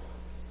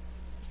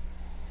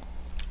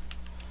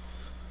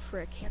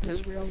 Frick, hands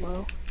is real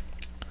low.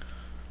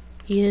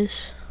 He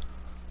is.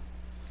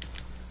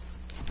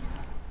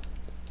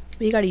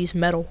 But you gotta use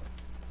metal.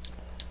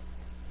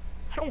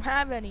 I don't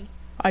have any.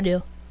 I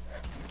do.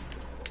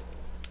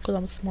 Cause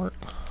I'm smart.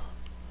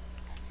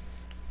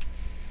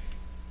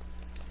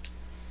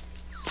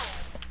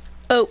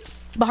 Oh,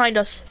 behind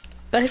us.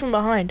 Got hit from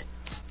behind.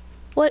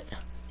 What?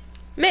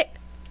 Mick!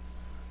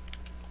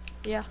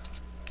 Yeah.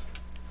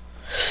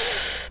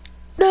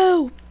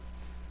 No!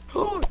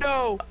 Oh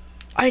no!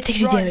 I didn't take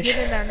any Run, damage.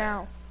 get in there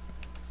now.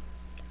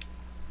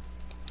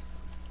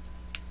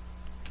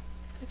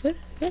 Good,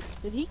 good.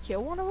 Did he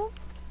kill one of them?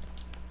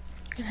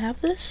 I can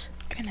have this.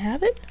 I can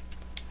have it.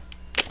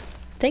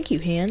 Thank you,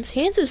 Hands.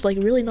 Hands is like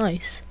really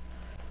nice.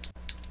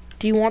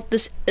 Do you want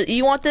this?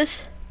 You want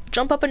this?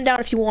 Jump up and down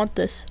if you want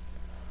this.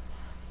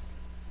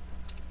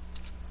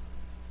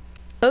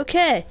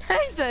 Okay.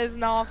 He says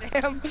no,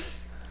 fam.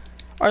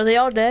 Are they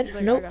all dead? He's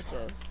like, Nope. I got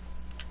this.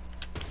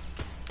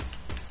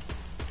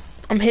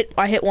 I'm hit.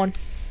 I hit one.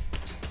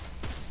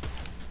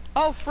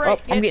 Oh, frick.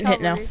 Oh, I'm getting hit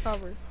cover, now. get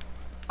covered.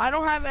 I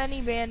don't have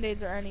any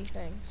band-aids or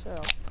anything, so.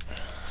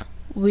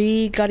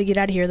 We gotta get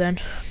out of here then.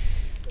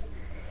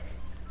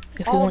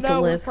 If we Oh want to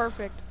no, we're live.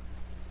 perfect.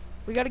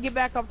 We gotta get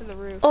back up to the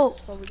roof. Oh,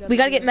 So we gotta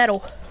do get it.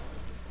 metal.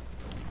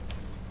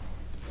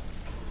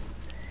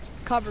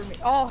 Cover me.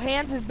 Oh,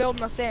 Hands is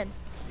building us in.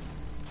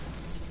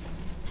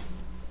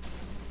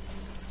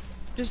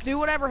 Just do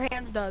whatever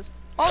Hands does.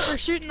 Oh, they're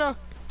shooting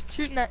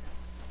at.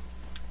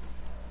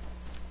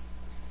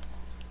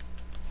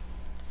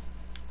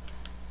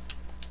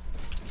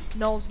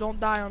 Knowles, don't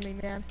die on me,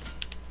 man.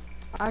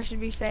 I should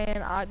be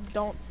saying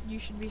you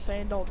should be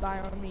saying don't die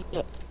on me.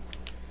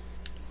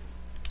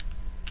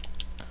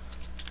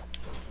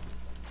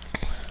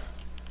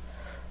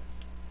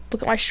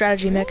 Look at my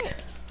strategy, Mick.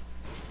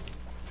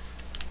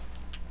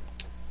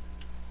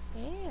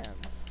 Hands,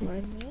 my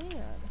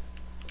man.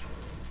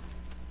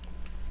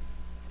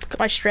 Look at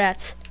my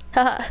strats.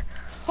 Haha.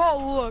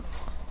 Oh, look.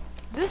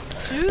 This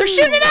dude. They're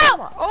shooting it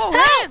out! Oh, Help!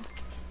 Hands!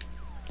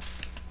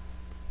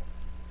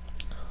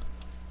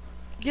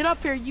 Get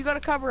up here. You gotta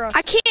cover us.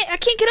 I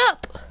can't get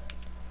up.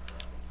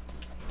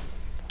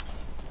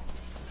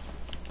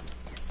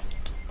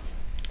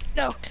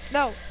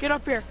 No, get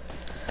up here.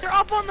 They're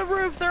up on the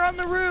roof. They're on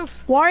the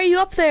roof. Why are you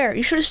up there?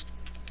 You should have.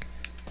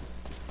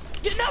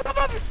 No, come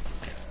up.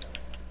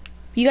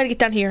 You gotta get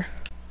down here.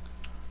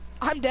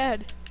 I'm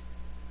dead.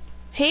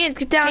 Hands,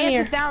 get down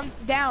here. Hands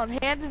is down.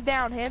 Hands is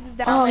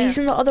down. Oh, there. he's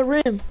in the other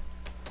room.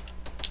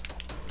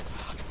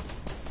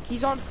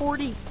 He's on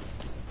 40.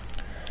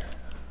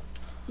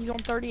 He's on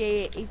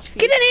 38 HP.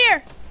 Get in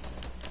here.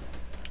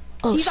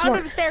 Oh, He's smart.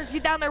 under the stairs.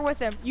 Get down there with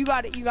him. You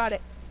got it.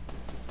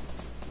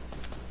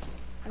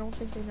 I don't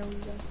think they know who you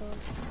guys are.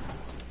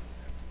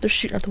 They're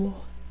shooting at the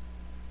wall.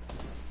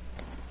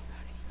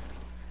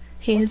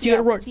 Hands, you Yeah,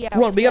 gotta run. what's he at?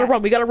 Run, What's we he gotta at?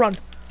 run, we gotta run.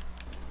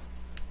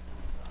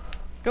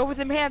 Go with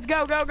him, Hands.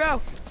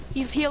 Go.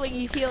 He's healing.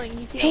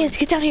 Hands,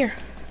 get down here.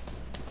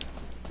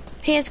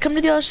 Hands, come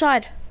to the other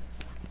side.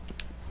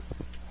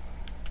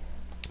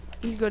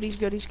 He's good. He's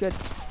Get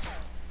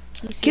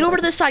healing. over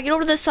to this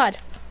side,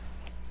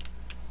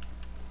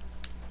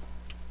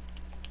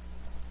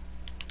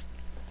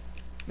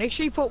 Make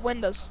sure you put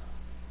windows.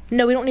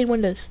 No, we don't need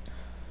windows.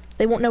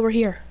 They won't know we're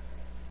here.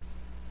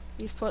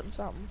 He's putting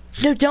something.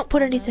 No, don't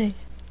put anything.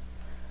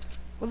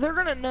 Well, they're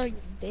gonna know you're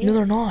dead. No,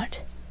 they're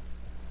not.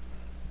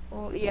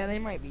 Well, yeah, they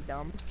might be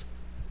dumb.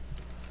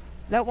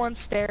 That one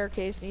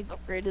staircase needs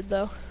upgraded,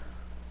 though.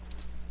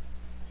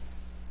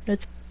 No,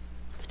 it's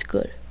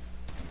good.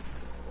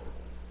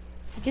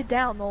 Get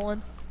down,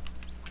 Nolan.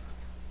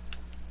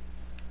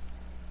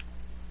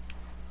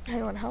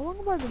 Hang on, how long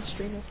have I been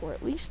streaming for?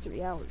 At least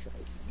 3 hours,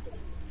 right?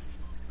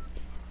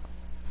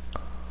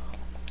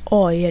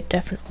 Oh, yeah,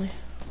 definitely.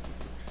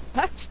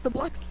 That's the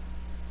black.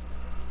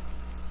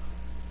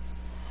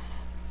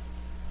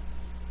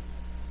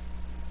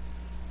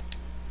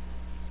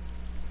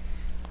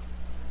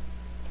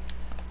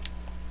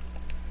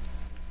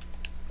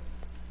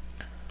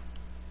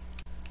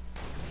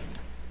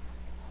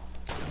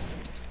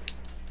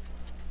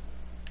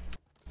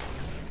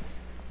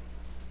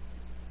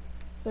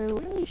 They're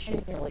literally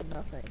shooting at like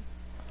nothing.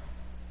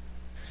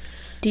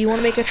 Do you want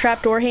to make a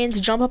trapdoor, Hands?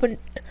 Jump up and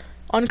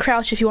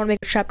uncrouch if you want to make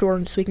a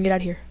trapdoor so we can get out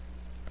of here.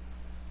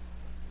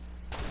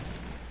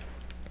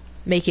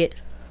 Make it.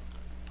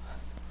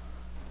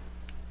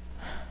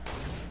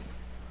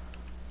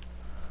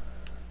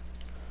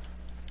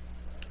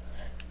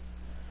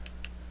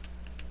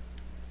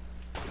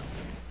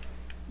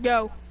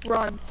 Go,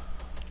 run.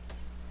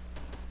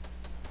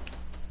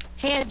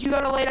 Hands, you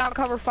gotta lay down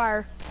cover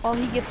fire while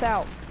he gets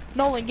out.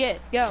 Nolan,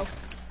 go.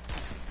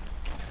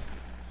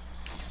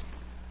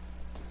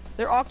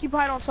 They're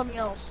occupied on something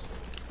else.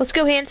 Let's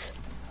go, Hands.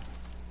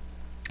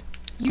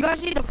 You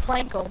guys need to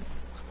flank them.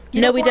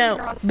 No, we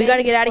don't. We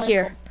gotta get out of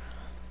here.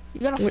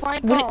 You gotta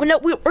flank them. No,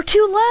 we're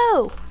too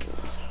low.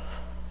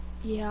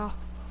 Yeah.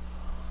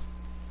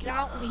 Get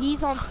out.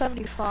 He's on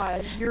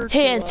 75. You're too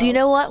Hands, low. you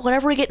know what?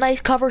 Whenever we get nice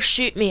cover,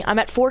 shoot me. I'm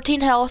at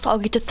 14 health. I'll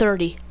get to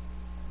 30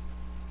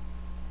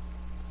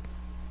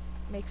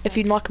 Makes if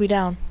you sense. knock me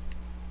down.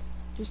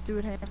 Just do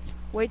it, Hands.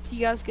 Wait till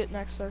you guys get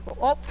next circle.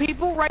 Oh,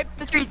 people right in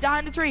the tree,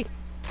 behind the tree.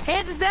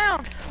 Hands is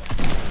down.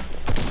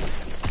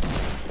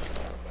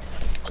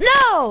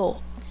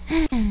 No!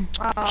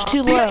 It's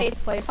too we got low. 8th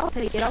place. I'll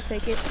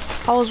take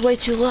it. I was way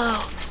too low.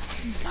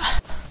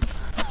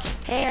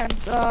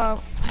 Hands,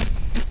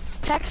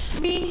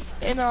 text me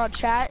in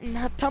chat and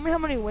tell me how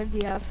many wins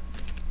you have.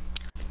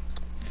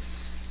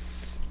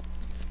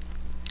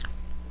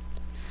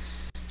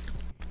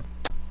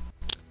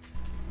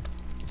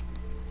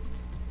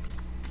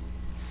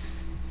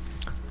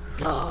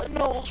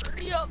 No,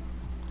 hurry up.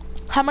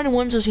 How many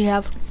wins does he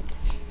have?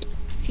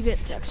 He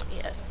didn't text me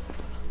yet.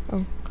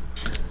 Oh.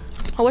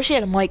 I wish he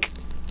had a mic.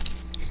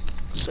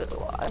 So do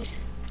I.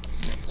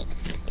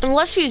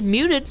 Unless she's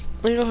muted,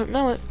 he doesn't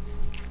know it.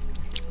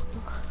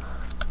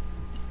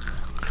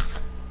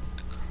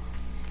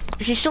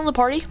 Is she still in the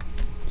party?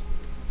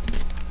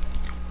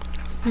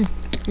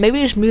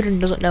 Maybe he's muted and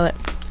doesn't know it.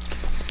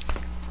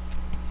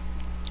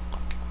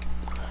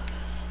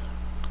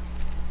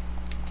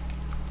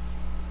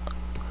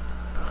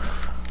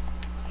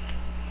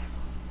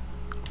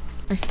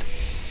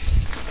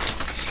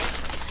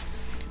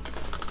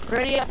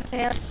 Ready up,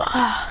 Hands.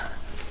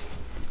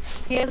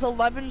 He has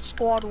 11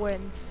 squad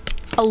wins.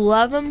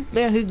 11?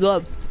 Man, he's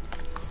good.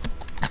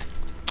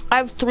 I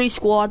have 3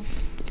 squad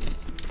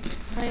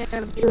I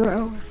have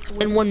 0.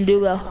 and 1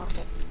 duo.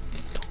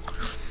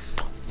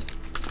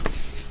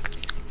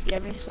 You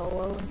have any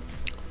solo wins?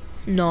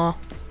 No.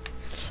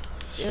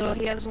 Yeah,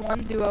 he has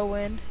 1 duo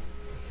win.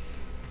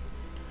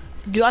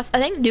 I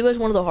think duo is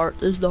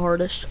is the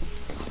hardest.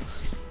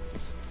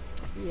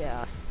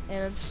 Yeah.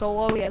 And in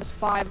solo, he has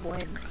 5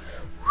 wins.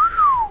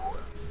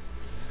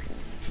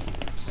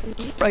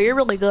 Oh, you're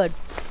really good.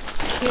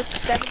 He had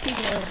 17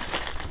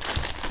 wins.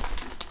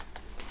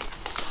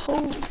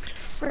 Holy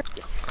frick.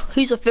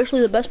 He's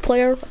officially the best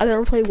player I've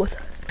ever played with.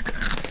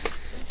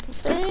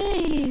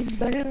 Same.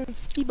 Better than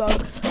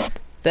Speedbug.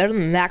 Better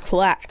than Mac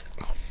Flack.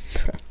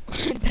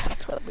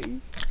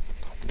 Definitely.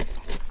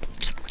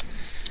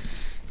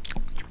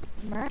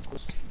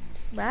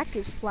 Mac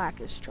is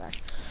flack as track.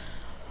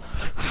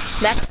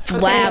 That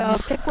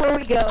flabs. Pick where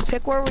we go.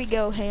 Pick where we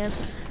go,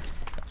 Hands.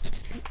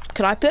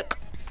 Can I pick?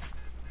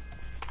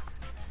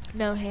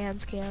 No,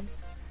 Hands can.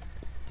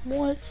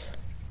 What?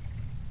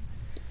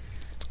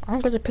 I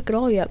don't get to pick it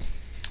all yet.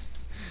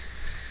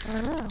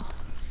 I know.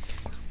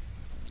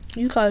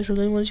 You guys are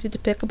the only ones who get to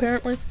pick,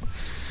 apparently.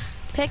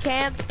 Pick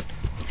Hands.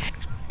 Pick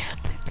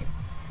Hands.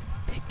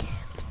 Pick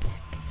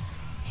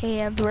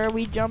Hands. Where are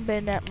we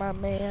jumping at, my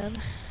man?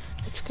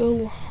 Let's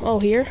go. Oh,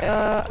 here?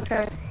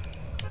 Okay.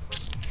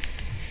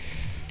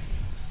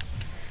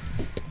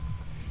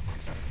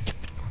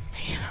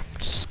 Man, I'm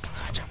just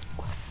gonna jump.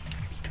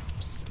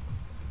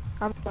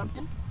 I'm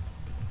jumping.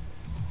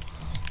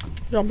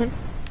 Jumping.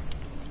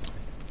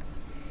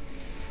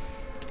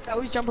 I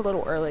always jump a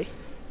little early.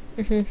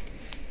 Mhm.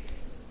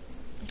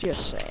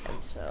 Just saying,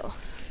 so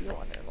if you're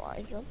wondering why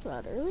I jump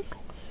that early,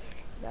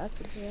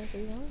 that's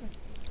exactly why.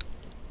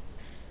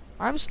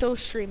 I'm still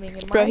streaming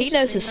and Bro, he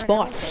knows his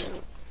spots.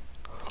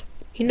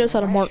 He knows how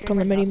to mark on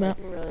the mini map.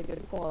 Really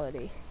good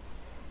quality.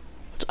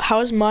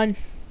 How is mine?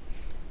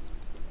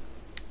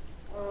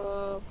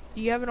 Do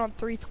you have it on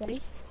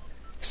 320?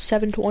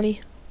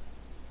 720.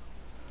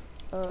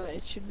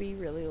 It should be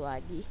really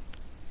laggy.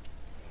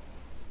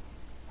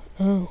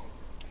 Oh.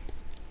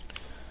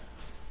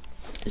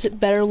 Is it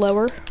better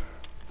lower?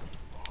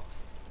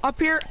 Up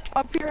here,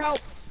 help!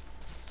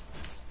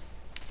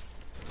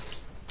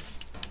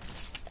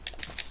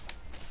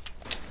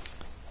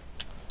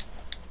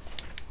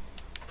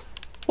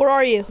 Where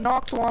are you?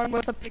 Knocked one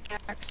with a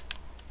pickaxe.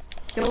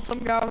 Killed some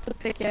guy with a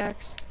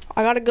pickaxe.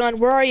 I got a gun.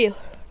 Where are you?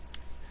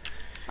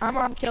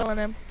 I'm killing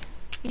him.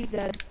 He's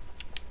dead.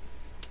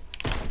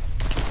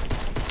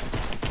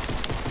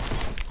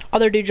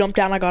 Other dude jumped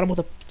down. I got him with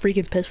a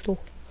freaking pistol.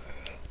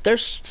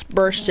 There's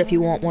bursts if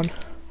you want one.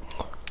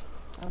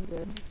 I'm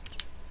good.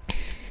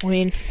 I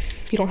mean,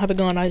 if you don't have a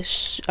gun, I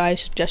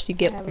suggest you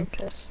get I have one. a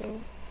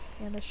pistol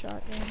and a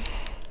shotgun.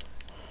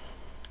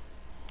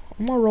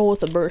 I'm gonna roll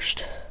with a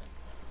burst.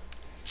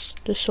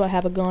 Just so I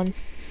have a gun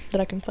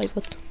that I can fight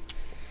with.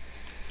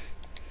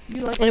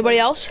 You like Anybody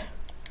else?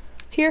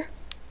 Here?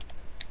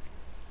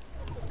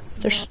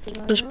 There's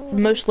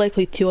most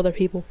likely 2 other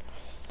people.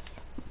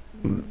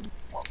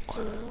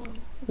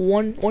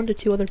 1 to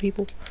 2 other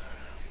people.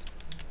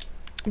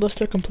 Unless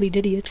they're complete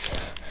idiots.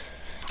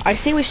 I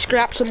say we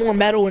scrap some more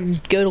metal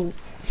and go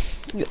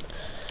to...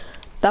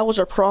 That was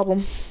our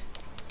problem.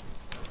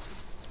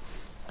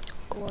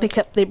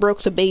 They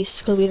broke the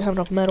base because we didn't have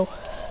enough metal.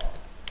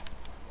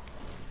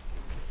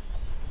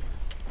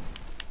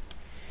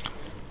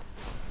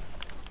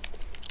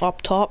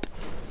 Up top,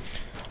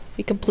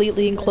 we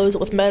completely enclose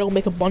it with metal,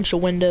 make a bunch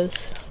of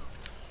windows.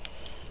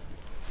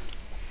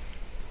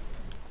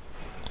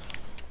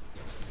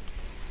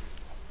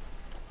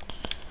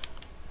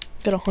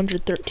 Got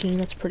 113,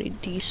 that's pretty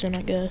decent,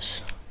 I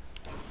guess.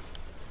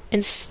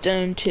 And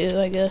stone too,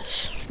 I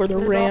guess, for the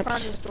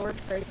ramps.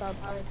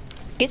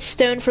 Get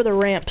stone for the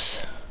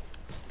ramps.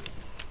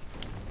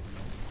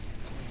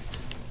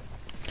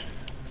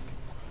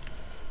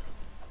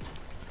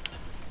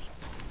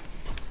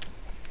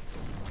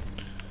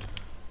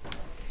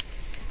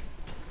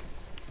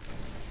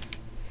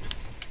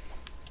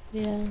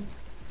 Yeah.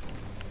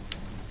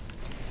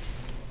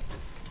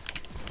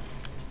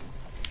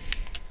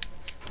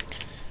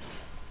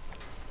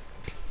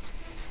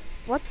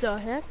 What the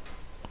heck?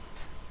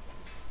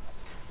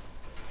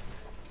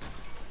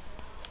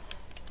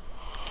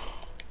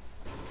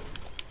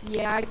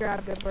 Yeah, I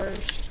grabbed a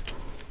burst.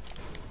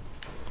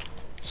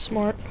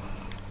 Smart.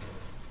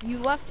 You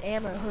left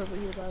ammo over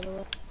here, by the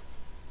way.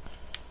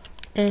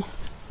 Eh.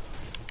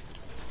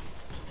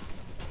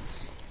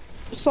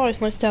 It's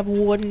always nice to have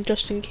wood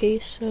just in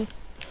case, so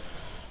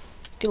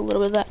get a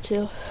little bit of that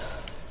too.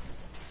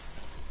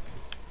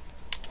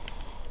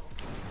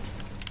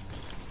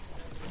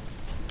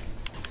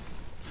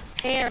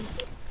 Hands.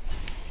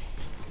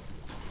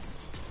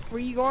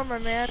 Where you going, my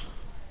man?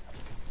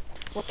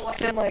 We're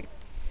collecting like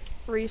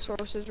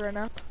resources right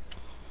now.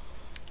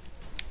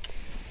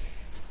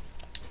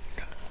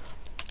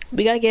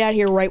 We gotta get out of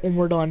here right when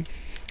we're done.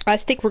 I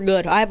think we're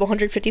good. I have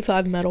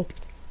 155 metal.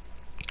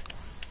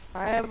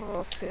 I have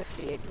a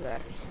 50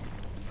 exactly.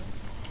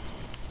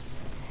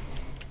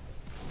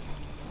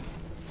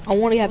 I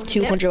want to have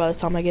 200 by the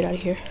time I get out of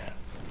here.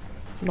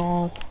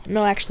 No,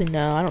 actually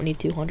no, I don't need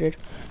 200.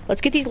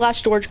 Let's get these last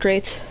storage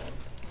crates.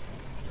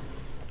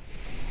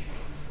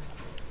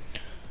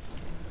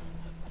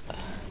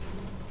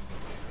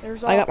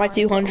 I got my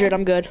 200,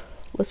 I'm good.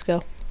 Let's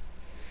go.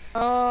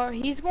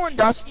 He's going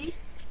dusty.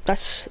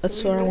 That's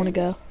where I want to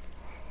go.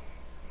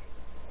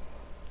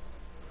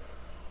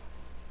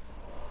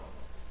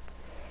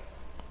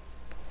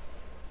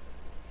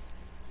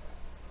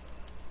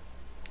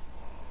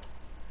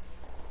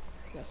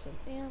 Got some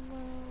ammo.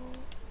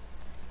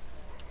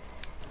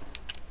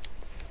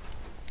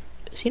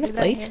 Is he in a Is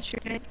that fight? hand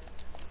shooting?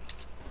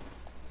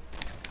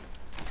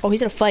 Oh,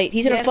 he's in a fight.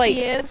 He's in a fight.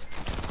 Yes, he is.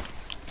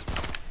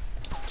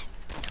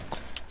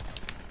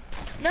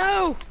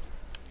 No!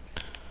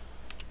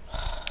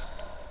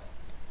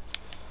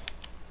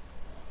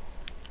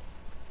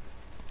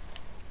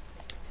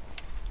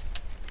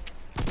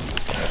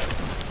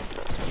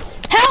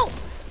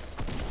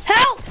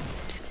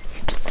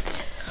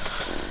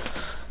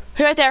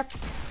 He's right there.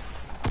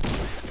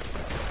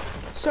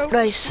 So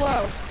Nice.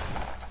 slow.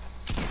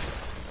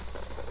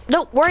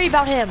 Don't worry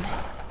about him.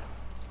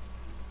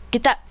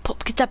 Get the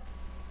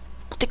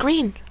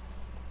green.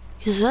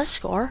 Is that a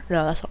scar?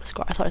 No, that's not a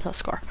scar. I thought it was a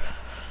scar.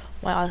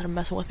 My eyes are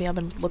messing with me. I've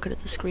been looking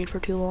at the screen for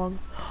too long.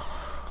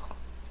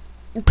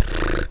 Look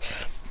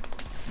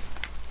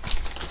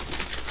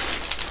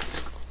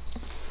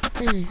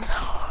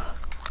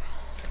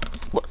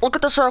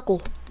at the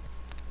circle.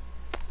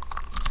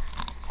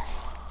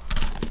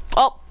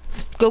 Oh,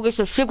 go get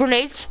some shit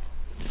grenades.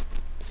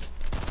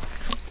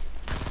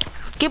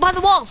 Get behind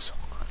the walls.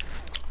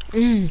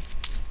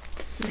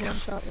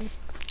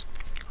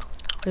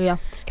 Yeah.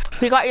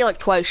 He got you like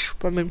twice.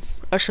 I mean,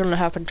 that shouldn't have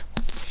happened.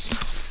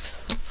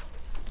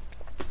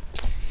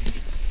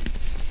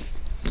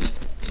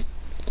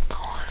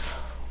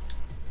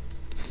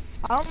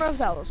 I don't know if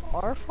that was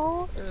our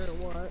fault or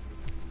what.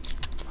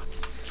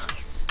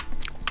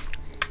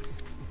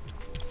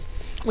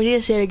 We need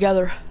to stay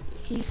together.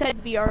 He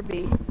said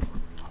BRB.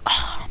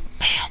 Oh,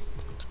 man.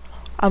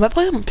 I might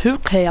play some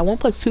 2K. I won't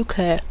play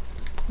 2K.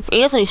 If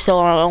Anthony's still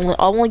on,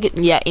 I'll only get,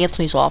 yeah,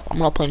 Anthony's off. I'm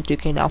not playing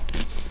 2K now.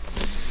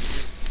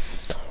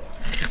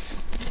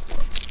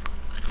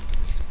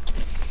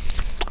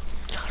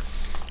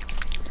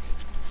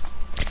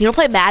 You don't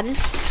play Madden?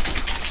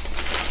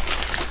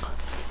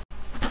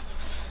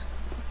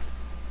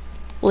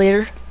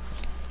 Later?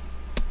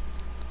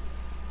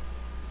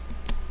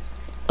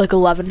 Like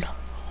 11.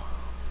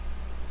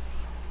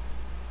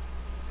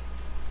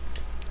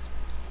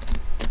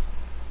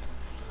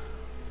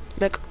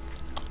 Mick.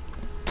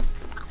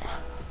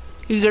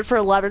 You good for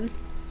 11?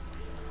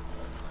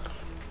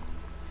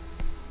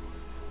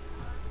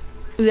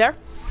 You there?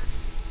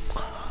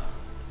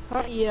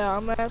 Yeah,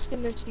 I'm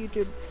asking this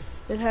YouTube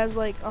that has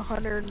like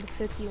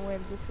 150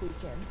 wins if we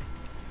can.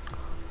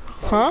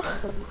 Huh?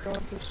 Because he's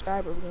doing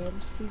subscriber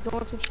games. He's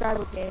doing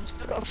subscriber games.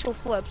 Go to official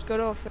flips. Go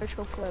to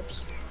official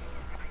flips.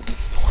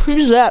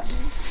 Who's that?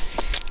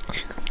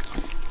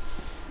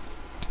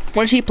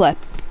 When does he play?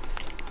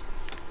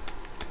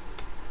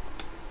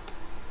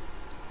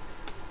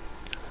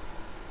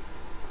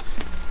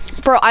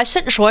 Bro, I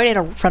sent Joy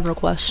a friend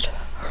request.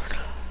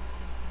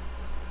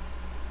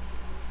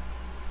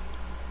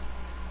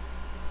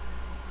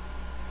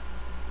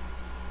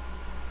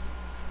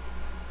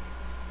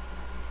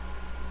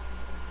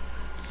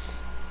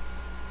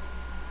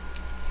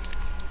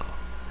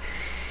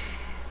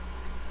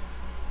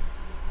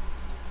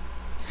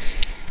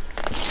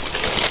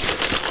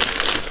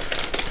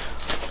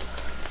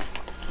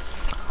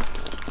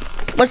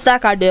 What's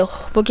that guy do?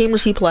 What game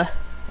does he play?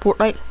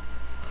 Fortnite?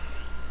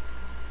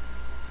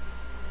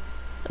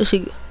 Is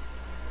he?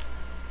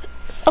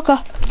 Okay.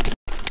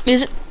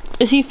 Is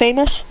he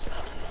famous?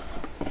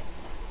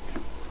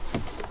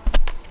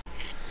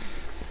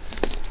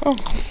 Oh.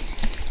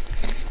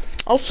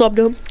 I'll sub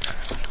to him.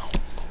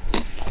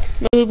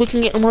 Maybe we can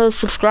get in one of those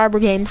subscriber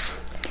games.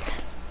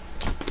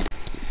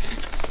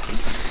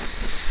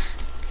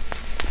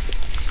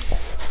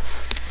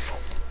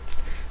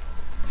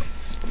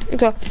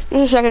 Okay, just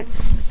a second.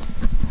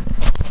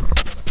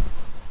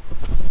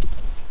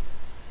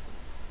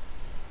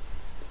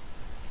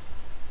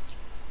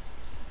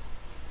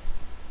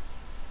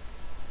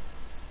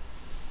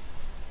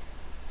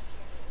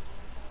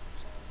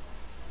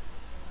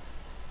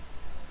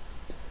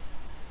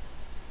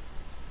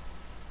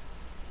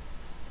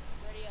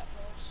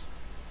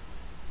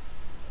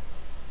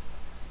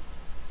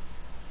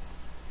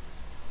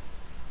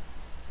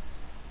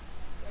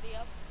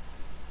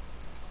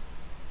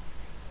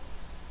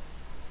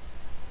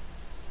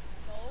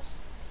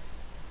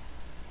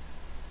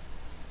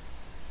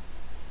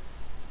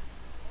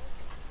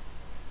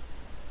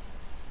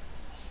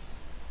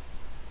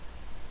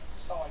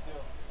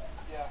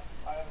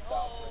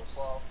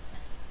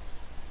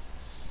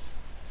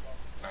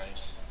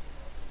 Nice.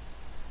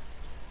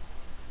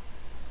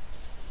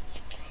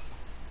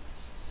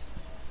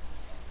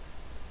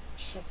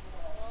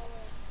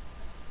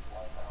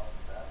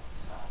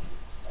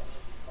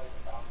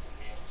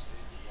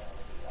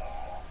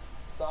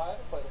 No, I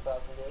haven't played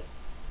 1,000 games.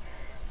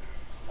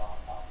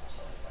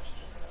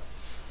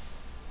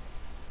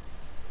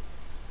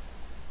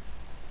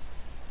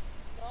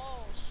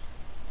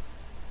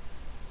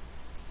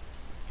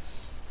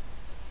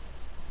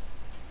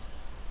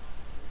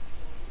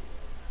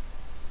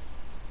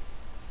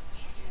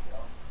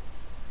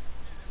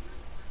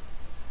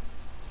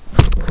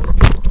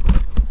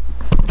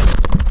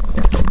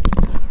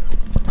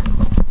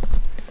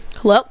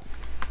 Hello?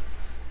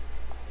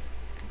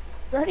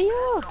 Ready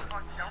up.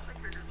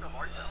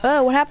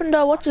 Oh, what happened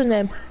to what's his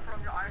name?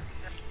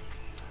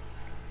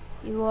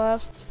 He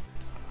left.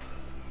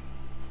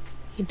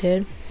 He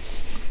did.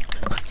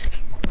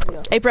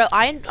 Hey, bro,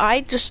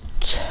 I just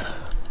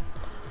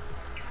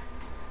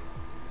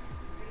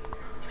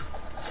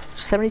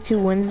 72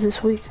 wins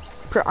this week.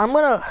 Bro, I'm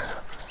gonna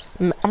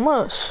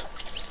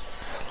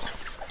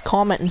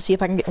comment and see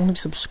if I can get any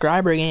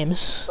subscriber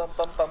games.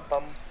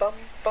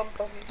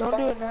 Don't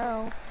do it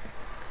now.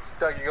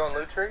 Doug, you going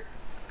loot tree?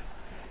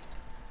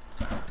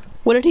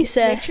 What did he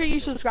say? Make sure you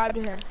subscribe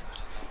to him.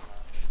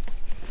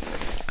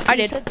 I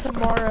He did. said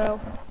tomorrow.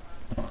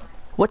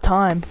 What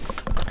time?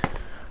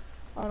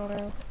 I don't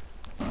know.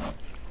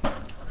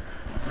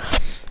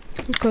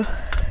 Okay.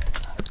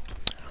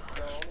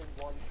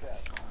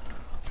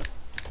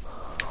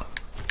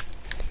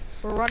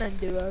 We're running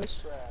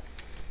duos.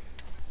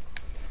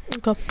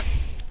 Okay.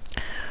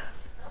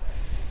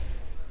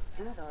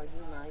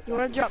 You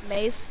wanna jump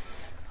maze?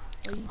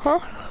 Huh?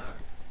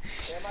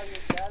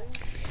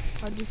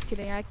 I'm just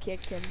kidding, I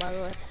kicked him by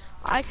the way.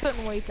 I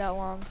couldn't wait that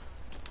long.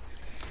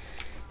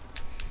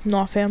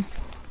 Nah, fam.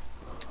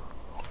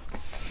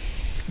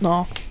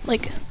 No.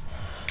 Like,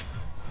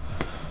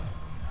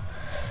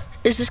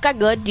 is this guy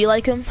good? Do you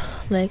like him?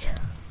 Like,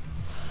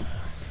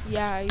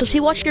 Yeah. does he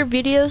watch your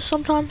videos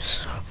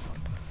sometimes?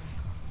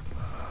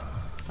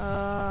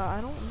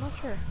 I'm not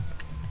sure.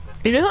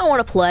 You know who I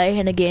want to play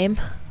in a game?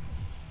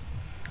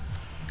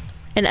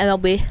 In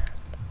MLB?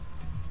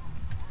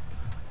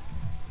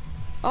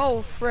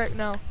 Oh, frick,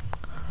 no.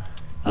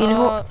 You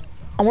know what?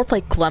 I want to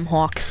play Clem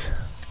Hawks.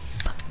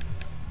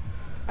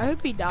 I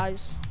hope he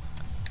dies.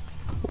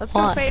 Let's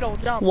Why? go fatal,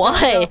 jump. Why?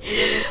 Jump.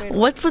 We're gonna go fatal.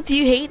 What's with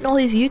you hating all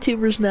these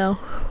YouTubers now?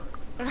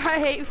 I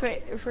hate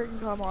freaking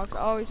Tomahawks. I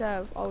always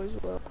have, always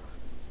will.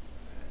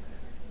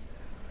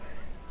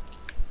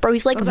 Bro,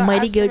 he's like I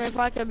Mighty asked him Goats. if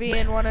I could be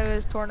in one of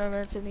his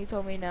tournaments, and he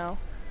told me no.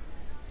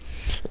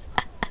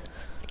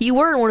 You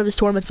were in one of his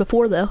tournaments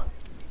before, though.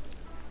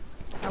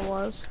 I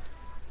was.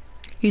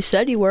 You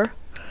said you were.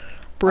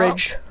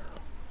 Bridge.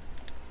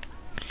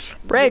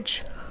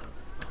 Bridge.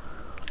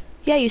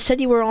 Yeah, you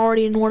said you were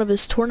already in one of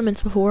his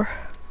tournaments before.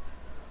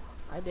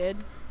 I did.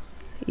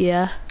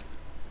 Yeah.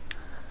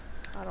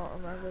 I don't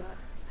remember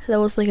that. That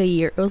was like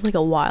it was like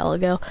a while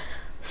ago.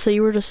 So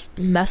you were just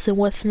messing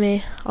with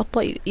me. I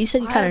thought you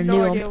said you I kind have of no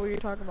knew idea him. what you're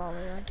talking about,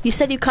 man. You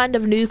said you kind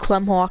of knew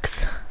Clem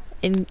Hawks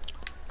in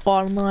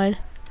online.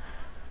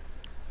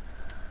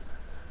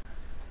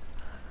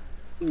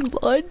 You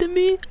lied to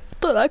me?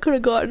 Thought I could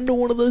have gotten into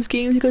one of those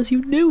games because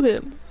you knew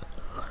him.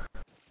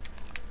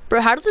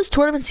 Bro, how does this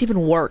tournaments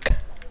even work?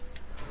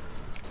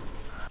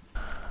 I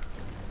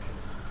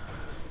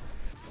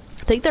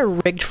think they're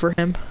rigged for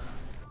him.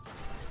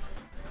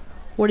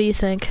 What do you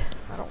think?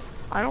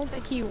 I don't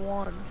think he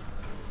won.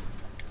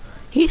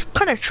 He's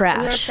kind of Is there a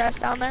trash.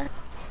 chest down there?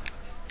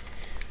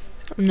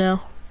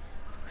 No.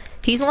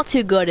 He's not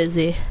too good, is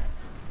he?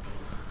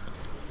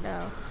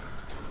 No.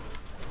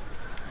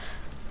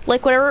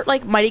 Like, whenever,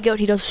 like, Mighty Goat,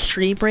 he does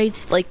stream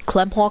raids, like,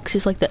 Clem Hawks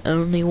is, like, the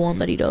only one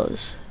that he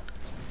does.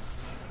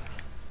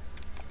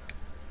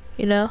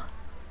 You know?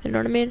 You know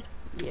what I mean?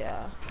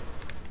 Yeah.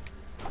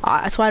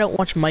 That's why I don't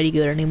watch Mighty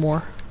Goat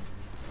anymore.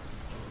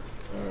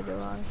 Neither do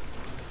I.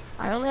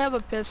 I only have a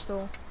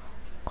pistol.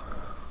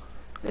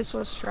 This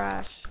was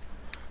trash.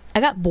 I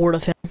got bored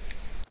of him.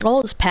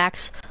 All his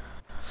packs.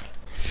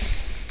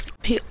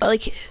 He,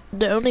 like,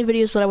 the only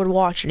videos that I would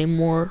watch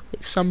anymore,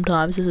 like,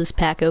 sometimes, is his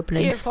pack Here,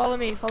 openings. follow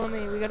me, follow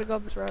me. We gotta go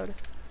up this road.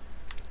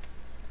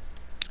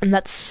 And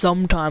that's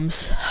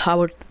sometimes I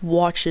would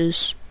watch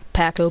his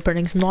pack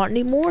openings. Not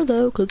anymore,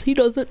 though, because he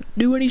doesn't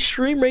do any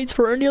stream raids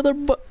for any other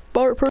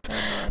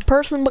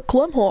person but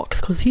Clem Hawks,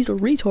 because he's a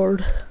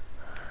retard.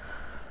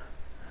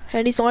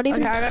 And he's not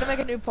even... Okay, I gotta make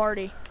a new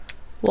party.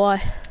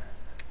 Why?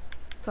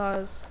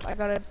 Cause I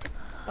gotta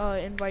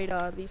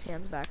invite these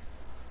hands back.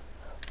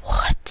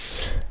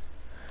 What?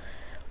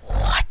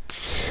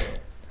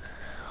 What?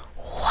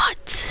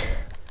 What?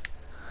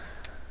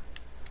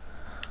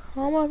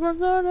 Oh my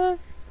God.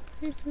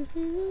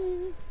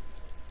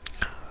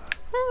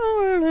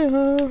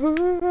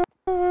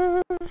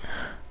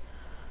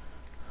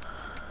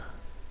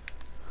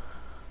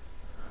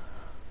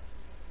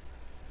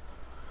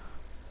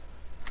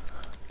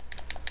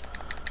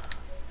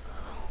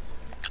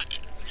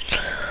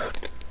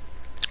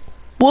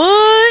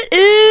 What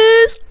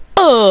is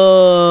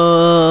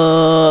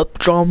up,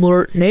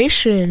 Drumlord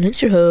Nation?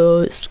 It's your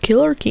host,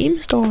 Killer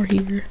Keemstar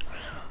here.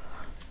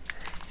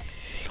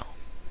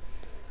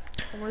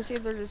 I'm gonna see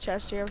if there's a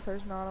chest here. If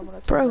there's not, I'm gonna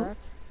turn Bro, back.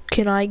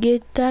 can I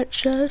get that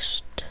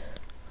chest?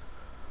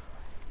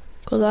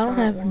 Cause I don't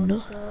have no.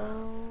 So,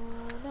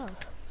 no.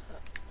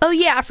 Oh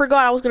yeah, I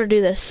forgot I was gonna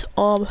do this.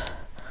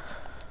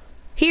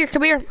 Here,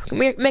 come here,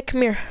 Mick,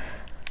 come here.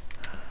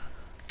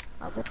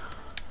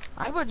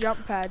 I have a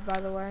jump pad, by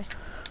the way.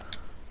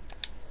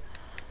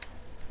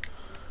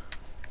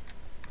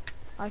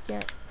 I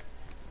can't.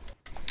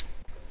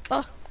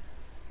 Oh,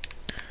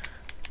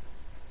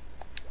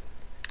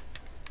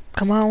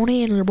 Come on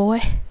in, little boy.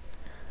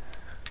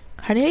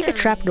 How do you make a Come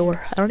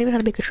trapdoor? I don't even know how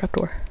to make a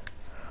trapdoor.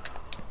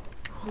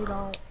 we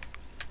don't.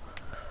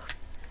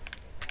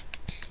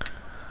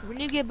 We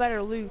need to get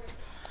better loot.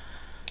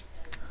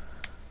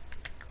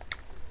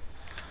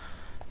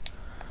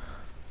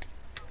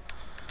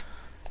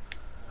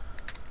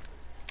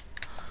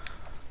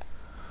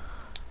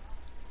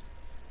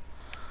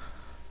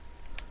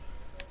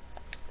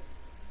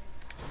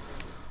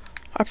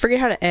 I forget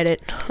how to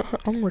edit.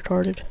 I'm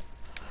retarded.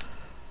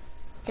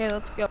 Okay,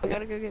 let's go. We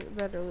gotta go get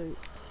better loot.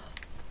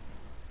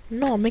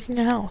 No, I'm making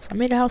a house. I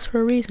made a house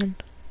for a reason.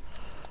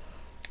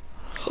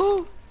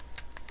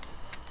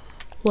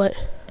 What?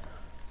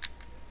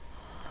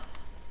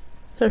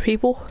 There are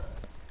people?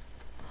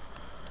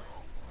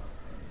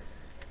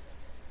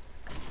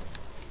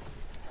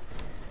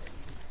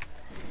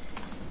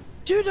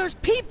 Dude, there's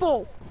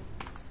people!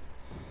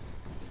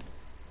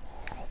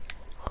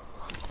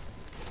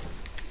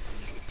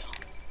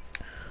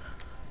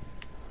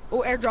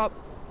 Oh, airdrop.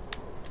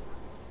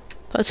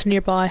 That's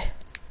nearby.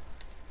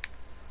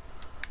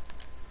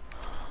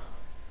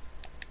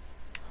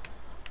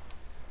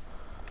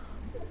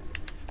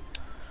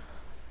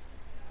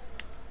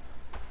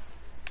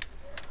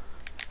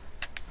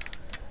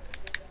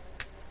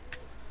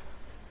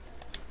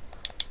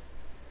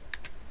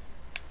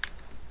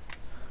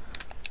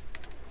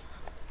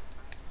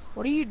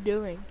 What are you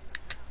doing?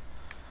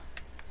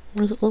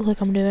 What does it look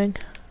like I'm doing?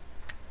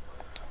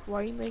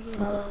 Why are you making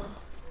another one?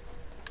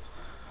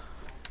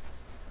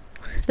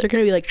 They're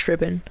gonna be like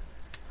tripping.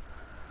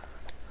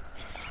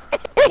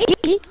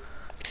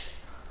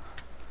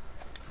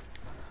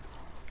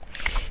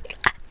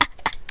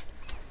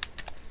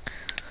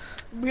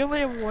 We only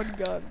have one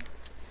gun.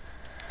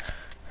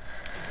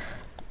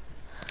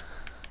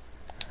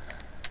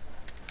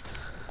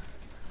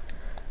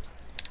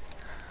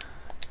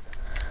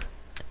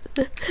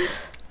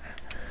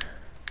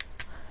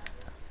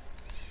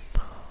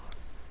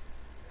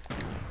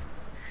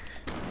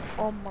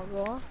 Oh my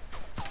god.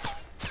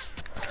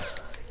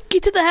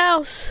 Get to the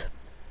house!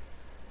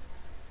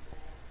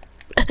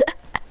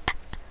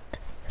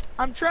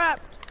 I'm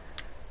trapped.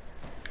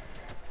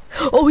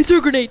 Oh, he threw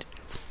a grenade!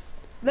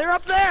 They're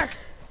up there.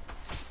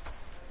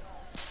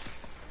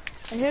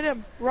 I hit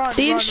him. Run.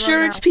 The run,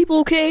 insurance run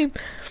people came!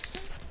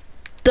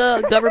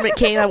 The government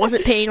came, I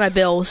wasn't paying my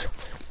bills.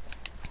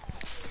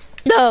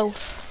 No!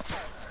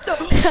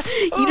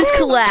 You just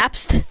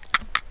collapsed.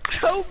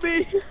 Help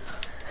me.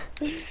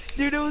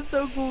 Dude, it was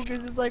so cool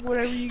because it's like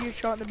whenever you get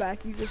shot in the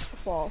back, you just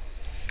fall.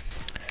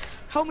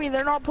 Help me,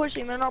 they're not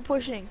pushing, they're not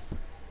pushing.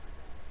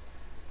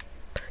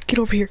 Get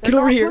over here, They're get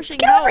over not here! pushing,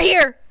 Get help. over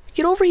here!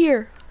 Get over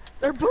here!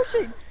 They're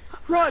pushing.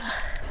 Run.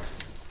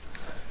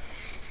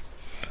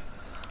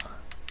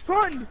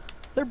 Run.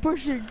 They're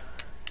pushing.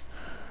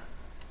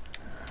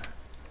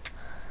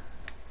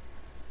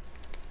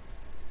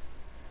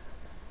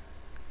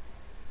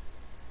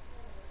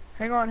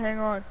 Hang on, hang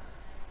on.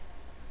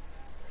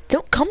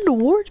 Don't come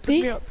towards Pick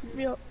me me! up, pick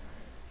me up.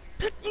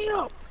 Pick me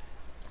up.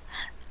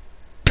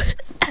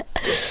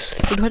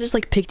 What if I just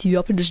like picked you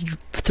up and just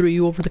threw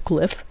you over the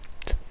cliff?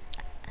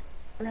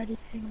 Ready,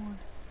 hang on.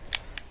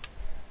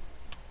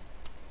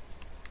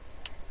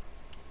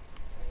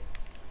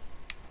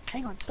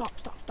 Hang on, stop,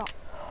 stop, stop.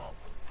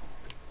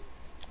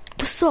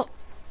 What's up?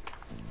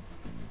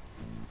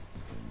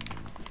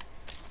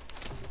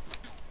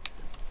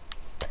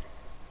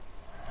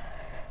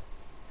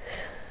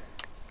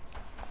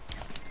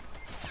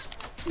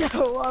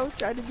 No, I was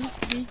trying to be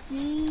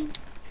sneaky.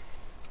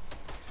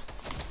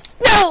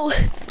 No!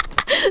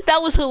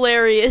 That was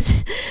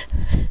hilarious.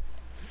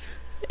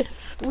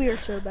 We are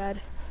so bad.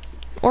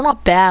 We're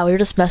not bad, we were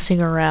just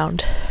messing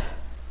around.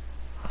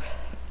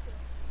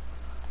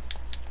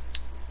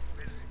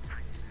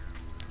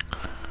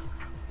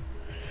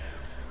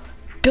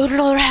 Build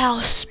another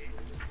house.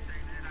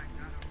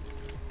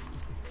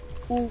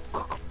 Ooh.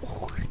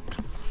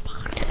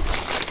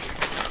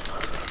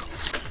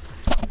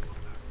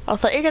 I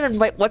thought you were gonna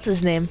invite what's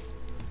his name?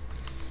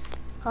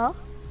 Huh?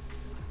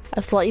 I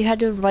thought you had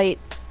to invite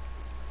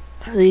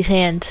these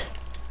hands.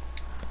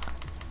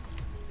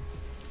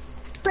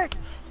 Frick!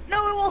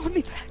 No, it won't let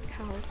me back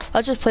out.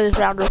 Let's just play this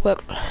round real quick.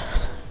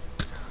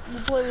 We'll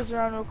play this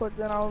around real quick,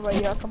 then I'll invite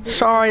you. I'll completely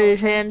Sorry,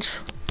 these hands.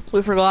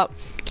 We forgot.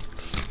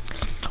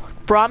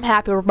 Bro, I'm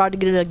happy we're about to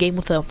get in a game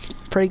with a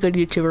pretty good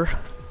YouTuber.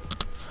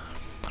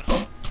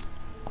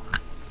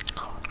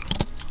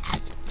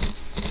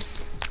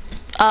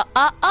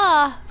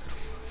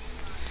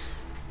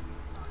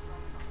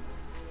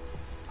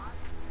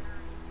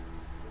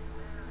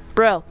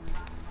 Bro,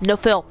 no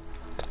fill.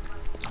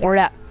 Or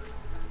that.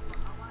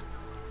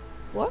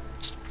 What?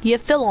 You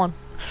have fill on.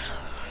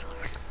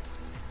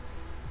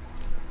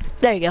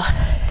 There you go.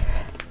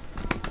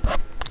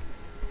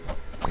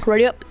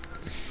 Ready up.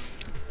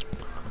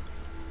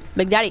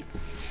 Big Daddy.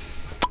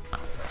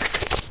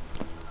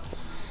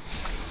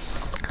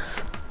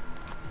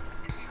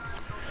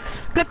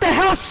 Get the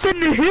house in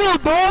the hill,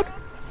 dog!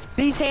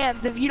 These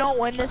hands, if you don't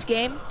win this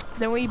game,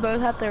 then we both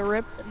have to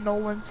rip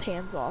Nolan's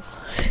hands off.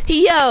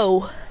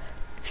 Yo!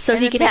 So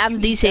And he then can make have you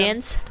these eat them.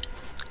 hands?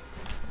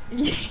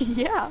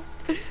 Yeah.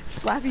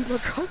 Slap him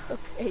across the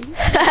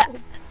face.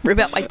 Rip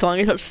out my tongue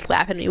and start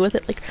slapping me with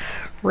it like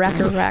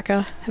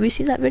racka. Have you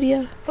seen that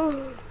video?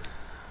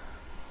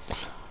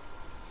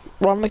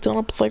 Ron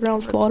McDonald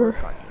Playground Slaughter.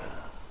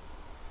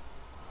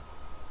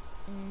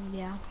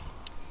 Yeah.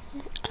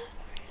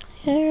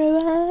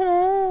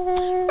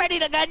 Ready Ready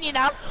to gun you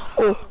now.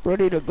 Oh,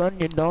 ready to gun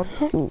you down.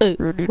 Oh,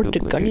 ready to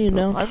gun you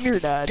down. I'm your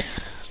dad.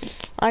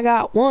 I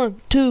got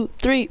 1, 2,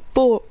 3,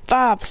 4,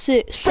 5,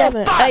 6,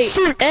 7,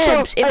 8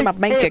 M's in my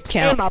bank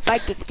account. In my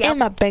bank account. In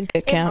my bank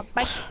account. In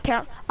my bank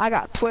account. I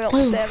got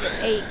 12, 7,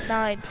 8,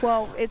 9,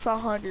 12. It's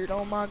 100.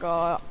 Oh my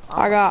god.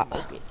 I got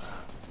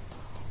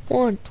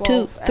 1,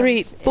 2,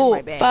 3,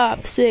 4,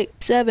 5,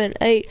 6, 7,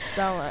 8.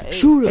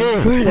 Shoot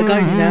him. Ready to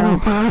gun you down.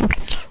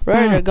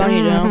 Ready to gun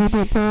you down.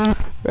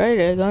 Ready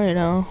to gun you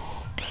down.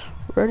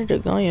 Ready to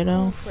gun you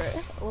down.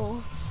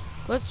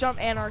 Let's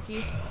jump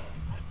anarchy.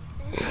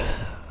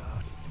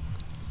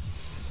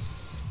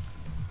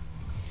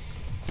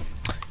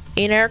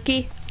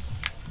 Anarchy.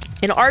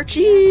 And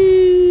Archie.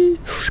 Ooh,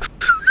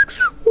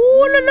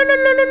 no, no, no,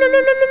 no, no, no,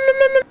 no, no,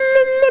 no, no,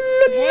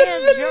 no,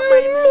 Hands, jump my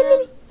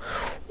man.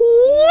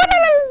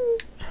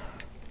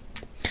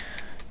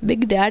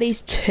 Big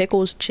Daddy's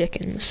tickles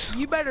chickens.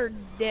 You better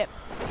dip.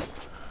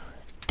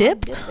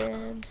 Dip?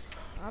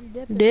 I'm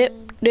dipping.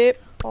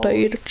 Dip.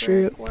 Holy Potato frick,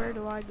 chip. where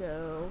do I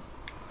go?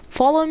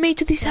 Follow me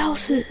to these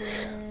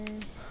houses.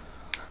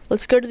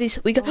 Let's go to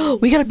these. We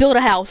gotta build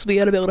a house. We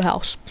gotta build a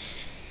house.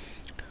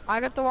 I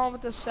got the one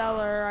with the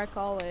cellar, I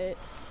call it.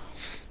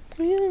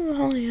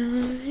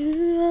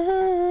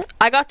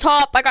 I got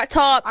top. I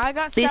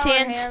got these cellar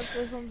hands.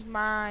 This one's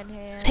mine,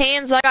 hands.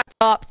 Hands, I got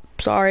top.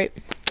 Sorry.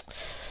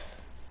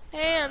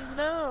 Hands,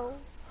 no.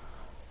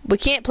 We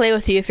can't play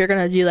with you if you're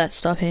gonna do that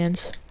stuff,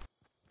 Hands.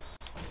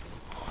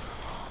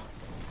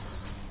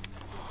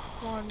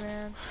 Come on,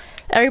 man.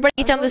 Everybody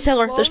get down to the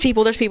cellar. There's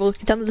people.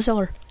 Get down to the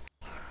cellar.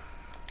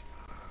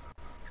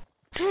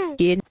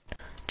 Kidding.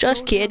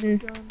 Just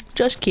kidding.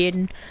 Just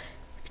kidding.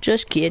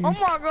 Just kidding. Oh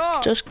my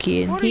god. Just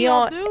kidding. What are He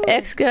y'all on doing?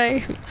 X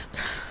Games.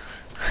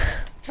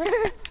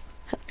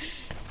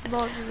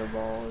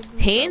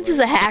 Hands is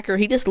a hacker.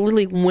 He just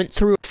literally went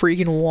through a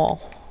freaking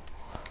wall.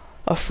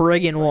 A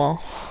friggin'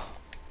 wall.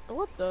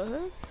 What the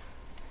heck?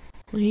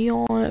 He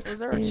on X Was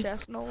there a Games.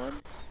 chest, Nolan?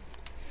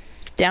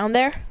 Down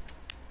there?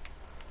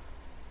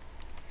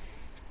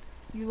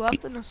 You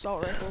left an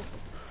assault rifle.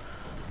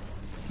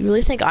 You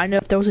really think I know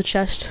if there was a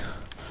chest?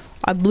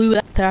 I blew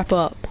that trap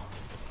up.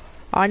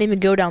 I didn't even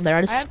go down there. I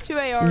I just have 2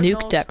 ARs.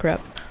 nuked that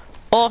crap.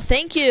 Oh,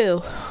 thank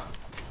you.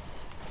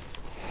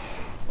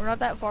 We're not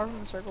that far from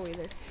the circle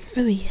either.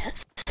 Oh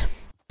yes.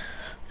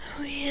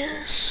 Oh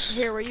yes.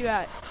 Here, where you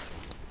at?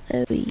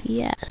 Oh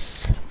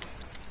yes.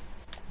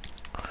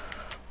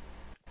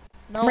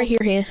 No. I'm right here,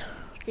 hand.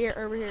 Here,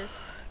 over here.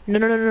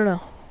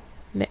 No.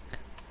 Mick.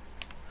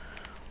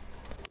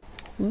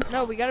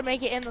 No, we gotta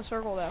make it in the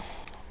circle though.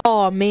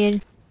 Oh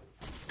man.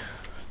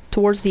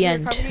 Towards the Here,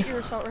 end. come get your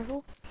assault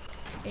rifle.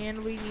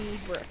 And we need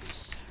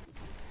bricks.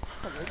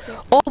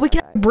 Oh, we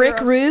can brick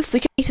roof.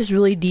 We can make this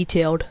really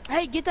detailed.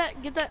 Hey, get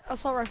that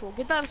assault rifle.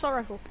 Get that assault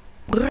rifle.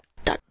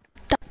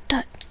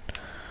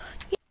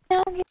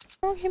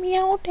 Give me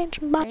all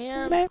attention,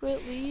 And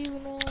quit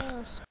leaving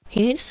us.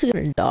 He's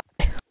gonna die.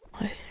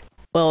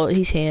 Well,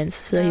 he's Hands,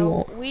 so he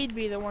won't. We'd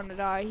be the one to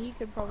die. He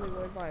could probably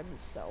win by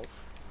himself.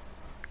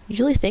 You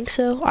really think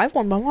so? I've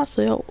won by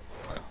myself.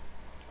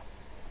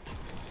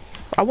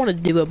 I want to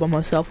do it by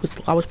myself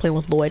because I was playing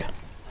with Lloyd.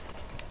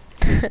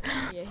 Yeah,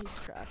 he's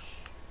trash.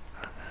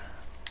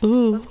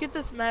 Ooh. Let's get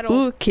this metal.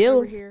 Ooh, kill.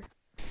 Over here.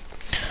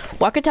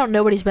 Well, I can tell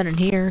nobody's been in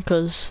here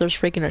because there's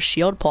freaking a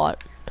shield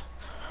pot.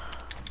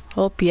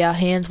 Oh, yeah,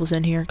 Hands was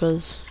in here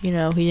because, you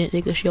know, he didn't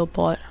take the shield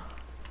pot.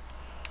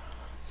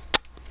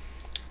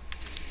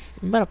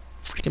 I'm about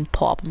to freaking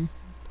pop him.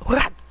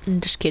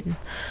 I'm just kidding.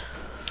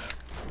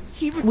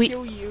 He would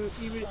kill you.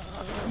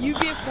 You'd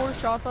get 4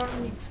 shots on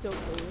him, he'd still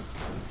kill you.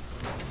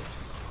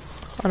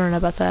 I don't know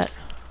about that.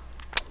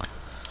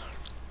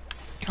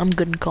 I'm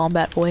good in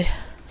combat, boy.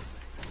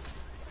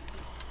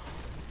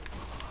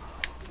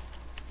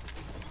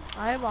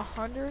 I have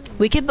 100.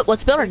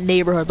 Let's build a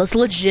neighborhood. Let's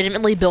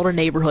legitimately build a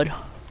neighborhood.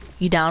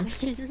 You down?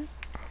 We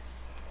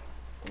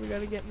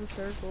gotta get in the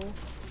circle.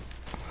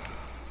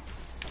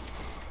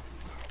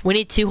 We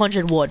need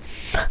 200 wood.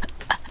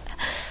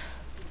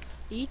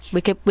 Each?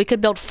 We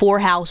could build 4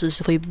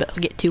 houses if we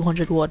get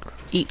 200 wood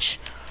each.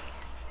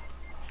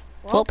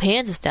 Well,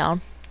 Hands is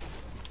down.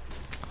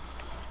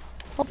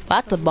 Oh,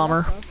 that's a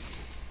bummer.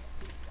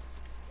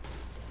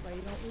 But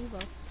you don't leave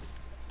us.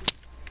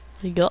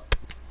 Yup.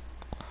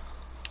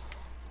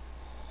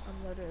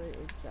 I'm literally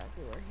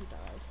exactly where he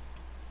died.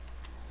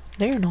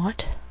 No, you're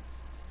not.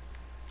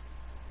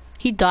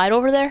 He died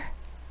over there?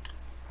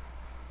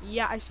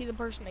 Yeah, I see the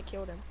person that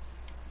killed him.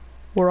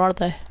 Where are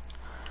they?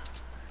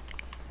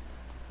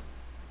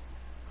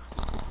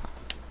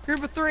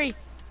 Group of 3.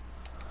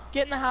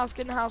 Get in the house,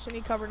 we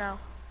need cover now.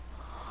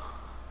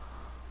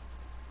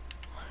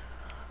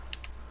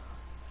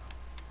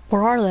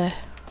 Where are they?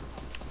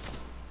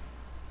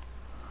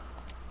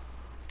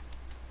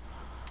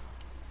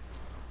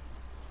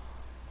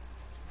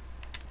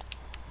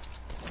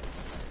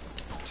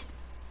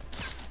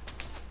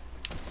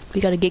 We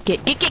gotta get!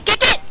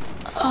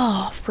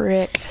 Oh,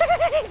 frick.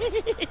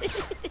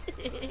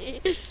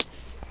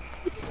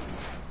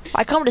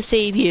 I come to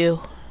save you.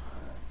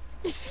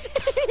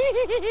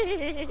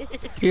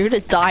 You're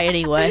gonna die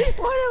anyway.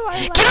 What am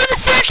I Get on the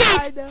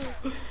staircase! I know.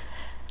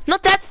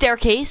 Not that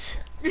staircase.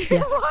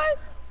 Yeah. What?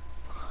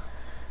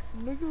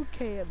 Nigga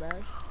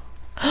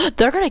KMS.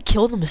 They're gonna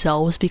kill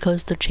themselves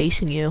because they're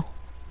chasing you.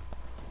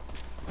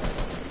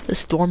 The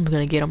storm's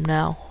gonna get them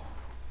now.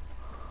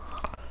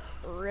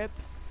 Rip.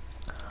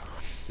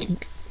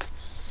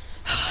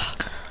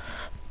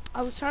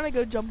 I was trying to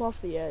go jump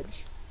off the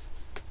edge.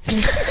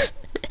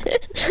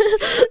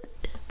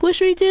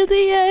 Push me to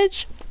the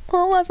edge.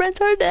 All my friends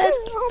are dead.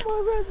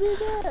 All my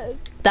friends are dead.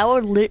 That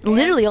were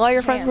literally all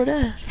your friends were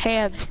dead.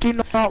 Hands, do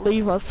not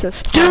leave us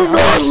this time. Do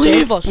not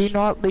leave us. Do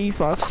not leave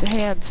us.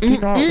 Hands, do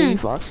not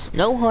leave us.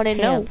 No, honey,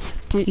 no.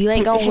 You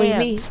ain't gonna leave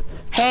me.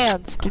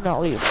 Hands, do not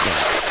leave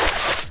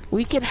us.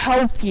 We can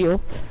help you.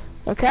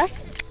 Okay?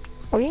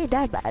 We ain't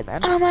that bad,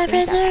 man. All my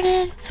friends are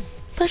dead.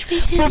 Push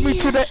me to Put me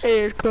the to edge. the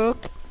edge, cook.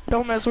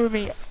 Don't mess with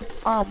me.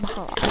 I'm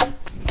hot.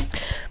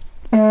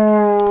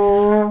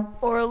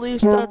 Or at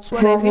least that's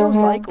what it feels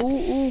like. Ooh,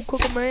 ooh,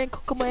 cook 'em in,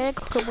 cook 'em in,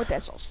 cook 'em with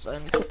that sauce,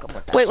 and cook 'em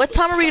with that Wait, what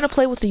time are we gonna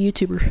play with the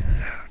YouTuber?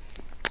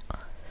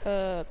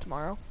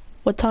 Tomorrow.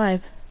 What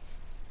time?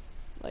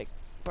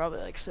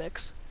 Probably like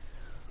 6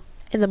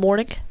 In the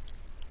morning?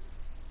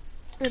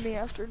 in the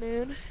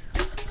afternoon.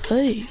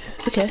 Hey,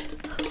 okay.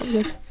 I'm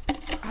good.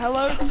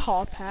 Hello,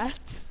 Top Hat.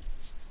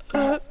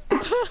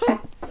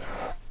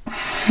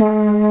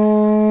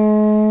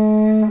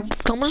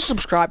 Come on,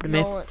 subscribe to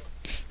me. No,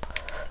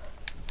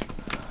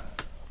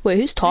 Wait,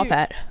 who's Top Dude.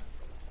 Hat?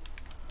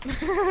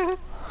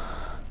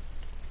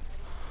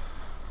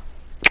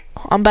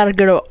 I'm about to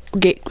go to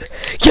get.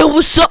 Yo,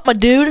 what's up, my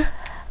dude?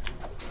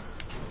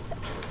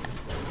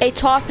 Hey,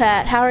 Top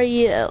Hat, how are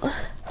you?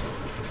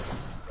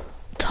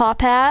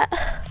 Top Hat?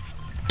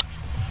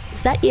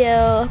 Is that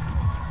you?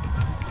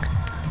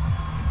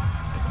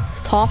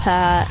 Top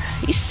Hat.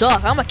 You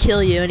suck. I'm gonna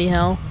kill you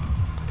anyhow.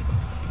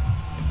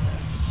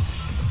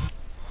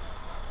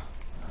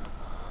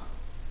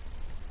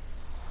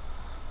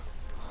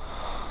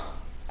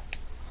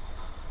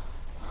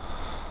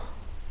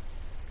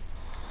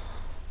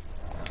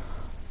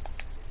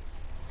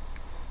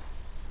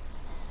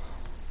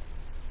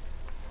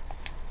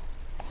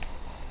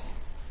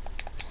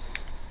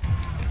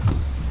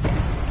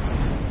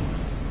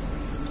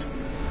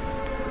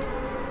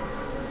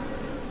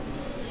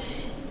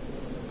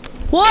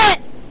 What?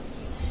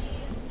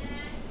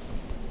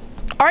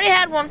 Already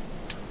had one.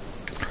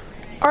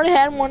 Already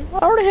had one.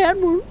 Already had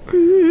one.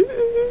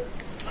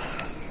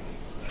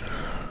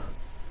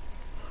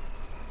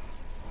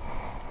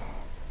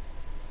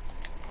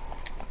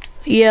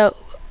 Yeah,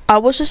 I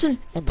was just in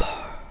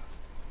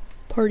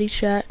party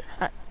chat.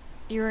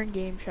 You're in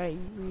game chat, you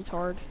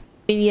retard.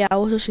 Yeah, I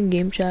was just in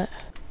game chat.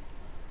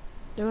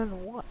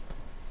 Doing what?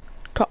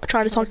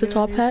 Trying to talk to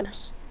Top Hat.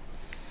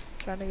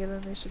 Trying to get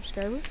a new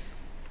subscriber?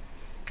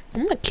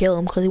 I'm gonna kill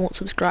him because he won't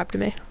subscribe to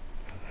me.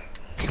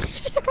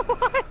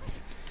 What?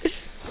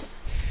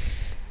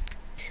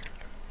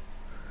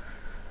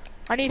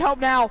 I need help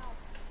now.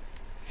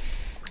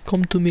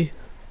 Come to me.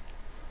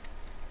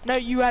 No,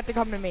 you have to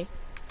come to me.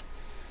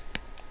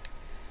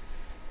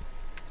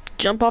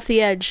 Jump off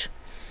the edge.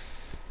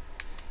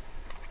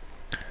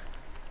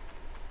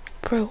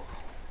 Bro,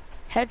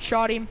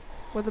 Headshot him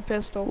with a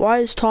pistol. why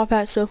is Top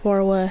Hat so far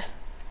away?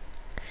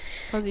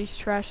 Because he's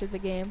trash at the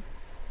game.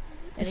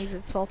 And he's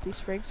at Salty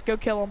Springs. Go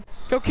kill him.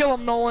 Go kill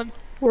him, Nolan.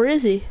 Where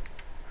is he?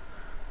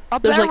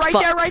 Up There's there, like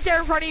right there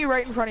in front of you,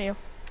 right in front of you.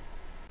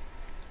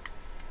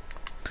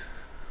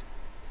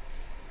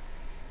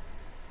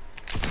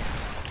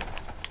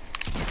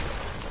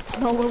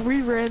 Nolan,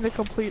 we ran the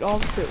complete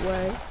opposite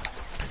way.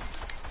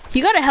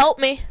 You gotta help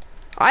me.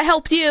 I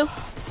helped you.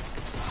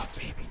 Oh,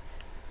 baby.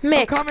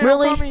 Mick, I'm coming,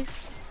 really?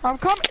 I'm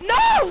coming. No!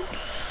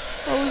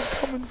 I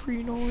was coming for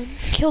you, Nolan.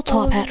 Kill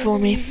Top Hat for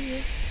me.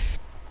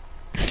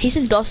 He's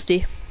in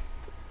Dusty.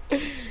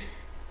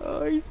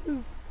 Oh,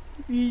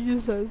 he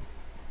just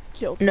says,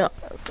 kill No,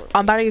 Top Hat for me.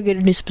 I'm about to go get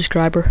a new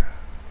subscriber.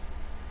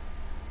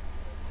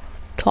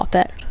 Top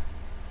Hat.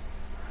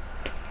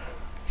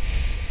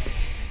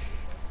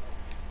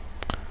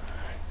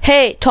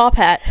 Hey, Top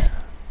Hat.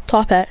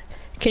 Top Hat.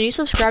 Can you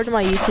subscribe to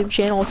my YouTube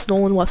channel? It's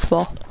Nolan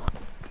Westfall.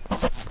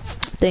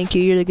 Thank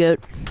you, you're the GOAT.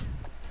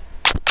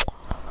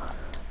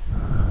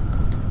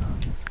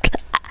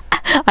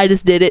 I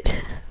just did it.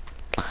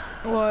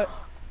 What?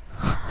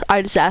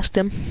 I just asked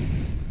him.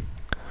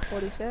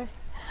 What'd he say?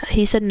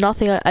 He said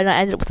nothing, and I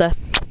ended up with a...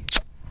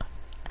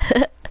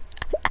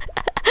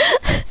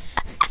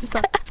 Just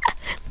a...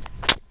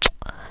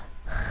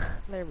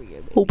 There we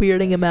go, baby.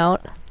 weirding him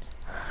out.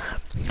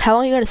 How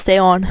long are you gonna stay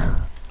on?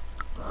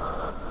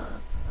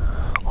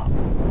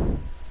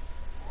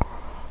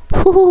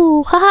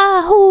 Hoo ha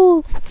ha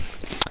hoo.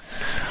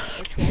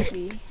 Which will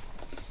be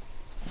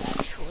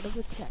short of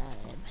a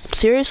time.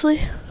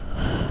 Seriously?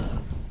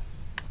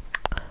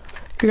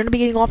 You're gonna be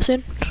getting off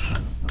soon?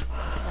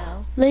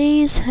 No.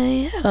 Please,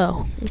 hey.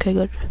 Oh, okay,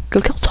 good. Go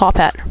kill Top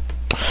Hat.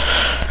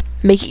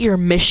 Make it your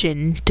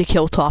mission to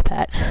kill Top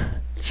Hat.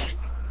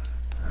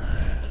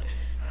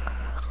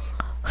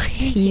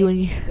 You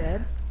and you.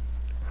 Dead?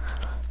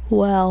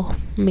 Well,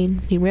 I mean,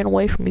 he ran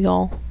away from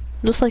y'all,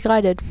 just like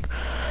I did.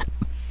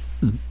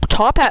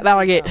 Top Hat about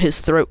to get his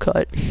throat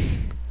cut.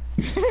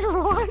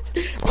 What?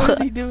 What is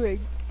he doing?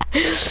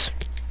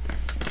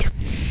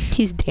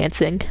 He's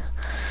dancing.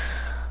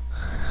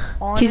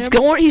 On He's him?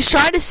 going. He's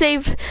trying to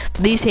save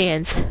these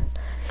hands.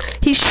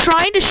 He's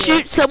trying to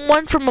shoot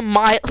someone from a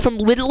mile, from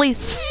literally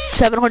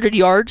 700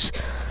 yards,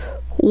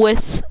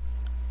 with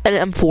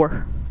an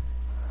M4.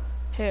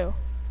 Who?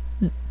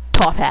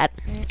 Top Hat.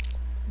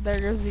 There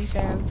goes these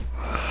hands.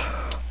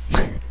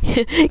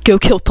 Go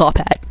kill Top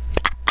Hat.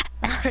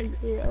 I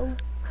am.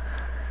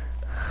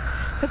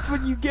 That's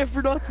what you get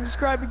for not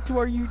subscribing to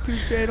our YouTube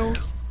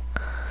channels.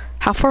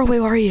 How far away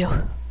are you?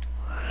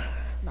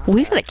 Well,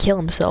 he's gonna kill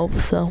himself,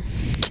 so.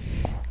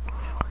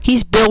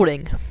 He's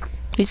building.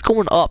 He's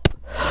going up.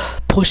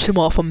 Push him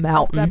off a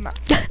mountain.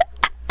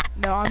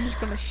 No, I'm just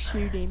gonna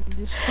shoot him.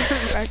 Just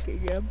start wrecking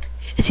him.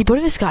 Is he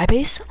building a sky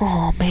base?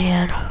 Oh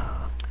man.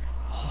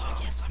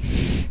 Oh, yes, I'm gonna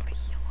heal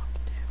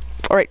up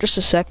too. Alright, just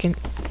a second.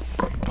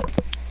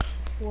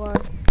 What?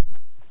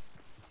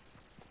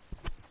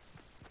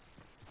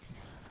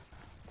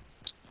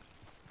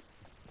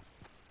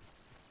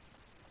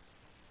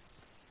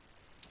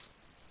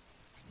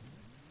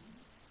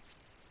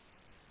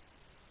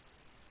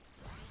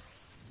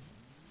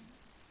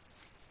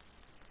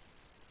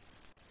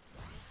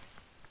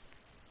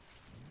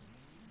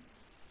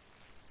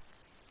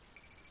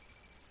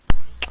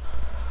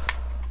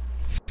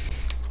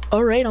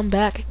 Alright, I'm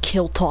back.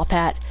 Kill Top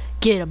Hat.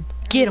 Get him.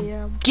 Get him.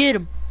 Yeah. Get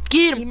him.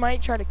 Get He him.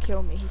 might try to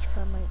kill me. He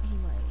might.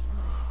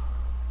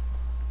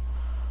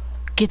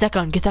 Get that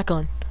gun. Get that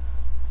gun.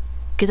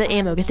 Get that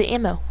ammo. Get the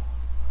ammo.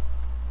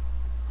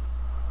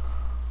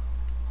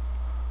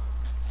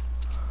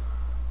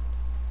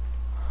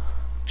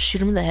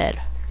 Shoot him in the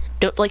head.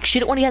 Don't, like,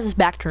 shoot it when he has his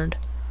back turned.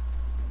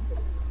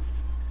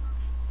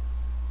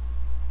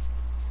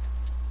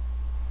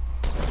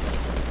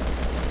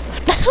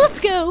 Let's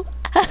go.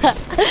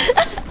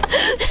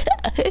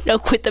 No,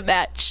 quit the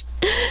match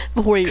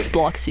before he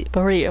blocks you.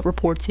 Before he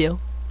reports you.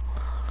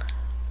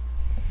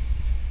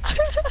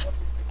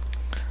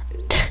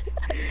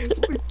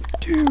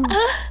 Dude,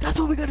 that's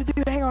what we gotta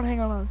do. Hang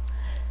on.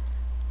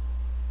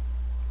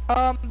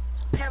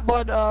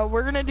 But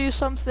we're gonna do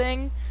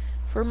something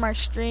for my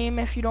stream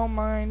if you don't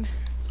mind.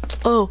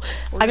 Oh,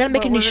 I gotta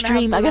make a new We're gonna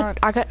stream. have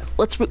to I got.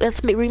 Let's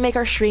remake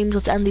our streams.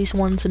 Let's end these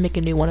ones and make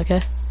a new one.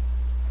 Okay.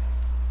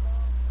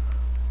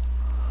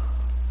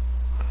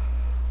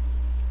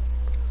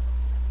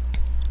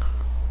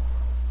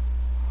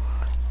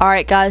 All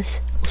right,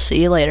 guys. We'll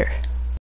see you later.